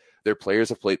that their players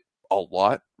have played a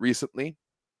lot recently,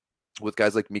 with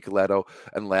guys like Micheletto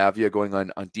and Lavia going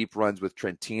on deep runs with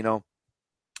Trentino.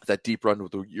 That deep run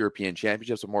with the European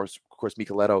Championships, of course,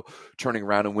 Micheletto turning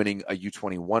around and winning a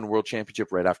U21 World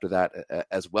Championship right after that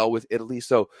as well with Italy.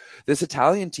 So this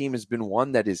Italian team has been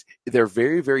one they're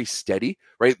very, very steady,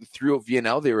 right? Through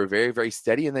VNL, they were very, very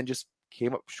steady, and then just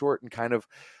came up short and kind of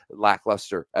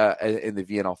lackluster in the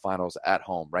VNL finals at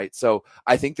home, right? So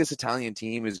I think this Italian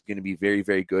team is going to be very,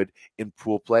 very good in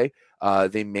pool play.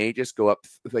 They may just go up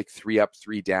like 3 up,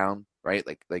 3 down, right?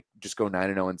 Like just go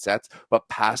 9-0 in sets. But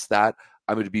past that,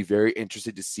 I'm going to be very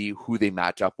interested to see who they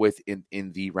match up with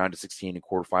in the round of 16 and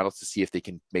quarterfinals to see if they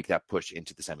can make that push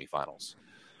into the semifinals.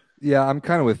 Yeah, I'm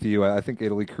kind of with you. I think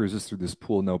Italy cruises through this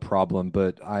pool, no problem,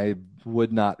 but I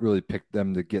would not really pick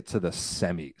them to get to the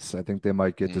semis. I think they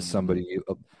might get to somebody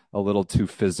a little too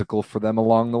physical for them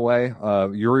along the way.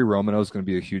 Yuri Romano is going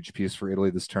to be a huge piece for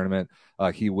Italy this tournament.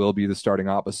 He will be the starting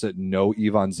opposite. No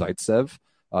Ivan Zaitsev.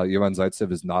 Ivan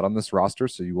Zaitsev is not on this roster,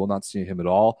 so you will not see him at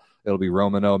all. It'll be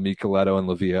Romano, Micheletto, and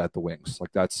Lavia at the wings.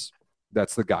 Like that's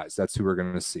the guys. That's who we're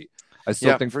going to see. I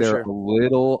still think they're a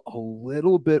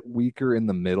little bit weaker in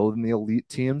the middle than the elite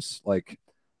teams. Like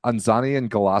Anzani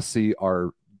and Galassi are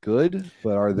good,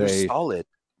 but they're solid?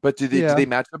 But do they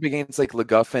match up against like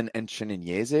Leguff and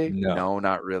Cheniniese? No,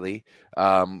 not really.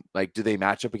 Like, do they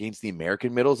match up against the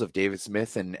American middles of David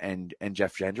Smith and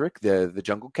Jeff Jendrick, the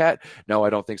Jungle Cat? No,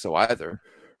 I don't think so either.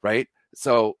 Right?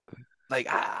 So, like,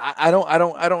 I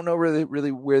don't know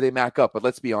really where they match up. But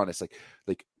let's be honest.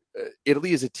 Like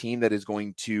Italy is a team that is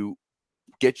going to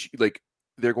get you, like,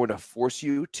 they're going to force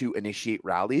you to initiate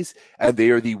rallies, and they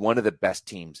are one of the best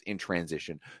teams in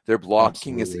transition. Their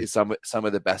blocking is some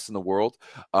of the best in the world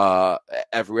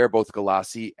everywhere. Both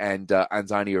Galassi and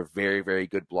Anzani are very, very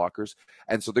good blockers,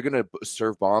 and so they're going to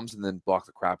serve bombs and then block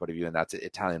the crap out of you, and that's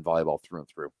Italian volleyball through and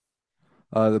through.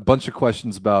 A bunch of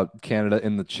questions about Canada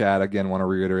in the chat. Again, want to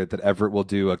reiterate that Everett will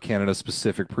do a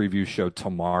Canada-specific preview show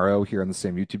tomorrow here on the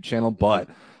same YouTube channel. But,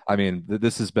 I mean,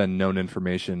 this has been known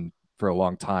information for a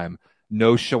long time.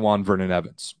 No Shawan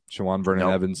Vernon-Evans. Shawan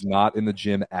Vernon-Evans not in the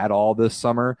gym at all this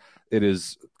summer. It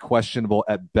is questionable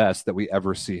at best that we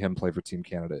ever see him play for Team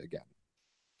Canada again.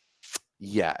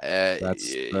 Yeah,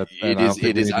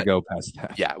 it is to go past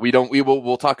that. Yeah,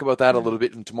 we'll talk about that a little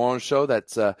bit in tomorrow's show.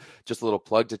 That's just a little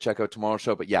plug to check out tomorrow's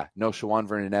show. But yeah, no Shawan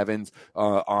Vernon-Evans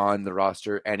on the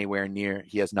roster anywhere near.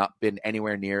 He has not been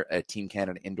anywhere near a Team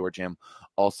Canada indoor gym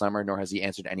all summer, nor has he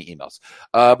answered any emails.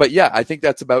 But yeah, I think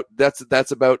that's about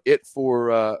it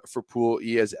for Pool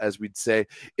E, as we'd say.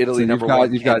 Italy so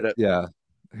one, Canada.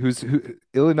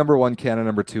 Italy number one, Canada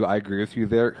number two. I agree with you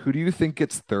there. Who do you think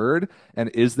gets third, and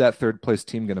is that third place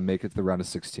team going to make it to the round of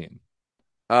 16?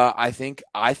 I think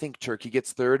Turkey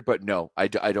gets third, but no, I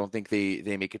don't think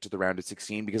they make it to the round of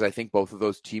 16, because I think both of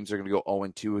those teams are going to go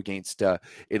 0-2 against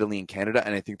Italy and Canada,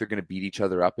 and I think they're going to beat each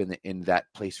other up in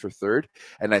that place for third,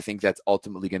 and I think that's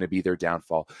ultimately going to be their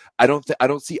downfall. I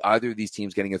don't see either of these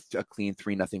teams getting a clean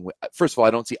 3-0 win. First of all,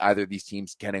 I don't see either of these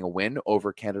teams getting a win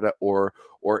over Canada or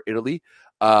Italy.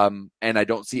 And I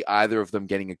don't see either of them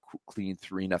getting a clean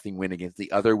 3-0 win against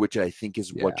the other, which I think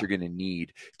is what you're going to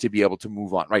need to be able to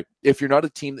move on, right? If you're not a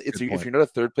team, if you're not a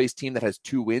third place team that has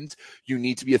 2 wins, you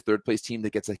need to be a third place team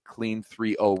that gets a clean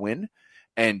 3-0 win,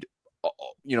 and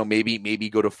maybe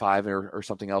go to 5 or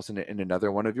something else in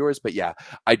another one of yours. But yeah,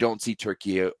 I don't see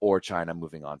Turkey or China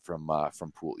moving on from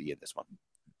Pool E in this one.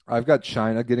 I've got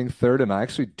China getting third, and I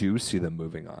actually do see them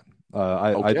moving on.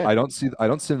 I don't see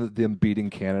them beating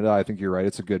Canada. I think you're right.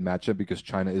 It's a good matchup because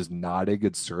China is not a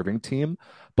good serving team.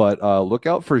 But look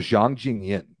out for Zhang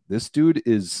Jingyin. This dude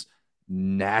is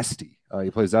nasty. He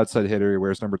plays outside hitter. He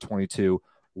wears number 22.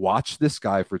 Watch this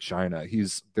guy for China.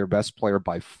 He's their best player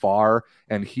by far,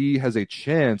 and he has a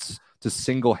chance to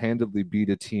single-handedly beat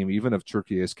a team, even of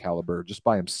Turkey's caliber, just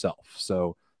by himself.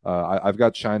 So I've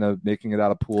got China making it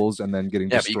out of pools and then getting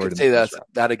destroyed. But you could say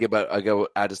that I go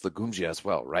Addis Lagumzia as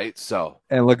well, right?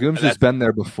 And Lagumzia's been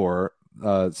there before,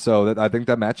 so I think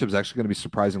that matchup is actually going to be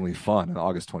surprisingly fun on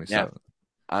August 27th.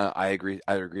 Yeah, I agree.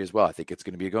 I agree as well. I think it's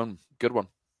going to be a good one.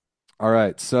 All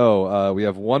right, so we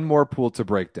have one more pool to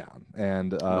break down,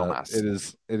 and it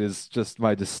is just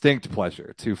my distinct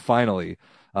pleasure to finally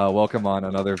welcome on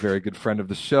another very good friend of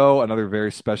the show, another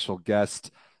very special guest.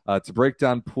 To break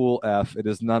down Pool F, it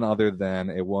is none other than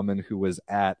a woman who was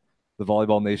at the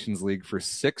Volleyball Nations League for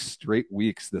 6 straight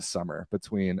weeks this summer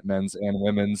between men's and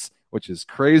women's, which is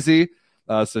crazy.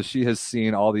 So she has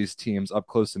seen all these teams up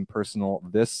close and personal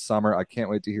this summer. I can't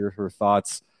wait to hear her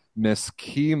thoughts. Miss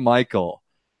Ci Michel.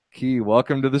 Ci,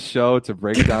 welcome to the show to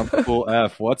break down Pool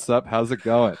F. What's up? How's it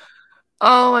going?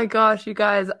 Oh my gosh, you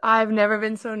guys, I've never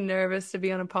been so nervous to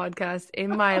be on a podcast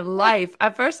in my life.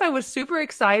 At first, I was super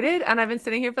excited, and I've been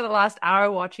sitting here for the last hour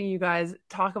watching you guys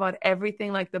talk about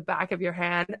everything like the back of your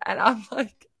hand, and I'm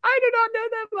like, I do not know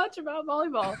that much about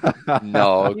volleyball.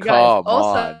 No, come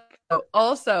on.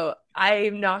 Also,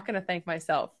 I'm not going to thank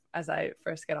myself as I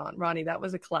first get on. Ronnie, that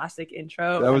was a classic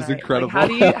intro. That was incredible. How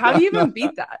do you even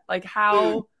beat that? Like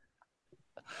how...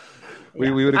 We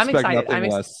would expect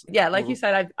nothing less. Yeah, like you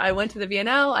said, I went to the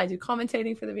VNL. I do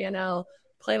commentating for the VNL.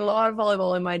 Played a lot of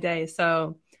volleyball in my day,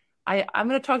 so I'm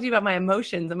going to talk to you about my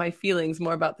emotions and my feelings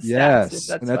more about the stats. Yes,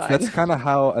 that's kind of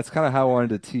how I wanted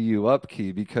to tee you up,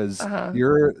 Ci, because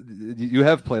you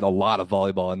have played a lot of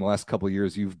volleyball in the last couple of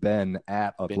years. You've been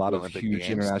at a lot of huge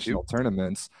international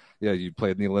tournaments. Yeah, you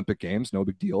played in the Olympic Games, no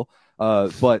big deal.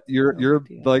 But you're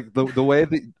like the way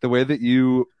that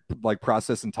you like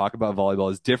process and talk about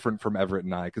volleyball is different from Everett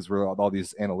and I, because we're all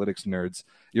these analytics nerds.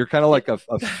 You're kind of like a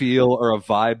feel or a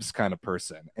vibes kind of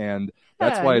person, and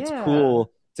that's why it's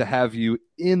cool to have you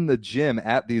in the gym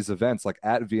at these events, like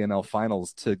at VNL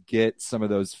finals, to get some of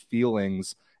those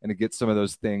feelings and to get some of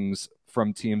those things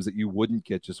from teams that you wouldn't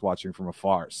get just watching from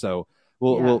afar. So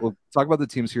we'll talk about the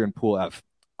teams here in Pool F.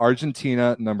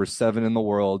 Argentina, number 7 in the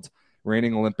world,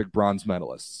 reigning Olympic bronze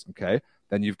medalists. Okay.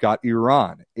 Then you've got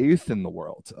Iran, 8th in the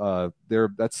world.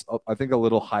 That's I think a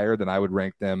little higher than I would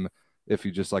rank them if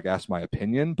you just like ask my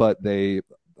opinion, but they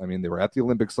were at the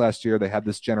Olympics last year. They had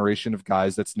this generation of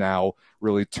guys that's now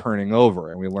really turning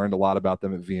over, and we learned a lot about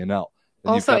them at VNL.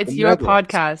 And you've Also, got it's the your Netherlands.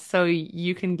 podcast, so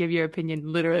you can give your opinion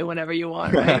literally whenever you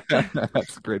want, right?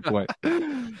 That's a great point.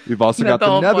 You've also Isn't that got the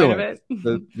the whole point of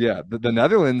Netherlands. it? The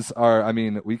Netherlands are, I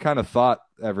mean, we kind of thought,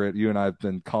 Everett, you and I have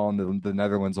been calling the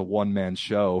Netherlands a one-man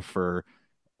show for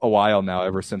a while now,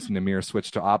 ever since Namir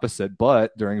switched to opposite.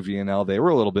 But during VNL, they were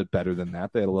a little bit better than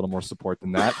that. They had a little more support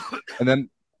than that. And then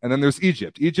there's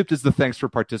Egypt. Egypt is the thanks for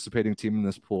participating team in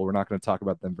this pool. We're not going to talk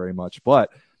about them very much,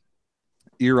 but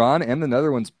Iran and the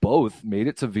Netherlands both made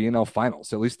it to VNL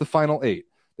finals, at least the final 8.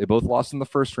 They both lost in the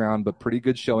first round, but pretty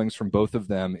good showings from both of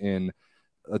them in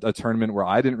a tournament where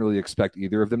I didn't really expect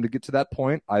either of them to get to that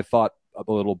point. I thought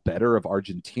a little better of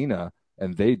Argentina,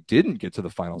 and they didn't get to the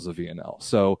finals of VNL.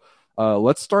 So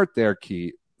let's start there,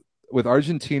 Key. With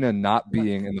Argentina not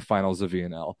being in the finals of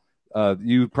VNL,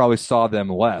 you probably saw them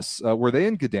less. Were they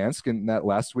in Gdansk in that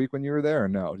last week when you were there, or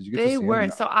no? Did you get to see them? They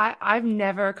weren't. So I've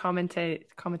never commented.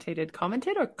 I'm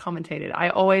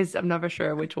never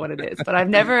sure which one it is, but I've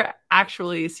never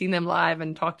actually seen them live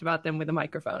and talked about them with a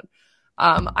microphone.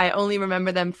 I only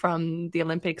remember them from the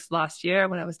Olympics last year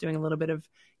when I was doing a little bit of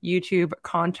YouTube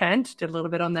content, did a little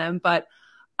bit on them. But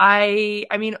I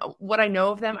mean, what I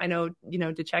know of them, I know,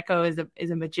 DeCecco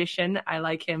is a magician. I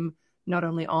like him not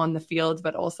only on the field,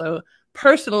 but also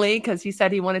personally, because he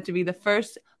said he wanted to be the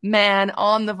first man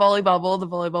on the volley bubble. The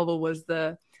volley bubble was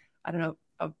I don't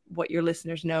know what your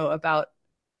listeners know about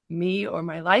me or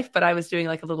my life, but I was doing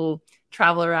like a little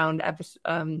travel around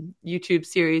YouTube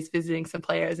series, visiting some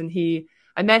players, and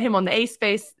I met him on the A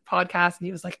Space podcast, and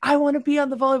he was like, I want to be on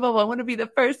the volley bubble. I want to be the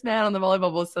first man on the volley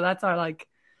bubble. So that's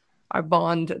our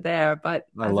bond there, but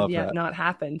as of yet not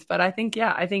happened. But I think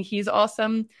he's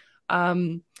awesome.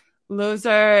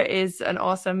 Loser is an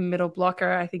awesome middle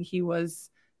blocker. I think he was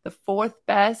the 4th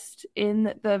best in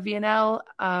the VNL.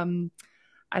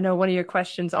 I know one of your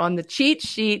questions on the cheat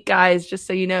sheet, guys, just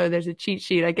so you know, there's a cheat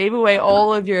sheet. I gave away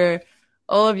all of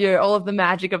the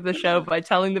magic of the show by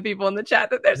telling the people in the chat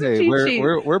that there's a cheat sheet.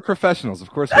 We're professionals, of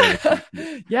course.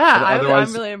 Yeah,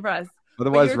 I'm really impressed.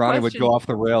 Otherwise, Ronnie would go off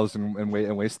the rails and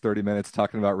waste 30 minutes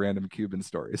talking about random Cuban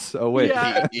stories. So wait,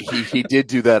 yeah. he did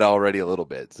do that already a little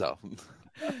bit. So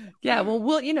yeah, well,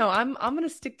 I'm going to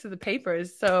stick to the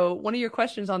papers. So one of your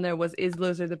questions on there was, is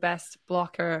Loser the best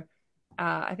blocker?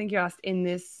 I think you asked in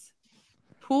this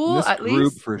pool, in this at group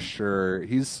least for sure.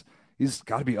 He's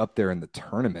got to be up there in the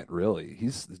tournament. Really,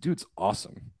 the dude's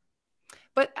awesome.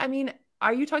 But I mean,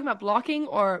 are you talking about blocking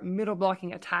or middle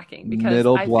blocking attacking? Because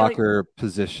middle blocker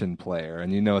position player,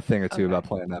 and you know a thing or two about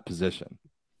playing that position.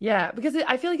 Yeah, because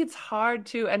I feel like it's hard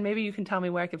to, and maybe you can tell me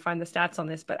where I can find the stats on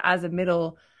this, but as a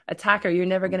middle attacker, you're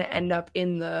never going to end up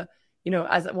in the,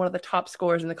 as one of the top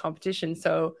scorers in the competition.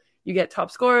 So you get top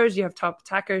scorers, you have top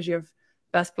attackers, you have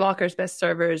best blockers, best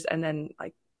servers, and then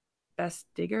like best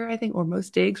digger, I think, or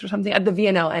most digs or something at the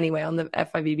VNL anyway, on the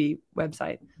FIVB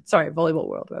website. Sorry, Volleyball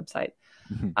World website.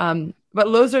 But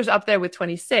Loser's up there with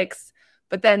 26,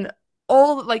 but then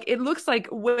it looks like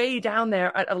way down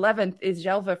there at 11th is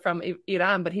Jelva from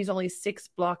Iran, but he's only 6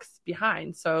 blocks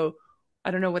behind. So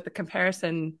I don't know what the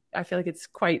comparison, I feel like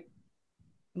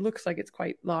looks like it's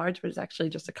quite large, but it's actually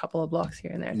just a couple of blocks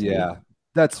here and there. Yeah,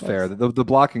 that's fair. The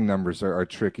blocking numbers are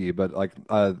tricky, but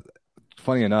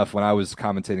funny enough, when I was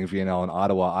commentating VNL in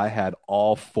Ottawa, I had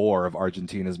all 4 of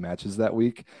Argentina's matches that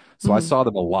week. So I saw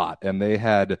them a lot, and they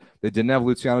didn't have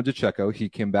Luciano DeCecco. He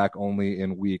came back only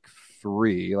in week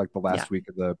 3, like the last week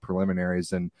of the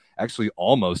preliminaries, and actually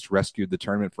almost rescued the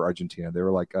tournament for Argentina. They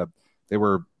were they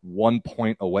were 1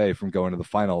 point away from going to the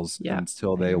finals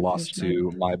until they lost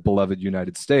to my beloved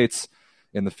United States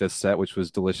in the 5th set, which was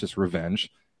delicious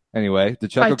revenge. Anyway,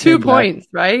 DeCecco by 2 points,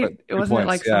 back, right? It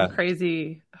wasn't some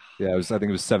crazy. Yeah, I think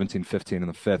it was 17-15 in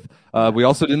the 5th. We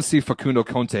also didn't see Facundo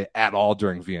Conte at all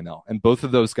during VNL, and both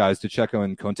of those guys, DeCecco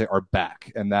and Conte, are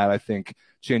back, and that I think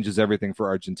changes everything for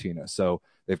Argentina. So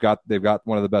they've got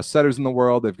one of the best setters in the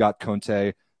world. They've got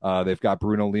Conte. They've got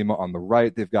Bruno Lima on the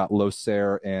right. They've got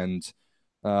Loser, and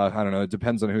I don't know. It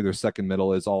depends on who their second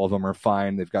middle is. All of them are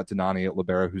fine. They've got Donani at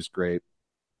libero, who's great.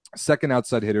 Second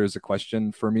outside hitter is a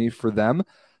question for me for them.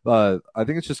 I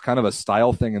think it's just kind of a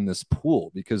style thing in this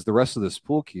pool, because the rest of this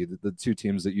pool, Key, the 2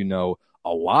 teams that you know a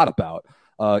lot about,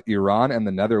 Iran and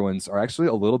the Netherlands, are actually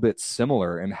a little bit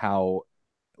similar in how.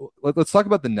 Let's talk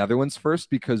about the Netherlands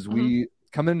first, because we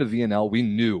coming into VNL, we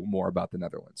knew more about the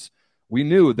Netherlands. We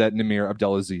knew that Namir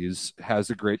Abdelaziz has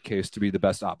a great case to be the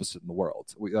best opposite in the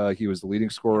world. He was the leading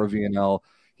scorer of VNL.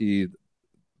 He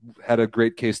had a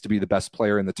great case to be the best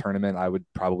player in the tournament. I would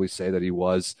probably say that he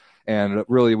was. And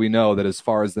really, we know that as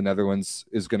far as the Netherlands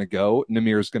is going to go,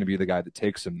 Namir is going to be the guy that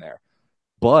takes him there.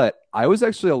 But I was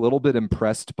actually a little bit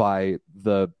impressed by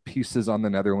the pieces on the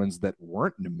Netherlands that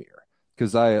weren't Namir.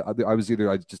 because I was either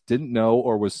I just didn't know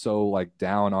or was so like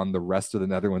down on the rest of the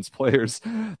Netherlands players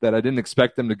that I didn't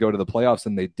expect them to go to the playoffs,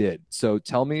 and they did. So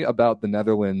tell me about the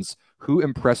Netherlands. Who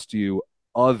impressed you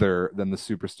other than the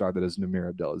superstar that is Namir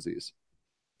Abdelaziz?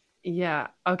 Yeah.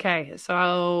 Okay.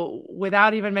 So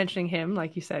without even mentioning him,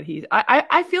 like you said,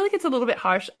 I feel like it's a little bit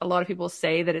harsh. A lot of people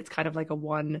say that it's kind of like a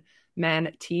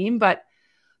one-man team, but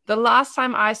the last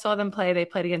time I saw them play, they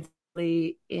played against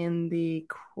Italy in the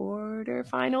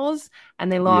quarterfinals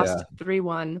and they lost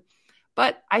 3-1.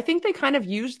 But I think they kind of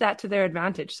used that to their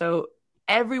advantage. So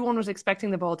everyone was expecting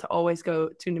the ball to always go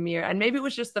to Namir. And maybe it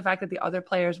was just the fact that the other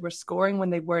players were scoring when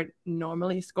they weren't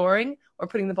normally scoring or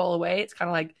putting the ball away. It's kind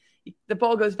of like the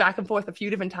ball goes back and forth a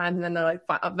few different times, and then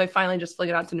they finally just fling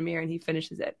it out to Namir and he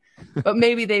finishes it. But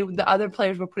maybe the other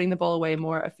players were putting the ball away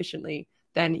more efficiently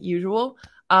than usual.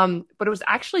 But it was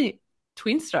actually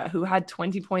Tues who had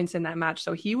 20 points in that match.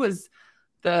 So he was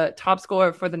the top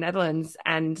scorer for the Netherlands.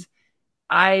 And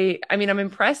I mean, I'm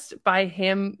impressed by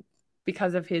him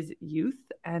because of his youth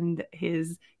and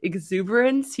his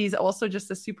exuberance. He's also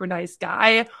just a super nice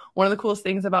guy. One of the coolest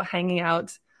things about hanging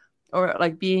out or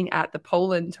like being at the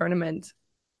Poland tournament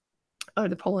or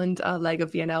the Poland leg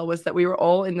of VNL was that we were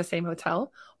all in the same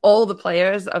hotel, all the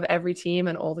players of every team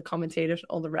and all the commentators,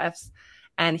 all the refs.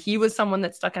 And he was someone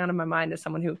that stuck out in my mind as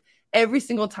someone who every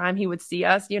single time he would see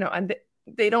us, and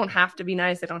they don't have to be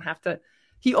nice. They don't have to.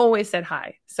 He always said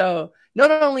hi. So not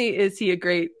only is he a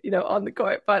great, on the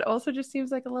court, but also just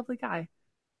seems like a lovely guy.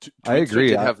 I agree. He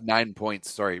did have 9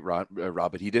 points. Sorry, Rob,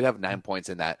 but he did have 9 points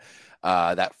in that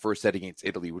first set against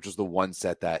Italy, which was the one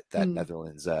set that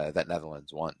Netherlands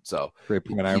won. So great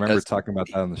point. I remember talking about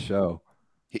that on the show.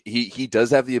 He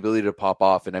does have the ability to pop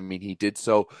off, and I mean he did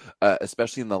so,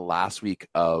 especially in the last week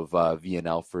of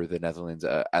VNL for the Netherlands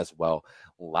as well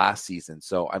last season.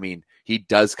 So I mean he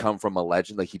does come from a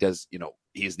legend, like he does,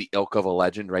 he's the ilk of a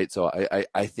legend, right? So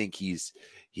I think he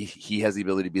has the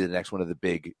ability to be the next one of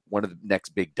the next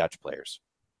big Dutch players.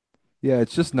 Yeah,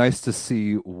 it's just nice to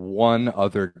see one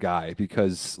other guy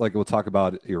because, like, we'll talk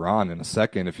about Iran in a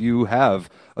second. If you have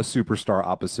a superstar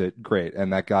opposite, great,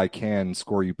 and that guy can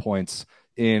score you points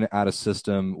in out of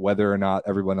system, whether or not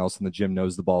everyone else in the gym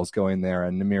knows the ball is going there,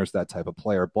 and Namir's that type of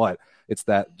player. But it's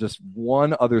that just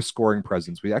one other scoring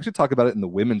presence. We actually talk about it in the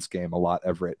women's game a lot,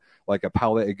 Everett, like a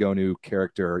Paula Egonu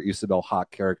character, Isabel Hawk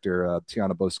character,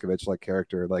 Tiana Boskovic-like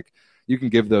character. Like, you can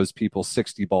give those people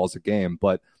 60 balls a game,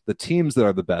 but the teams that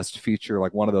are the best feature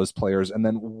like one of those players and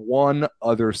then one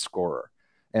other scorer.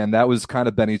 And that was kind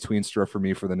of Benny Tuenstra for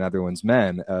me for the Netherlands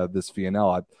men this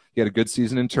VNL. He had a good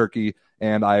season in Turkey,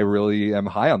 and I really am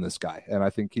high on this guy. And I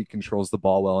think he controls the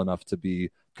ball well enough to be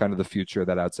kind of the future of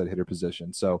that outside hitter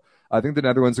position. So I think the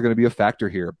Netherlands are going to be a factor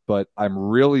here, but I'm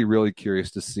really, really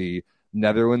curious to see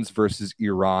Netherlands versus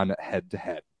Iran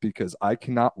head-to-head because I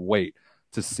cannot wait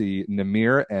to see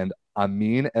Namir and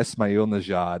Amin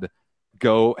Esmail-Najad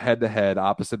go head-to-head,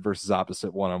 opposite versus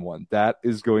opposite, one-on-one. That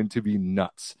is going to be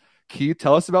nuts. Key,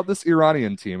 tell us about this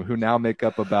Iranian team who now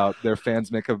their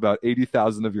fans make up about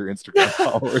 80,000 of your Instagram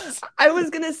followers. I was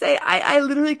going to say, I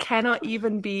literally cannot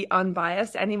even be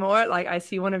unbiased anymore. Like I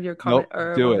see one of your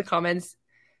comments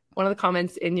one of the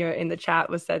comments in the chat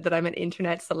was said that I'm an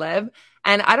internet celeb.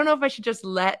 And I don't know if I should just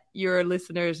let your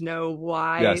listeners know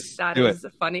why that is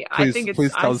funny. I still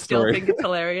think it's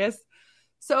hilarious.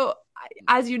 So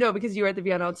as you know, because you were at the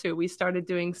VNL too, we started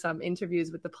doing some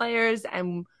interviews with the players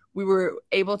and we were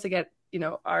able to get,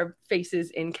 our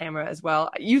faces in camera as well.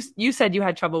 You said you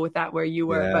had trouble with that where you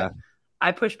were, but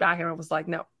I pushed back and I was like,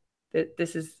 no, I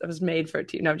was made for it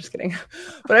too. No, I'm just kidding.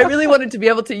 But I really wanted to be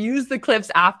able to use the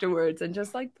clips afterwards and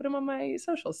just like put them on my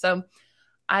socials. So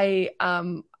I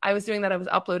was doing that. I was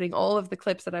uploading all of the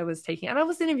clips that I was taking and I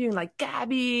was interviewing like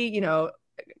Gabby,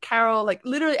 Carol, like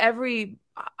literally every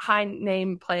high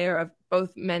name player of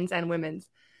both men's and women's.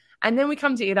 And then we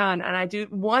come to Iran and I do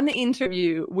one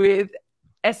interview with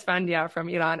Esfandiar from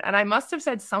Iran. And I must have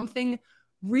said something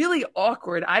really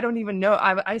awkward. I don't even know.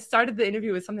 I started the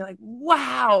interview with something like,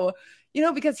 wow,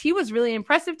 because he was really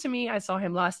impressive to me. I saw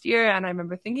him last year and I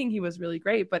remember thinking he was really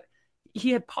great, but he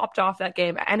had popped off that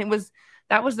game. And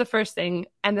that was the first thing.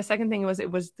 And the second thing was, it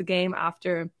was the game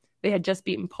after they had just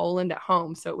beaten Poland at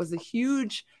home. So it was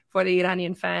huge for the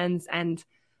Iranian fans. And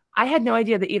I had no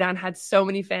idea that Iran had so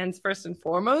many fans first and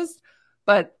foremost.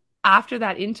 But after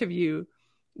that interview,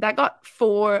 that got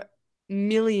 4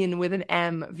 million with an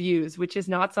M views, which is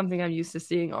not something I'm used to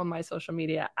seeing on my social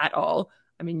media at all.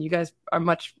 I mean, you guys are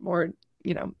much more,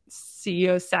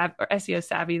 SEO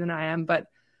savvy than I am, but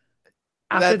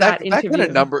after that interview. That kind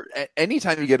of number,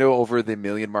 anytime you get over the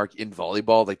million mark in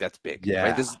volleyball, like that's big. Yeah,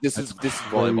 right? This is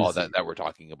volleyball that we're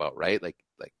talking about, right? Like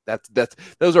that's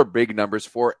those are big numbers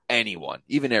for anyone,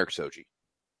 even Eric Soji.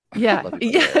 Yeah,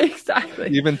 exactly.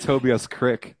 Even Tobias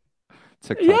Crick.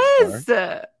 Yes.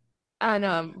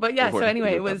 But yeah, so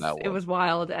anyway, it was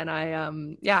wild. And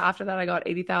after that I got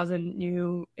 80,000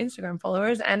 new Instagram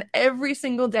followers, and every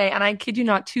single day, and I kid you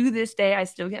not, to this day, I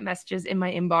still get messages in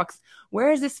my inbox.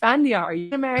 Where is Esfandiar? Are you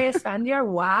gonna marry Esfandiar?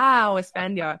 Wow,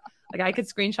 Esfandiar. Like I could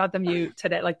screenshot them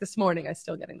today, like this morning, I'm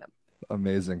still getting them.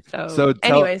 Amazing. So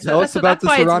tell us about that's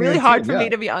why it's really hard for me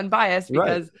to be unbiased,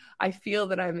 because I feel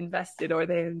that I'm invested, or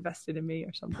they invested in me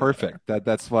or something. Perfect.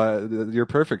 That's why you're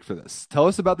perfect for this. Tell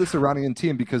us about this Iranian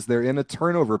team, because they're in a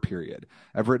turnover period.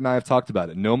 Everett and I have talked about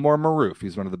it. No more Maroof.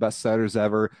 He's one of the best setters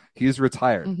ever. He's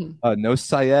retired. No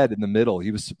Syed in the middle.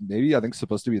 He was maybe, I think,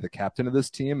 supposed to be the captain of this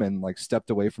team, and like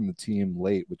stepped away from the team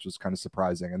late, which was kind of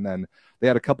surprising. And then they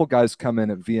had a couple guys come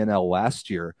in at VNL last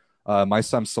year. My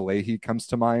son Salehi comes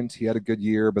to mind. He had a good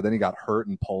year, but then he got hurt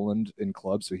in Poland in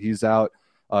club, so he's out.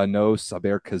 No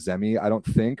Saber Kazemi, I don't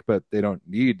think, but they don't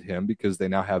need him because they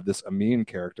now have this Amin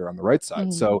character on the right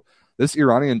side. So this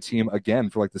Iranian team,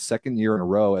 again, for like the second year in a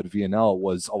row at VNL,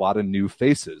 was a lot of new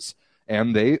faces,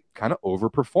 and they kind of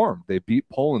overperformed. They beat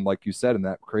Poland, like you said, in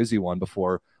that crazy one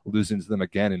before losing to them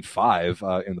again in 5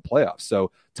 in the playoffs.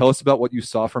 So tell us about what you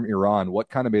saw from Iran. What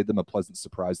kind of made them a pleasant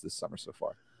surprise this summer so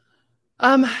far?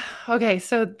 Okay,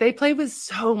 so they play with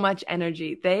so much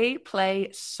energy. They play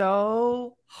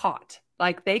so hot.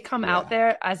 Like they come out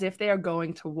there as if they are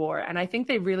going to war. And I think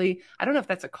they really, I don't know if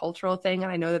that's a cultural thing,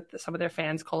 and I know that some of their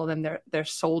fans call them their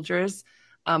soldiers.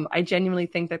 I genuinely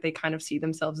think that they kind of see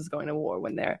themselves as going to war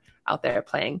when they're out there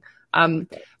playing.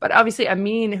 But obviously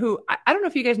Amin, who I don't know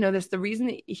if you guys know this, the reason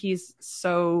that he's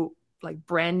so like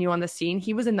brand new on the scene,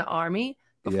 he was in the army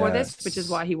before this, which is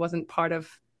why he wasn't part of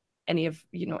any of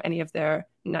their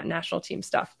national team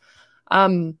stuff.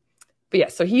 But yeah,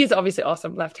 so he is obviously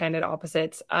awesome, left-handed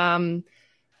opposites.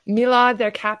 Milad,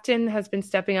 their captain, has been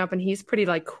stepping up, and he's pretty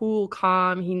like cool,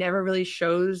 calm. He never really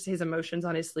shows his emotions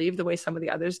on his sleeve the way some of the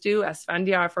others do.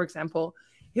 Esfandiar, for example,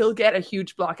 he'll get a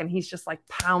huge block and he's just like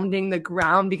pounding the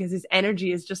ground because his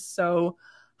energy is just so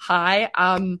high.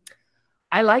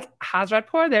 I like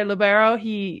Hazratpour, their libero.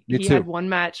 He had one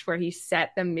match where he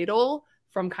set the middle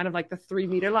from kind of like the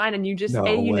 3-meter line, and you just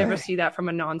you never see that from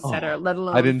a non-setter, let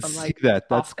alone I didn't from, see like, that.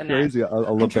 That's crazy.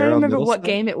 I'm trying to remember what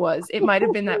game it was. It might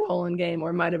have been that Poland game,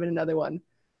 or it might have been another one.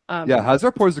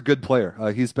 Hazarpour is a good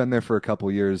player. He's been there for a couple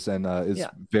years and is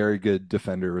very good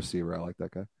defender, receiver. I like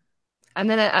that guy. And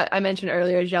then I mentioned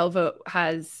earlier, Jelvo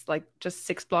has like just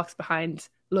 6 blocks behind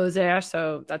Lozer,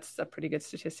 so that's a pretty good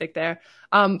statistic there.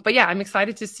 But yeah, I'm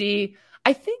excited to see.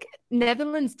 I think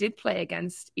Netherlands did play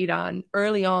against Iran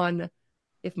early on,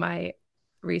 if my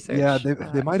research. Yeah,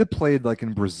 they might have played like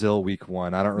in Brazil week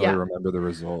 1. I don't really remember the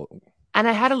result. And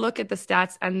I had a look at the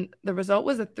stats, and the result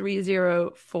was a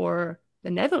 3-0 for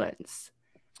the Netherlands.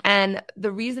 And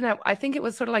the reason that I think it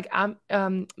was sort of like Amin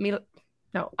and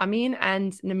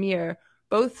Namir,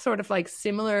 both sort of like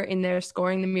similar in their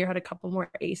scoring. Namir had a couple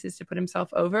more aces to put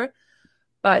himself over,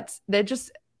 but they're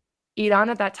just, Iran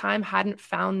at that time hadn't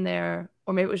found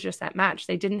or maybe it was just that match,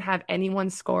 they didn't have anyone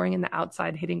scoring in the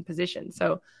outside hitting position.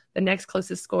 So the next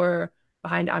closest scorer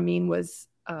behind Amin was,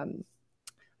 I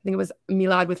think it was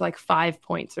Milad with like 5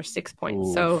 points or 6 points.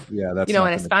 Ooh, so, that's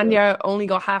and Esfandiar only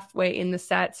got halfway in the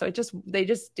set. So they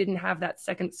just didn't have that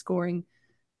second scoring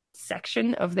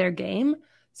section of their game.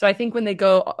 So I think when they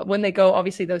go,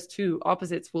 obviously those two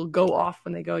opposites will go off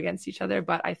when they go against each other.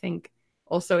 But I think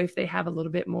also if they have a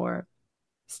little bit more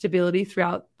stability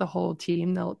throughout the whole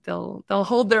team, they'll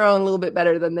hold their own a little bit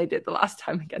better than they did the last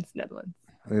time against Netherlands.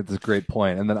 I think that's a great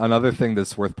point. And then another thing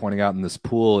that's worth pointing out in this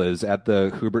pool is at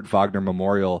the Hubert Wagner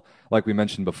Memorial, like we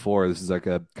mentioned before, this is like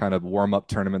a kind of warm-up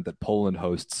tournament that Poland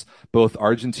hosts. Both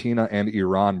Argentina and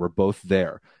Iran were both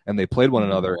there, and they played one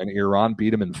another, and Iran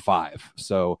beat them in 5.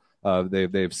 So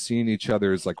they've seen each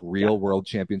other's like real world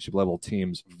championship level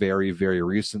teams very, very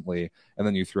recently, and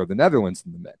then you throw the Netherlands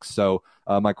in the mix. So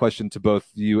my question to both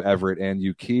you, Everett, and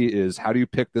you, Key, is how do you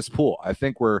pick this pool? I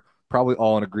think we're probably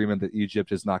all in agreement that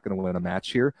Egypt is not going to win a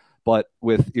match here, but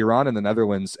with Iran and the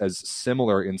Netherlands as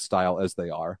similar in style as they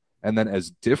are, and then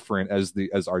as different as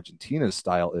Argentina's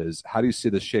style is, how do you see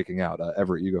this shaking out?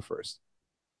 Everett, you go first.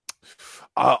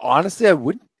 Honestly, I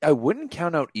wouldn't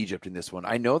count out Egypt in this one.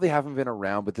 I know they haven't been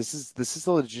around, but this is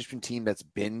the Egyptian team that's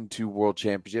been to World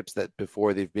Championships, that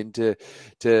before they've been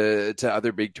to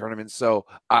other big tournaments. So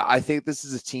I think this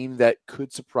is a team that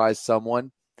could surprise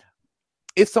someone.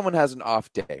 if someone has an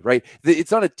off day, right?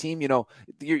 It's not a team,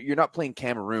 you're not playing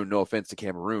Cameroon. No offense to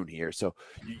Cameroon here. So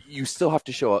you still have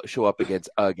to show up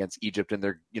against Egypt, and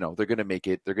they're going to make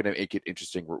it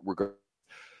interesting.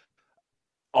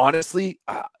 Honestly,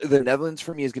 the Netherlands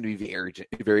for me is going to be very,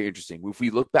 very interesting. If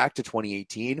we look back to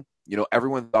 2018,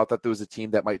 everyone thought that there was a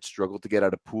team that might struggle to get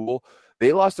out of pool.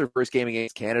 They lost their first game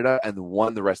against Canada and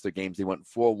won the rest of their games. They went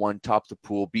 4-1, topped the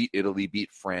pool, beat Italy,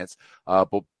 beat France,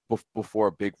 but before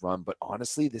a big run. But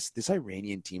honestly, this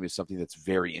Iranian team is something that's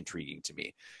very intriguing to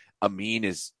me. Amin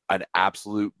is an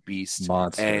absolute beast.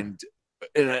 Monster. And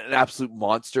an absolute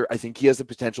monster. I think he has the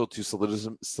potential to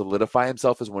solidify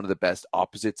himself as one of the best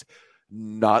opposites,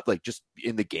 not like just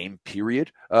in the game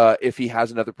period. If he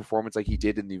has another performance like he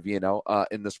did in the VNL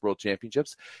in this World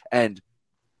Championships. And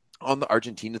on the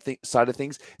Argentina side of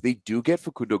things, they do get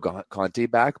Facundo Conte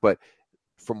back, but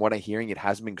from what I'm hearing, it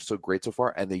hasn't been so great so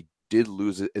far, and they did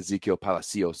lose Ezequiel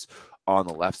Palacios on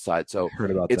the left side. So heard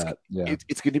about that. Yeah.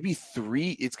 It's going to be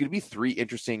three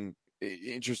interesting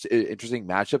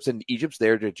matchups, and Egypt's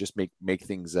there to just make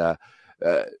things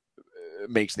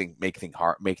make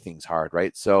things hard,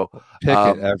 right? So pick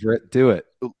it, Everett. Do it.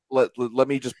 Let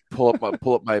me just pull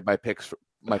up my picks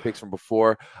from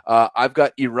before. I've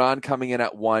got Iran coming in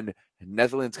at 1,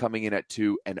 Netherlands coming in at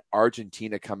 2, and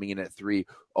Argentina coming in at 3.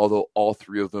 Although all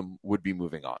 3 of them would be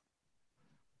moving on.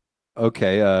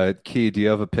 Okay, Key, do you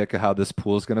have a pick of how this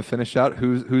pool is going to finish out?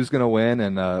 Who's going to win,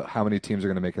 and how many teams are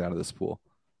going to make it out of this pool?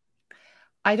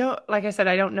 Like I said,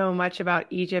 I don't know much about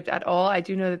Egypt at all. I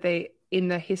do know that in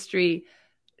the history,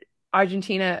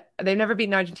 Argentina, they've never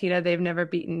beaten Argentina. They've never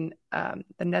beaten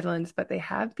the Netherlands, but they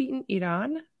have beaten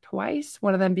Iran twice,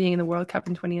 one of them being in the World Cup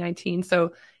in 2019.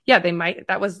 So yeah, they might,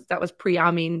 that was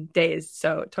pre-Amin days.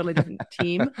 So totally different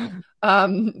team.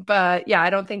 But yeah, I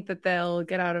don't think that they'll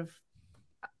get out of,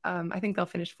 I think they'll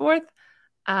finish 4th.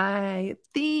 I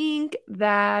think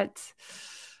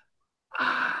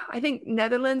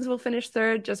Netherlands will finish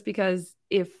 3rd, just because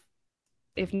if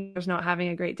Netherlands not having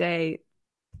a great day,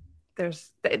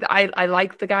 I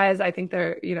like the guys. I think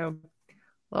they're,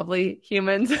 lovely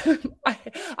humans.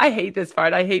 I hate this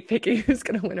part. I hate picking who's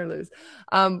going to win or lose.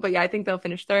 But yeah, I think they'll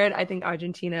finish 3rd. I think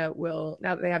Argentina will,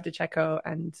 now that they have Checo,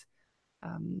 and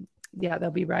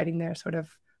they'll be riding their sort of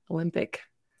Olympic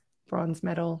bronze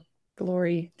medal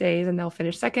glory days, and they'll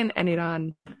finish 2nd. And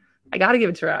Iran, I got to give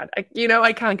it to Iran.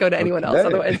 I can't go to anyone else,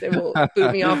 otherwise it will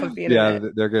boot me off of the internet. Yeah,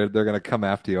 they're gonna come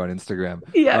after you on Instagram.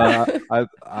 Yeah,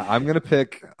 I'm gonna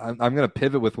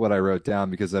pivot with what I wrote down,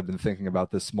 because I've been thinking about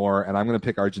this more, and I'm gonna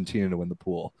pick Argentina to win the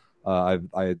pool.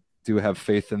 I do have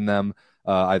faith in them.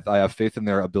 I have faith in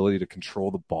their ability to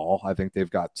control the ball. I think they've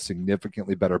got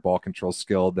significantly better ball control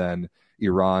skill than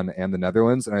Iran and the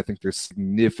Netherlands, and I think they're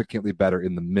significantly better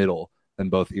in the middle than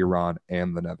both Iran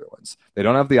and the Netherlands. They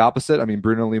don't have the opposite. I mean,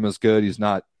 Bruno Lima's good. He's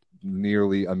not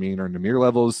nearly Amin or Namir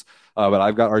levels, but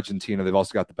I've got Argentina. They've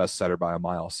also got the best setter by a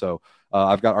mile. So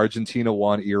I've got Argentina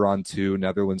 1, Iran 2,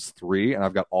 Netherlands 3, and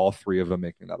I've got all 3 of them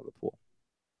making it out of the pool.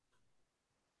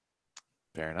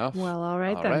 Fair enough. Well, all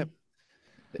right then. Right.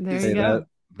 There you go.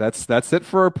 That's it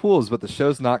for our pools, but the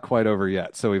show's not quite over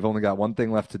yet. So we've only got one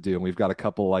thing left to do, and we've got a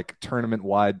couple like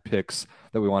tournament-wide picks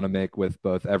that we want to make with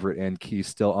both Everett and Key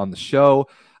still on the show.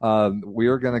 We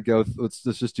are going to go. Let's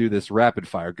just do this rapid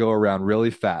fire. Go around really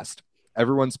fast.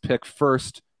 Everyone's pick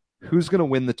first. Who's going to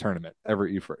win the tournament?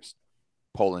 Everett, you first.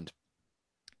 Poland.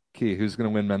 Key, who's going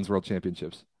to win men's world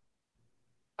championships?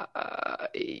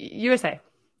 USA.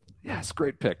 Yes,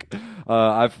 great pick.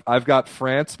 I've got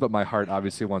France, but my heart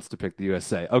obviously wants to pick the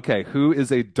USA. Okay, who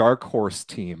is a dark horse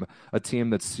team? A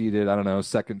team that's seeded, I don't know,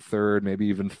 2nd, 3rd, maybe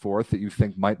even 4th, that you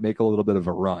think might make a little bit of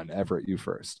a run? Everett, you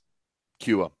first.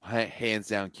 Cuba, hands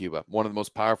down Cuba. One of the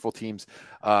most powerful teams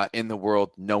in the world.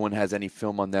 No one has any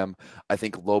film on them. I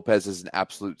think Lopez is an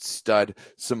absolute stud.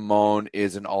 Simone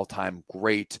is an all-time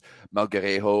great.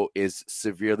 Melgarejo is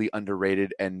severely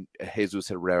underrated, and Jesus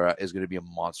Herrera is going to be a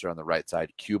monster on the right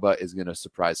side. Cuba is going to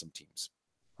surprise some teams.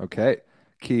 Okay.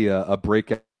 Key, a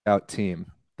breakout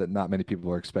team that not many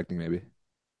people are expecting, maybe.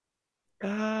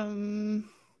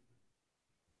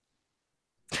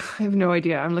 I have no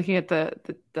idea. I'm looking at the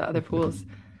other pools.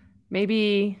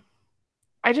 Maybe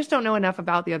I just don't know enough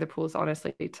about the other pools,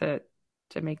 honestly, to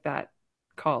make that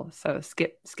call. So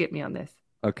skip me on this.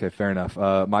 Okay, fair enough.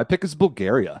 My pick is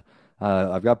Bulgaria.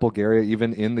 I've got Bulgaria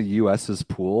even in the US's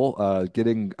pool.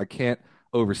 I can't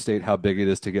overstate how big it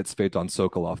is to get Sveton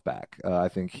Sokolov back. I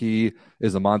think he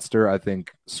is a monster. I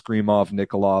think Skrimov,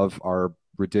 Nikolov are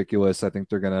ridiculous. I think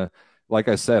they're going to, like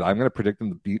I said, I'm going to predict them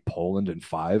to beat Poland in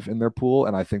 5 in their pool,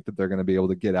 and I think that they're going to be able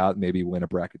to get out and maybe win a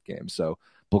bracket game. So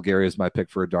Bulgaria is my pick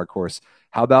for a dark horse.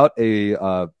 How about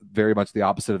a very much the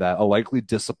opposite of that, a likely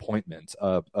disappointment,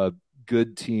 a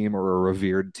good team or a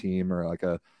revered team or like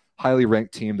a highly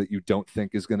ranked team that you don't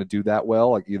think is going to do that well,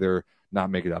 like either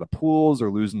not make it out of pools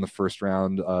or lose in the first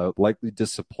round, likely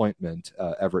disappointment.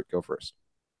 Everett, go first.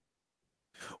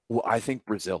 Well, I think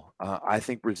Brazil.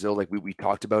 Like we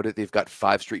talked about it. They've got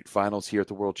 5 straight finals here at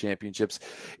the World Championships.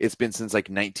 It's been since like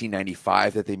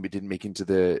 1995 that they didn't make into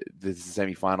the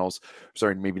semifinals.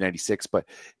 Sorry, maybe 96, but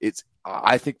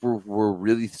I think we're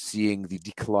really seeing the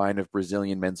decline of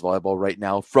Brazilian men's volleyball right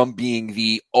now from being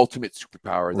the ultimate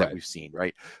superpower that we've seen,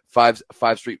 right? Five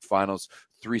straight finals,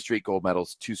 3 straight gold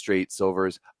medals, 2 straight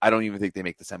silvers. I don't even think they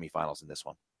make the semifinals in this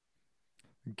one.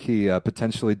 Key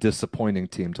potentially disappointing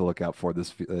team to look out for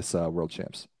this World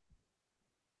Champs.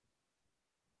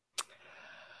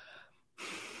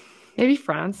 Maybe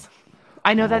France.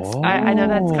 I know that's I know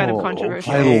that's kind of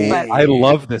controversial. But I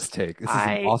love this take. This is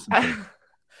an awesome take.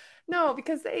 No,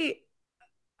 because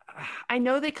I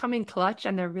know they come in clutch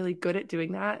and they're really good at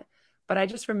doing that. But I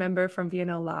just remember from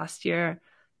Vienna last year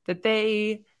that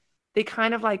they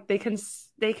kind of like they can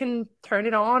turn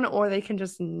it on or they can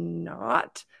just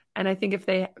not. And I think if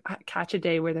they catch a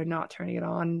day where they're not turning it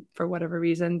on for whatever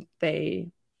reason, they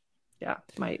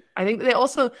might. I think they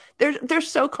also they're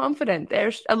so confident.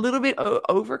 They're a little bit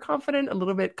overconfident, a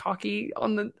little bit cocky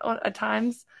on at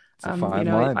times. It's a fine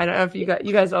line. I don't know if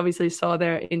you guys obviously saw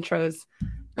their intros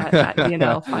at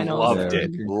VNL finals. Loved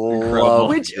it.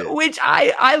 Which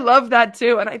I love that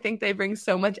too. And I think they bring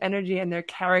so much energy and their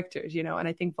characters, and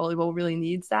I think volleyball really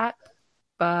needs that.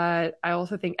 But I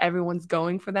also think everyone's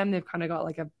going for them. They've kind of got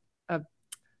like a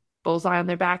bullseye on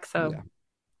their back. So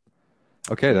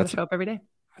okay, that's show up every day.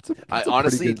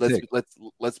 Honestly,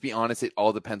 let's be honest. It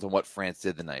all depends on what France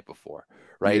did the night before,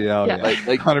 right? Yeah.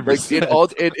 Like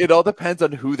 100%. It all depends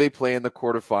on who they play in the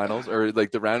quarterfinals or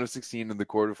like the round of 16 in the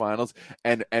quarterfinals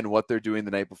and what they're doing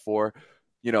the night before.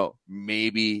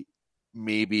 Maybe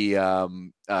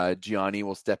Gianni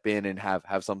will step in and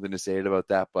have something to say about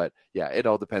that. But yeah, it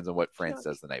all depends on what France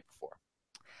does the night before.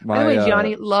 By the way,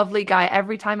 Gianni, lovely guy.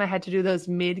 Every time I had to do those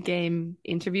mid-game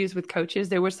interviews with coaches,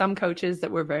 there were some coaches that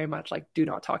were very much like, do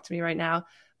not talk to me right now.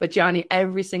 But Gianni,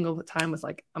 every single time was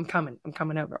like, I'm coming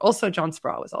over. Also, John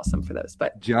Sproul was awesome for those.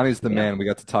 But Gianni's the man. We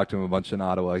got to talk to him a bunch in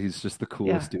Ottawa. He's just the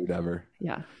coolest dude ever.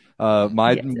 Yeah.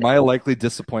 My likely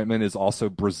disappointment is also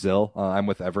Brazil. I'm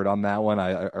with Everett on that one.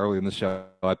 Early in the show,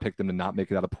 I picked them to not make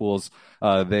it out of pools.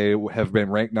 They have been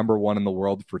ranked number 1 in the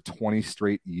world for 20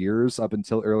 straight years up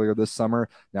until earlier this summer.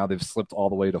 Now they've slipped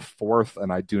all the way to 4th,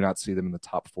 and I do not see them in the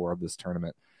top 4 of this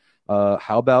tournament.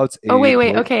 How about?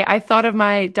 Wait. Okay, I thought of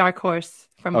my dark horse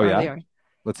from earlier. Yeah?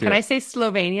 Let's hear Can it. I say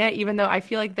Slovenia? Even though I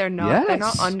feel like they're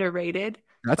not underrated.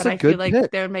 That's but a good I feel pick.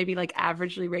 like they're maybe like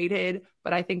averagely rated,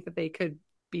 but I think that they could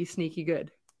be sneaky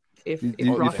good. If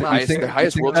Rock their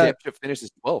highest world championship finish is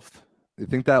 12th. You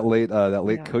think that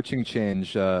late coaching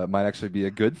change might actually be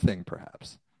a good thing,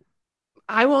 perhaps?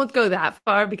 I won't go that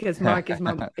far because Mark is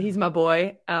he's my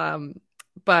boy.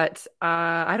 But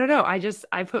I don't know. I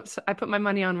put my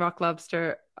money on Rock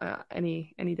Lobster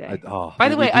any day. By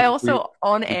the way, I also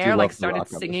on air like started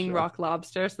singing Rock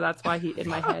Lobster, so that's why he in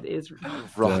my head is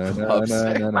Rock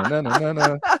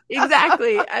Lobster.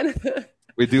 Exactly. And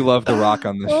we do love the Rock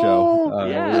on the show.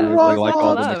 We like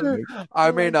all the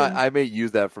I may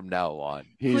use that from now on.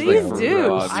 Please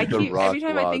do. Every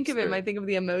time I think of him, I think of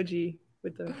the emoji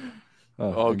with the.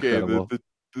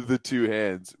 The 2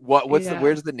 hands.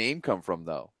 Where's the name come from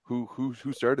though? Who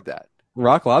started that?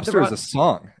 Rock Lobster is a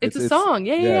song. It's a song.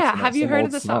 Yeah. Have you heard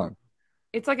of the song?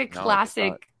 It's like a No,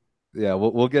 classic. Yeah,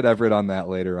 we'll get Everett on that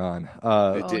later on.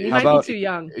 He might be too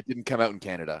young. It didn't come out in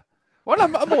Canada. What?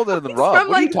 I'm older than It's Rob. from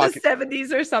What are you like talking? the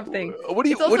 70s or something. What are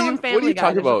you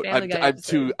talking about?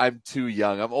 I'm too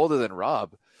young. I'm older than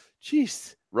Rob.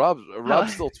 Jeez,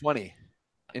 Rob's still 20,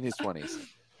 in his 20s.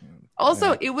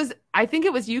 Also, I think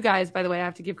it was you guys, by the way, I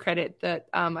have to give credit that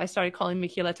I started calling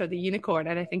Micheletto the unicorn,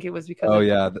 and I think it was because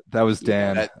that was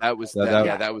Dan. That was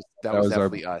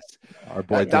definitely us. Our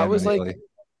boy Dan. That was like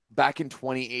back in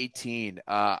 2018.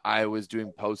 I was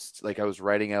doing posts, like I was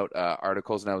writing out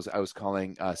articles, and I was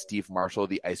calling Steve Marshall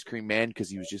the ice cream man because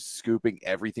he was just scooping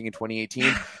everything in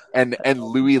 2018. and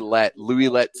Louis Lett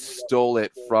stole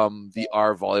it from the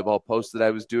R volleyball post that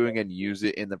I was doing and used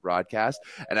it in the broadcast.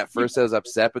 And at first I was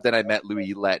upset, but then I met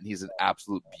Louis Lett, and he's an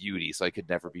absolute beauty, so I could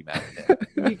never be mad at him.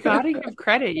 You gotta give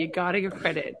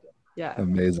credit. Yeah.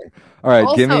 Amazing. All right.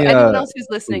 Also, give me anyone else who's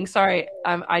listening, sorry,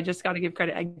 I just got to give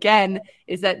credit again,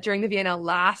 is that during the VNL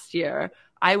last year,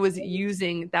 I was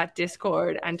using that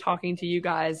Discord and talking to you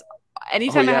guys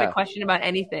anytime I had a question about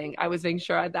anything, I was making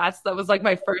sure that was like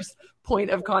my first point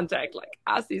of contact. Like,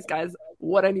 ask these guys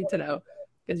what I need to know,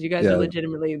 because you guys are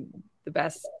legitimately the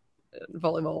best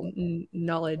volleyball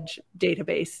knowledge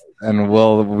database. And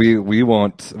well, we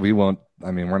won't. I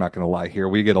mean, we're not going to lie here.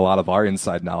 We get a lot of our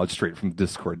inside knowledge straight from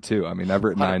Discord too. I mean,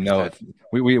 Everett and 100%. I know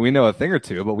we know a thing or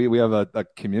two, but we have a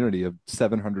community of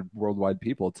 700 worldwide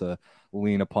people to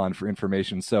lean upon for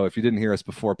information. So if you didn't hear us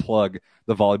before, plug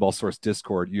the Volleyball Source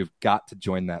Discord. You've got to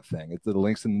join that thing. The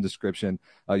link's in the description.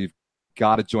 You've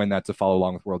got to join that to follow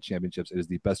along with World Championships. It is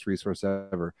the best resource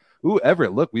ever. Ooh,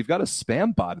 Everett, look, we've got a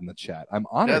spam bot in the chat. I'm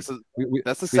honored.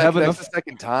 That's the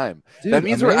second time. Dude, that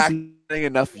means amazing. We're actually getting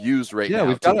enough views right now.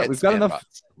 We've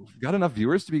got enough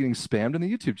viewers to be getting spammed in the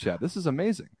YouTube chat. This is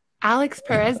amazing. Alex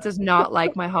Perez does not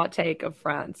like my hot take of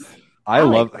France. I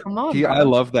love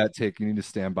that take. You need to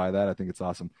stand by that. I think it's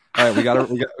awesome. All right, we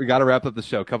gotta wrap up the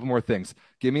show. A couple more things.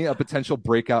 Give me a potential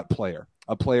breakout player.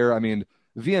 A player, I mean,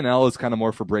 VNL is kind of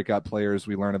more for breakout players.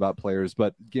 We learn about players,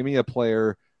 but give me a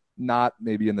player not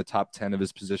maybe in the top 10 of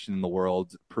his position in the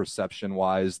world,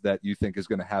 perception-wise, that you think is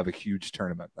going to have a huge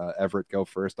tournament. Everett, go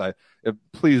first.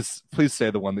 Please say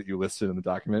the one that you listed in the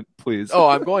document, please. Oh,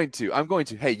 I'm going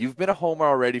to. Hey, you've been a homer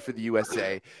already for the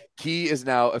USA. Key is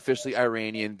now officially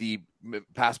Iranian. The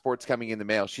passport's coming in the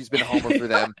mail. She's been a homer for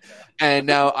them, and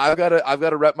now I've got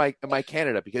to rep my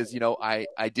Canada, because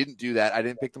I didn't do that. I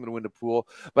didn't pick them to win the pool,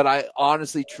 but I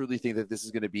honestly truly think that this is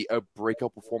going to be a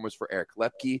breakout performance for Eric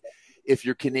Lepke. If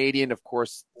you're Canadian, of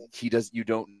course, you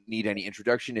don't need any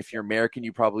introduction. If you're American,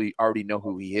 you probably already know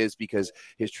who he is, because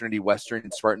his Trinity Western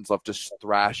and Spartans love to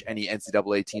thrash any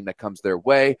NCAA team that comes their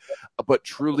way. But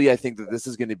truly, I think that this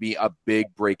is going to be a big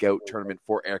breakout tournament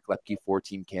for Eric Lepke for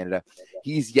Team Canada.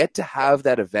 He's yet to have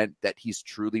that event that he's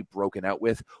truly broken out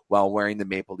with while wearing the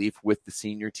maple leaf with the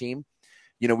senior team.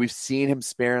 We've seen him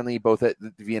sparingly both at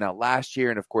the VNL last year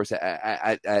and, of course,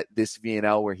 at this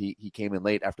VNL where he came in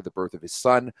late after the birth of his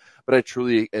son. But I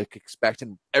truly expect,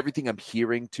 and everything I'm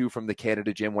hearing, too, from the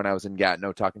Canada gym when I was in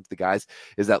Gatineau talking to the guys,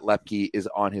 is that Lepke is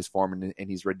on his form and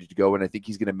he's ready to go. And I think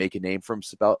he's going to make a name for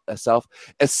himself,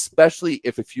 especially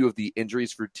if a few of the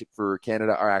injuries for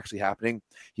Canada are actually happening.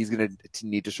 He's going to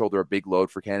need to shoulder a big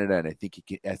load for Canada, and I think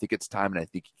it's time, and I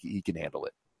think he can handle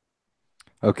it.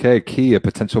 Okay, Key, a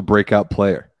potential breakout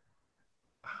player.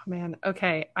 Oh, man.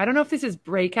 Okay. I don't know if this is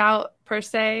breakout per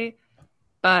se,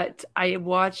 but I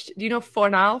watched, do you know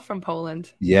Fornal from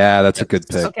Poland? Yeah, that's a good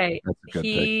pick.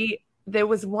 Okay. There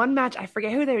was one match, I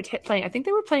forget who they were playing. I think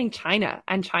they were playing China,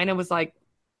 and China was like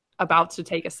about to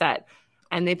take a set,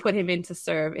 and they put him in to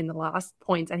serve in the last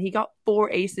points, and he got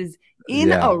 4 aces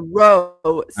in a row.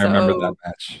 So, I remember that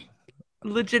match.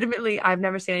 Legitimately, I've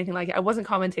never seen anything like it. I wasn't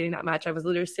commentating that match. I was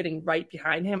literally sitting right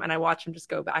behind him, and I watched him just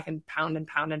go back and pound and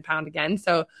pound and pound again.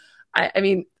 So, I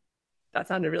mean, that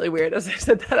sounded really weird as I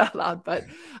said that out loud, but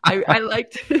I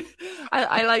liked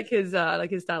I like his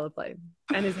style of play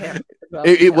and his hair. Well.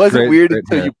 It wasn't weird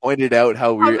until you pointed out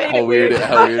how weird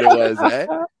it was. Eh?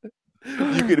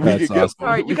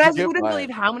 Sorry, you guys wouldn't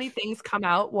believe how many things come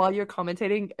out while you're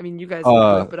commentating. I mean, you guys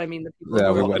would, but I mean the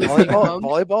people who are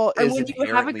volleyball is when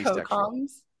you have a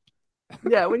co-coms.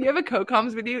 Yeah, when you have a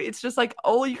co-coms with you, it's just like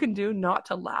all you can do not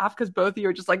to laugh, because both of you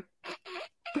are just like.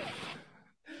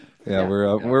 Yeah,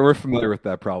 we're familiar with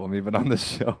that problem even on this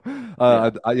show.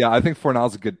 I think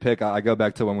Fornal's a good pick. I go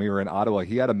back to when we were in Ottawa.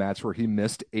 He had a match where he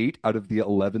missed 8 out of the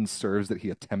 11 serves that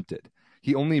he attempted.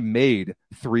 He only made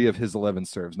 3 of his 11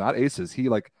 serves, not aces. He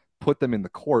put them in the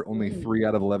court only 3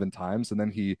 out of 11 times, and then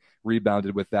he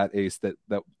rebounded with that ace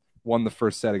that won the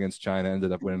first set against China,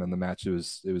 ended up winning in the match. It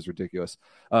was ridiculous.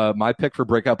 My pick for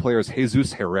breakout player is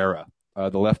Jesus Herrera,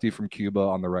 the lefty from Cuba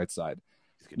on the right side.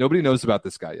 Nobody knows about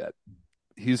this guy yet.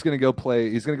 He's going to go play.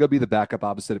 He's going to go be the backup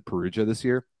opposite at Perugia this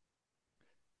year.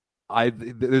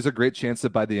 There's a great chance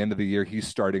that by the end of the year he's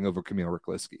starting over Kamil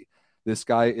Rykliski. This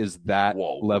guy is that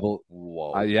level.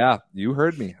 Yeah, you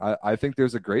heard me. I think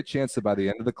there's a great chance that by the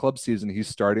end of the club season, he's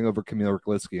starting over Kamil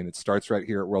Rykliski, and it starts right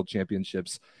here at World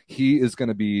Championships. He is going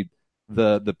to be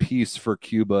the piece for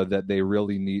Cuba that they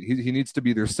really need. He needs to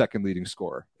be their second leading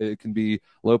scorer. It can be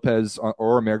Lopez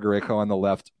or Margarejo on the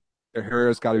left.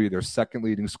 Herrera's got to be their second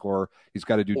leading scorer. He's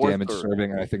got to do damage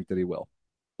serving, and I think that he will.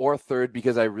 Or third,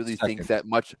 because I really think that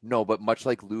much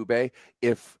like Lube,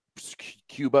 if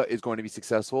Cuba is going to be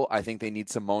successful, I think they need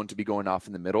Simone to be going off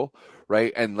in the middle,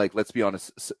 right? And let's be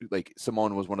honest,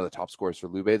 Simone was one of the top scorers for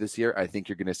Lube this year. I think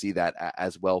you're going to see that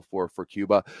as well for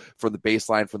Cuba. From the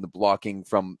baseline, from the blocking,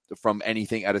 from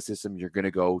anything out of system, you're going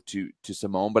to go to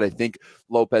Simone. But I think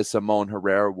Lopez, Simone,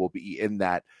 Herrera will be in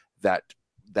that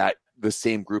the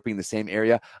same grouping, the same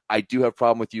area. I do have a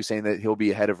problem with you saying that he'll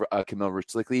be ahead of Kamil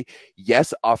Rychlicki.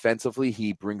 Yes, offensively,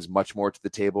 he brings much more to the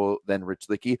table than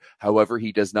Rychlicki. However,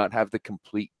 he does not have the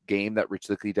complete game that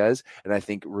Rychlicki does. And I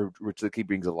think Rychlicki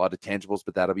brings a lot of tangibles,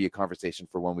 but that'll be a conversation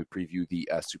for when we preview the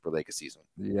Superliga season.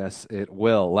 Yes, it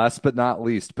will. Last but not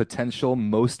least, potential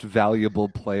most valuable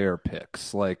player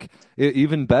picks. Like,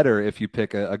 even better if you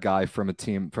pick a guy from the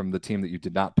team that you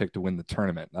did not pick to win the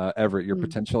tournament. Everett, your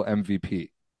potential MVP.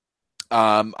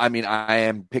 I mean, I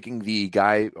am picking the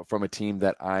guy from a team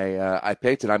that I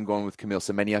picked, and I'm going with Kamil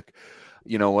Semeniuk.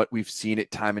 You know what? We've seen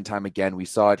it time and time again. We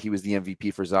saw it. He was the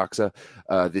MVP for Zaksa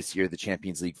this year, the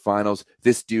Champions League finals.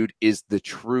 This dude is the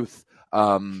truth.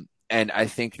 And I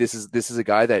think this is a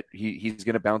guy that he's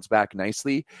going to bounce back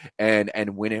nicely and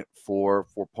win it for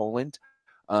Poland.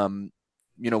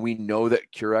 You know, we know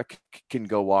that Kurek can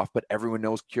go off, but everyone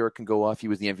knows Kurek can go off. He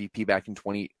was the MVP back in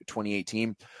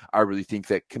 2018. I really think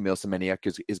that Kamil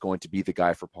Semeniuk is going to be the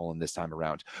guy for Poland this time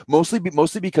around. Mostly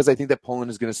because I think that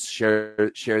Poland is going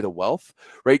to share the wealth,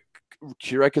 right?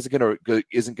 Kurek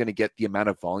isn't going to get the amount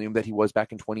of volume that he was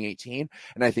back in 2018,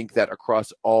 and I think that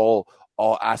across all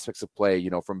aspects of play,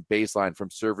 you know, from baseline, from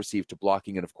serve receive to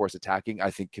blocking, and of course attacking, I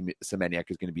think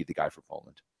Semeniuk is going to be the guy for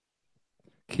Poland.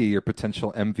 Key, your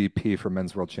potential MVP for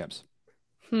Men's World Champs.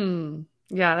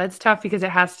 Yeah, that's tough because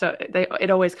it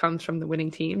always comes from the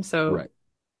winning team. So, right.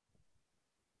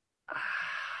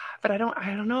 But I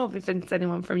don't know if it's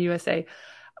anyone from USA.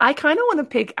 I kind of want to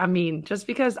pick Amin just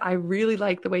because I really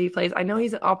like the way he plays. I know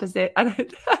he's an opposite. I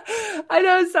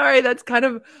know. Sorry, that's kind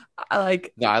of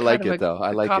like. No, I like it though.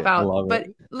 I like it. I love but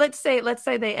it. let's say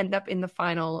they end up in the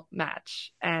final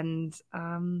match, and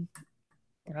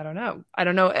I don't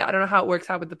know how it works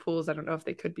out with the pools. I don't know if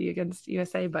they could be against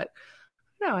USA, but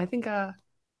no, I think I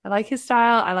like his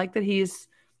style. I like that he's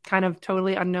kind of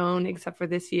totally unknown except for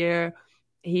this year.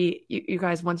 You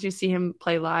guys, once you see him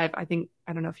play live, I don't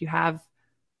know if you have,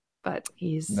 but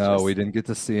we didn't get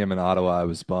to see him in Ottawa. I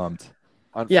was bummed.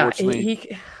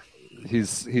 Unfortunately,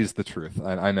 he's the truth.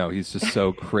 I know he's just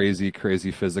so crazy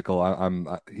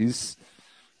physical. He's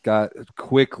got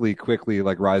quickly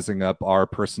like rising up our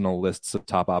personal lists of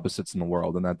top opposites in the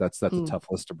world, and that's a tough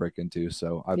list to break into.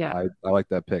 So I like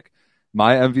that pick.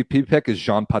 My MVP pick is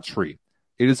Jean Patry.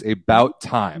 It is about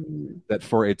time that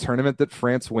for a tournament that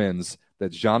France wins,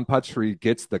 that Jean Patry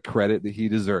gets the credit that he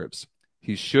deserves.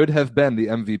 He should have been the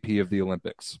MVP of the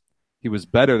Olympics. He was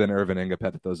better than Irvin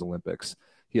Ingapet at those Olympics.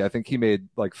 I think he made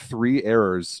like 3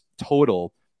 errors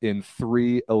total in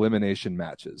 3 elimination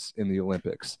matches in the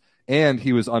Olympics. And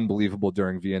he was unbelievable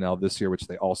during VNL this year, which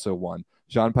they also won.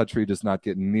 Jean Patry does not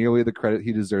get nearly the credit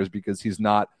he deserves because he's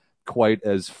not quite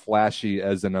as flashy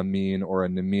as an Amin or a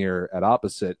Namir at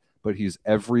opposite, but he's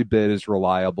every bit as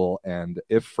reliable. And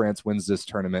if France wins this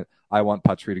tournament, I want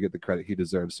Patry to get the credit he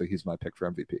deserves. So he's my pick for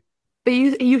MVP. But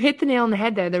you hit the nail on the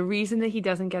head there. The reason that he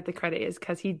doesn't get the credit is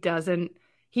because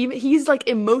he's like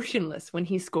emotionless when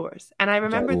he scores. And I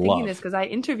remember thinking this because I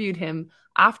interviewed him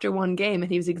after one game,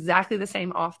 and he was exactly the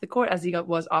same off the court as he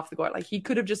was off the court. Like, he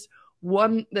could have just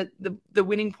won the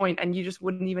winning point, and you just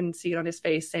wouldn't even see it on his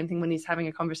face. Same thing when he's having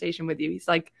a conversation with you. He's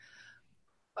like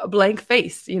a blank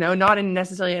face, you know, not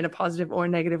necessarily in a positive or a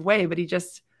negative way, but he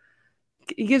gives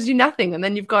you nothing. And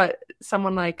then you've got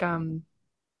someone like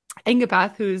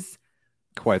Ingapeth, who's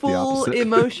quite full the opposite.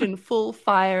 emotion, full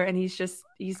fire, and he's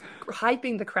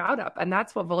hyping the crowd up, and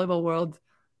that's what volleyball world,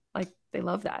 like, they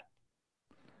love that.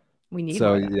 We need.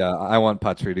 So yeah, I want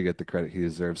Patry to get the credit he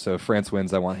deserves. So if France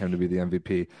wins, I want him to be the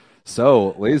MVP.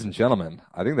 So, ladies and gentlemen,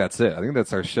 I think that's it. I think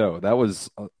that's our show. That was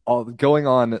all going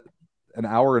on an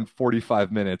hour and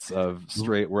 45 minutes of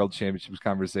straight World Championships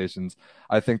conversations.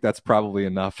 I think that's probably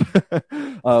enough.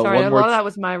 Sorry, a lot of that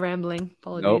was my rambling.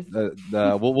 Apologies.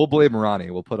 Nope. We'll blame Ronnie.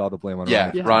 We'll put all the blame on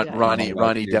Ronnie.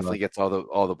 Ronnie definitely gets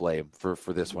all the blame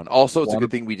for this one. Also, it's a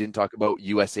good thing we didn't talk about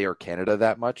USA or Canada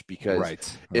that much,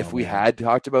 because if we had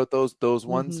talked about those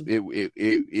ones,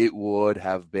 it would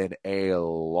have been a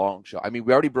long show. I mean,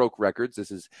 we already broke records.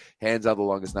 This is hands down the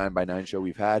longest 9x9 show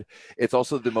we've had. It's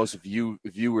also the most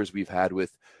viewers we've had,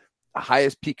 with a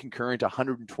highest peak concurrent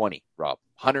 120. Rob,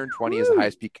 120 is the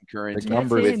highest peak concurrent. Big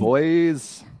numbers,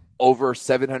 boys. Over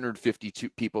 752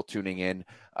 people tuning in.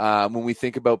 When we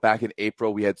think about back in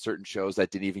April, we had certain shows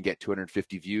that didn't even get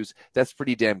 250 views. That's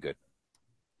pretty damn good.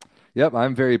 Yep,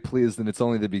 I'm very pleased, and it's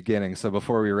only the beginning. So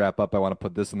before we wrap up, I want to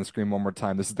put this on the screen one more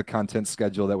time. This is the content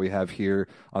schedule that we have here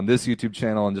on this YouTube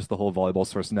channel and just the whole Volleyball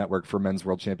Source Network for Men's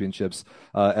World Championships,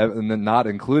 and then not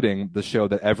including the show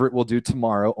that Everett will do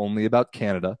tomorrow, only about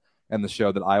Canada, and the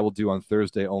show that I will do on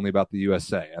Thursday, only about the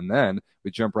USA. And then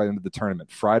we jump right into the tournament.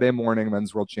 Friday morning,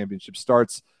 Men's World Championship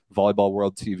starts. Volleyball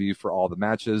World TV for all the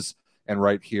matches, and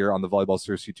right here on the Volleyball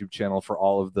Source YouTube channel for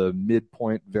all of the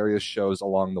midpoint various shows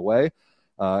along the way.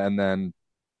 And then,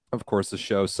 of course, the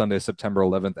show Sunday, September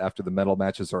 11th, after the medal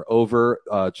matches are over.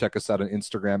 Check us out on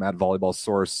Instagram at Volleyball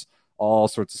Source. All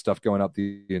sorts of stuff going up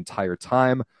the entire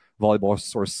time. Volleyball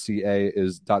Source CA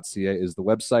is the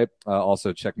website.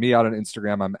 Also, check me out on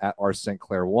Instagram. I'm at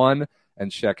rstclair1. And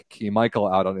check Ci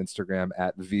Michel out on Instagram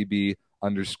at VB_CI.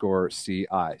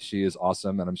 She is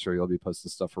awesome, and I'm sure you'll be posting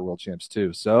stuff for World Champs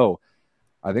too. So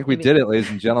I think we did it,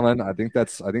 ladies and gentlemen. I think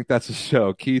that's a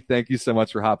show. Keith, thank you so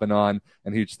much for hopping on,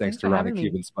 and huge thanks to Ronnie,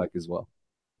 Keith, and Spike as well.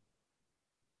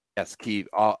 Yes, Keith,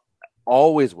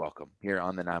 always welcome here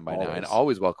on the 9x9.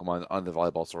 Always welcome on the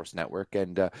Volleyball Source Network,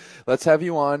 and let's have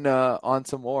you on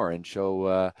some more and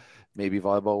show maybe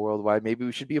Volleyball Worldwide. Maybe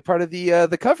we should be a part of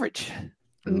the coverage.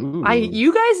 Ooh.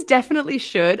 You guys definitely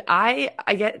should. I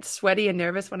get sweaty and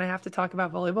nervous when I have to talk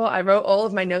about volleyball. I wrote all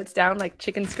of my notes down like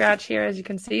chicken scratch here, as you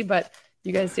can see, but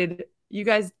you guys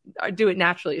do it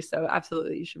naturally, so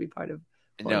absolutely you should be part of.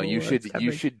 No, you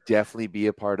should definitely be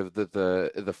a part of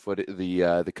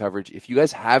the coverage. If you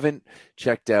guys haven't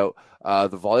checked out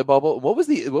the volleyball bowl, what was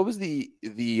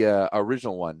the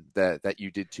original one that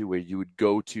you did too, where you would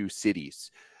go to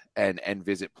cities and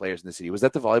visit players in the city? Was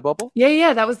that the volleyball bowl?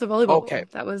 Yeah, that was the volleyball bowl. Okay.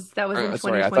 That was in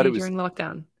 2020 during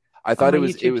lockdown. I thought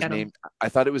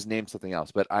it was named something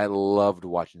else, but I loved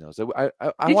watching those. I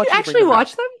did you actually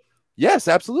watch them? Yes,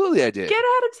 absolutely, I did. Get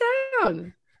out of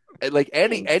town. Like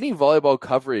any volleyball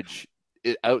coverage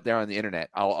out there on the internet,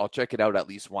 I'll check it out at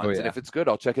least once, and if it's good,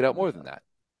 I'll check it out more than that.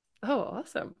 Oh,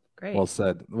 awesome. Great. Well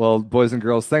said. Well, boys and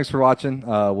girls, thanks for watching.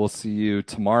 We'll see you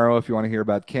tomorrow if you want to hear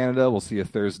about Canada. We'll see you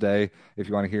Thursday if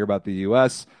you want to hear about the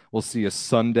U.S. We'll see you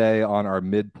Sunday on our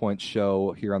midpoint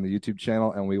show here on the YouTube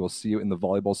channel, and we will see you in the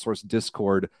Volleyball Source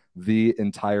Discord the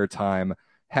entire time.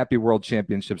 Happy World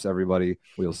Championships, everybody.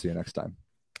 We will see you next time.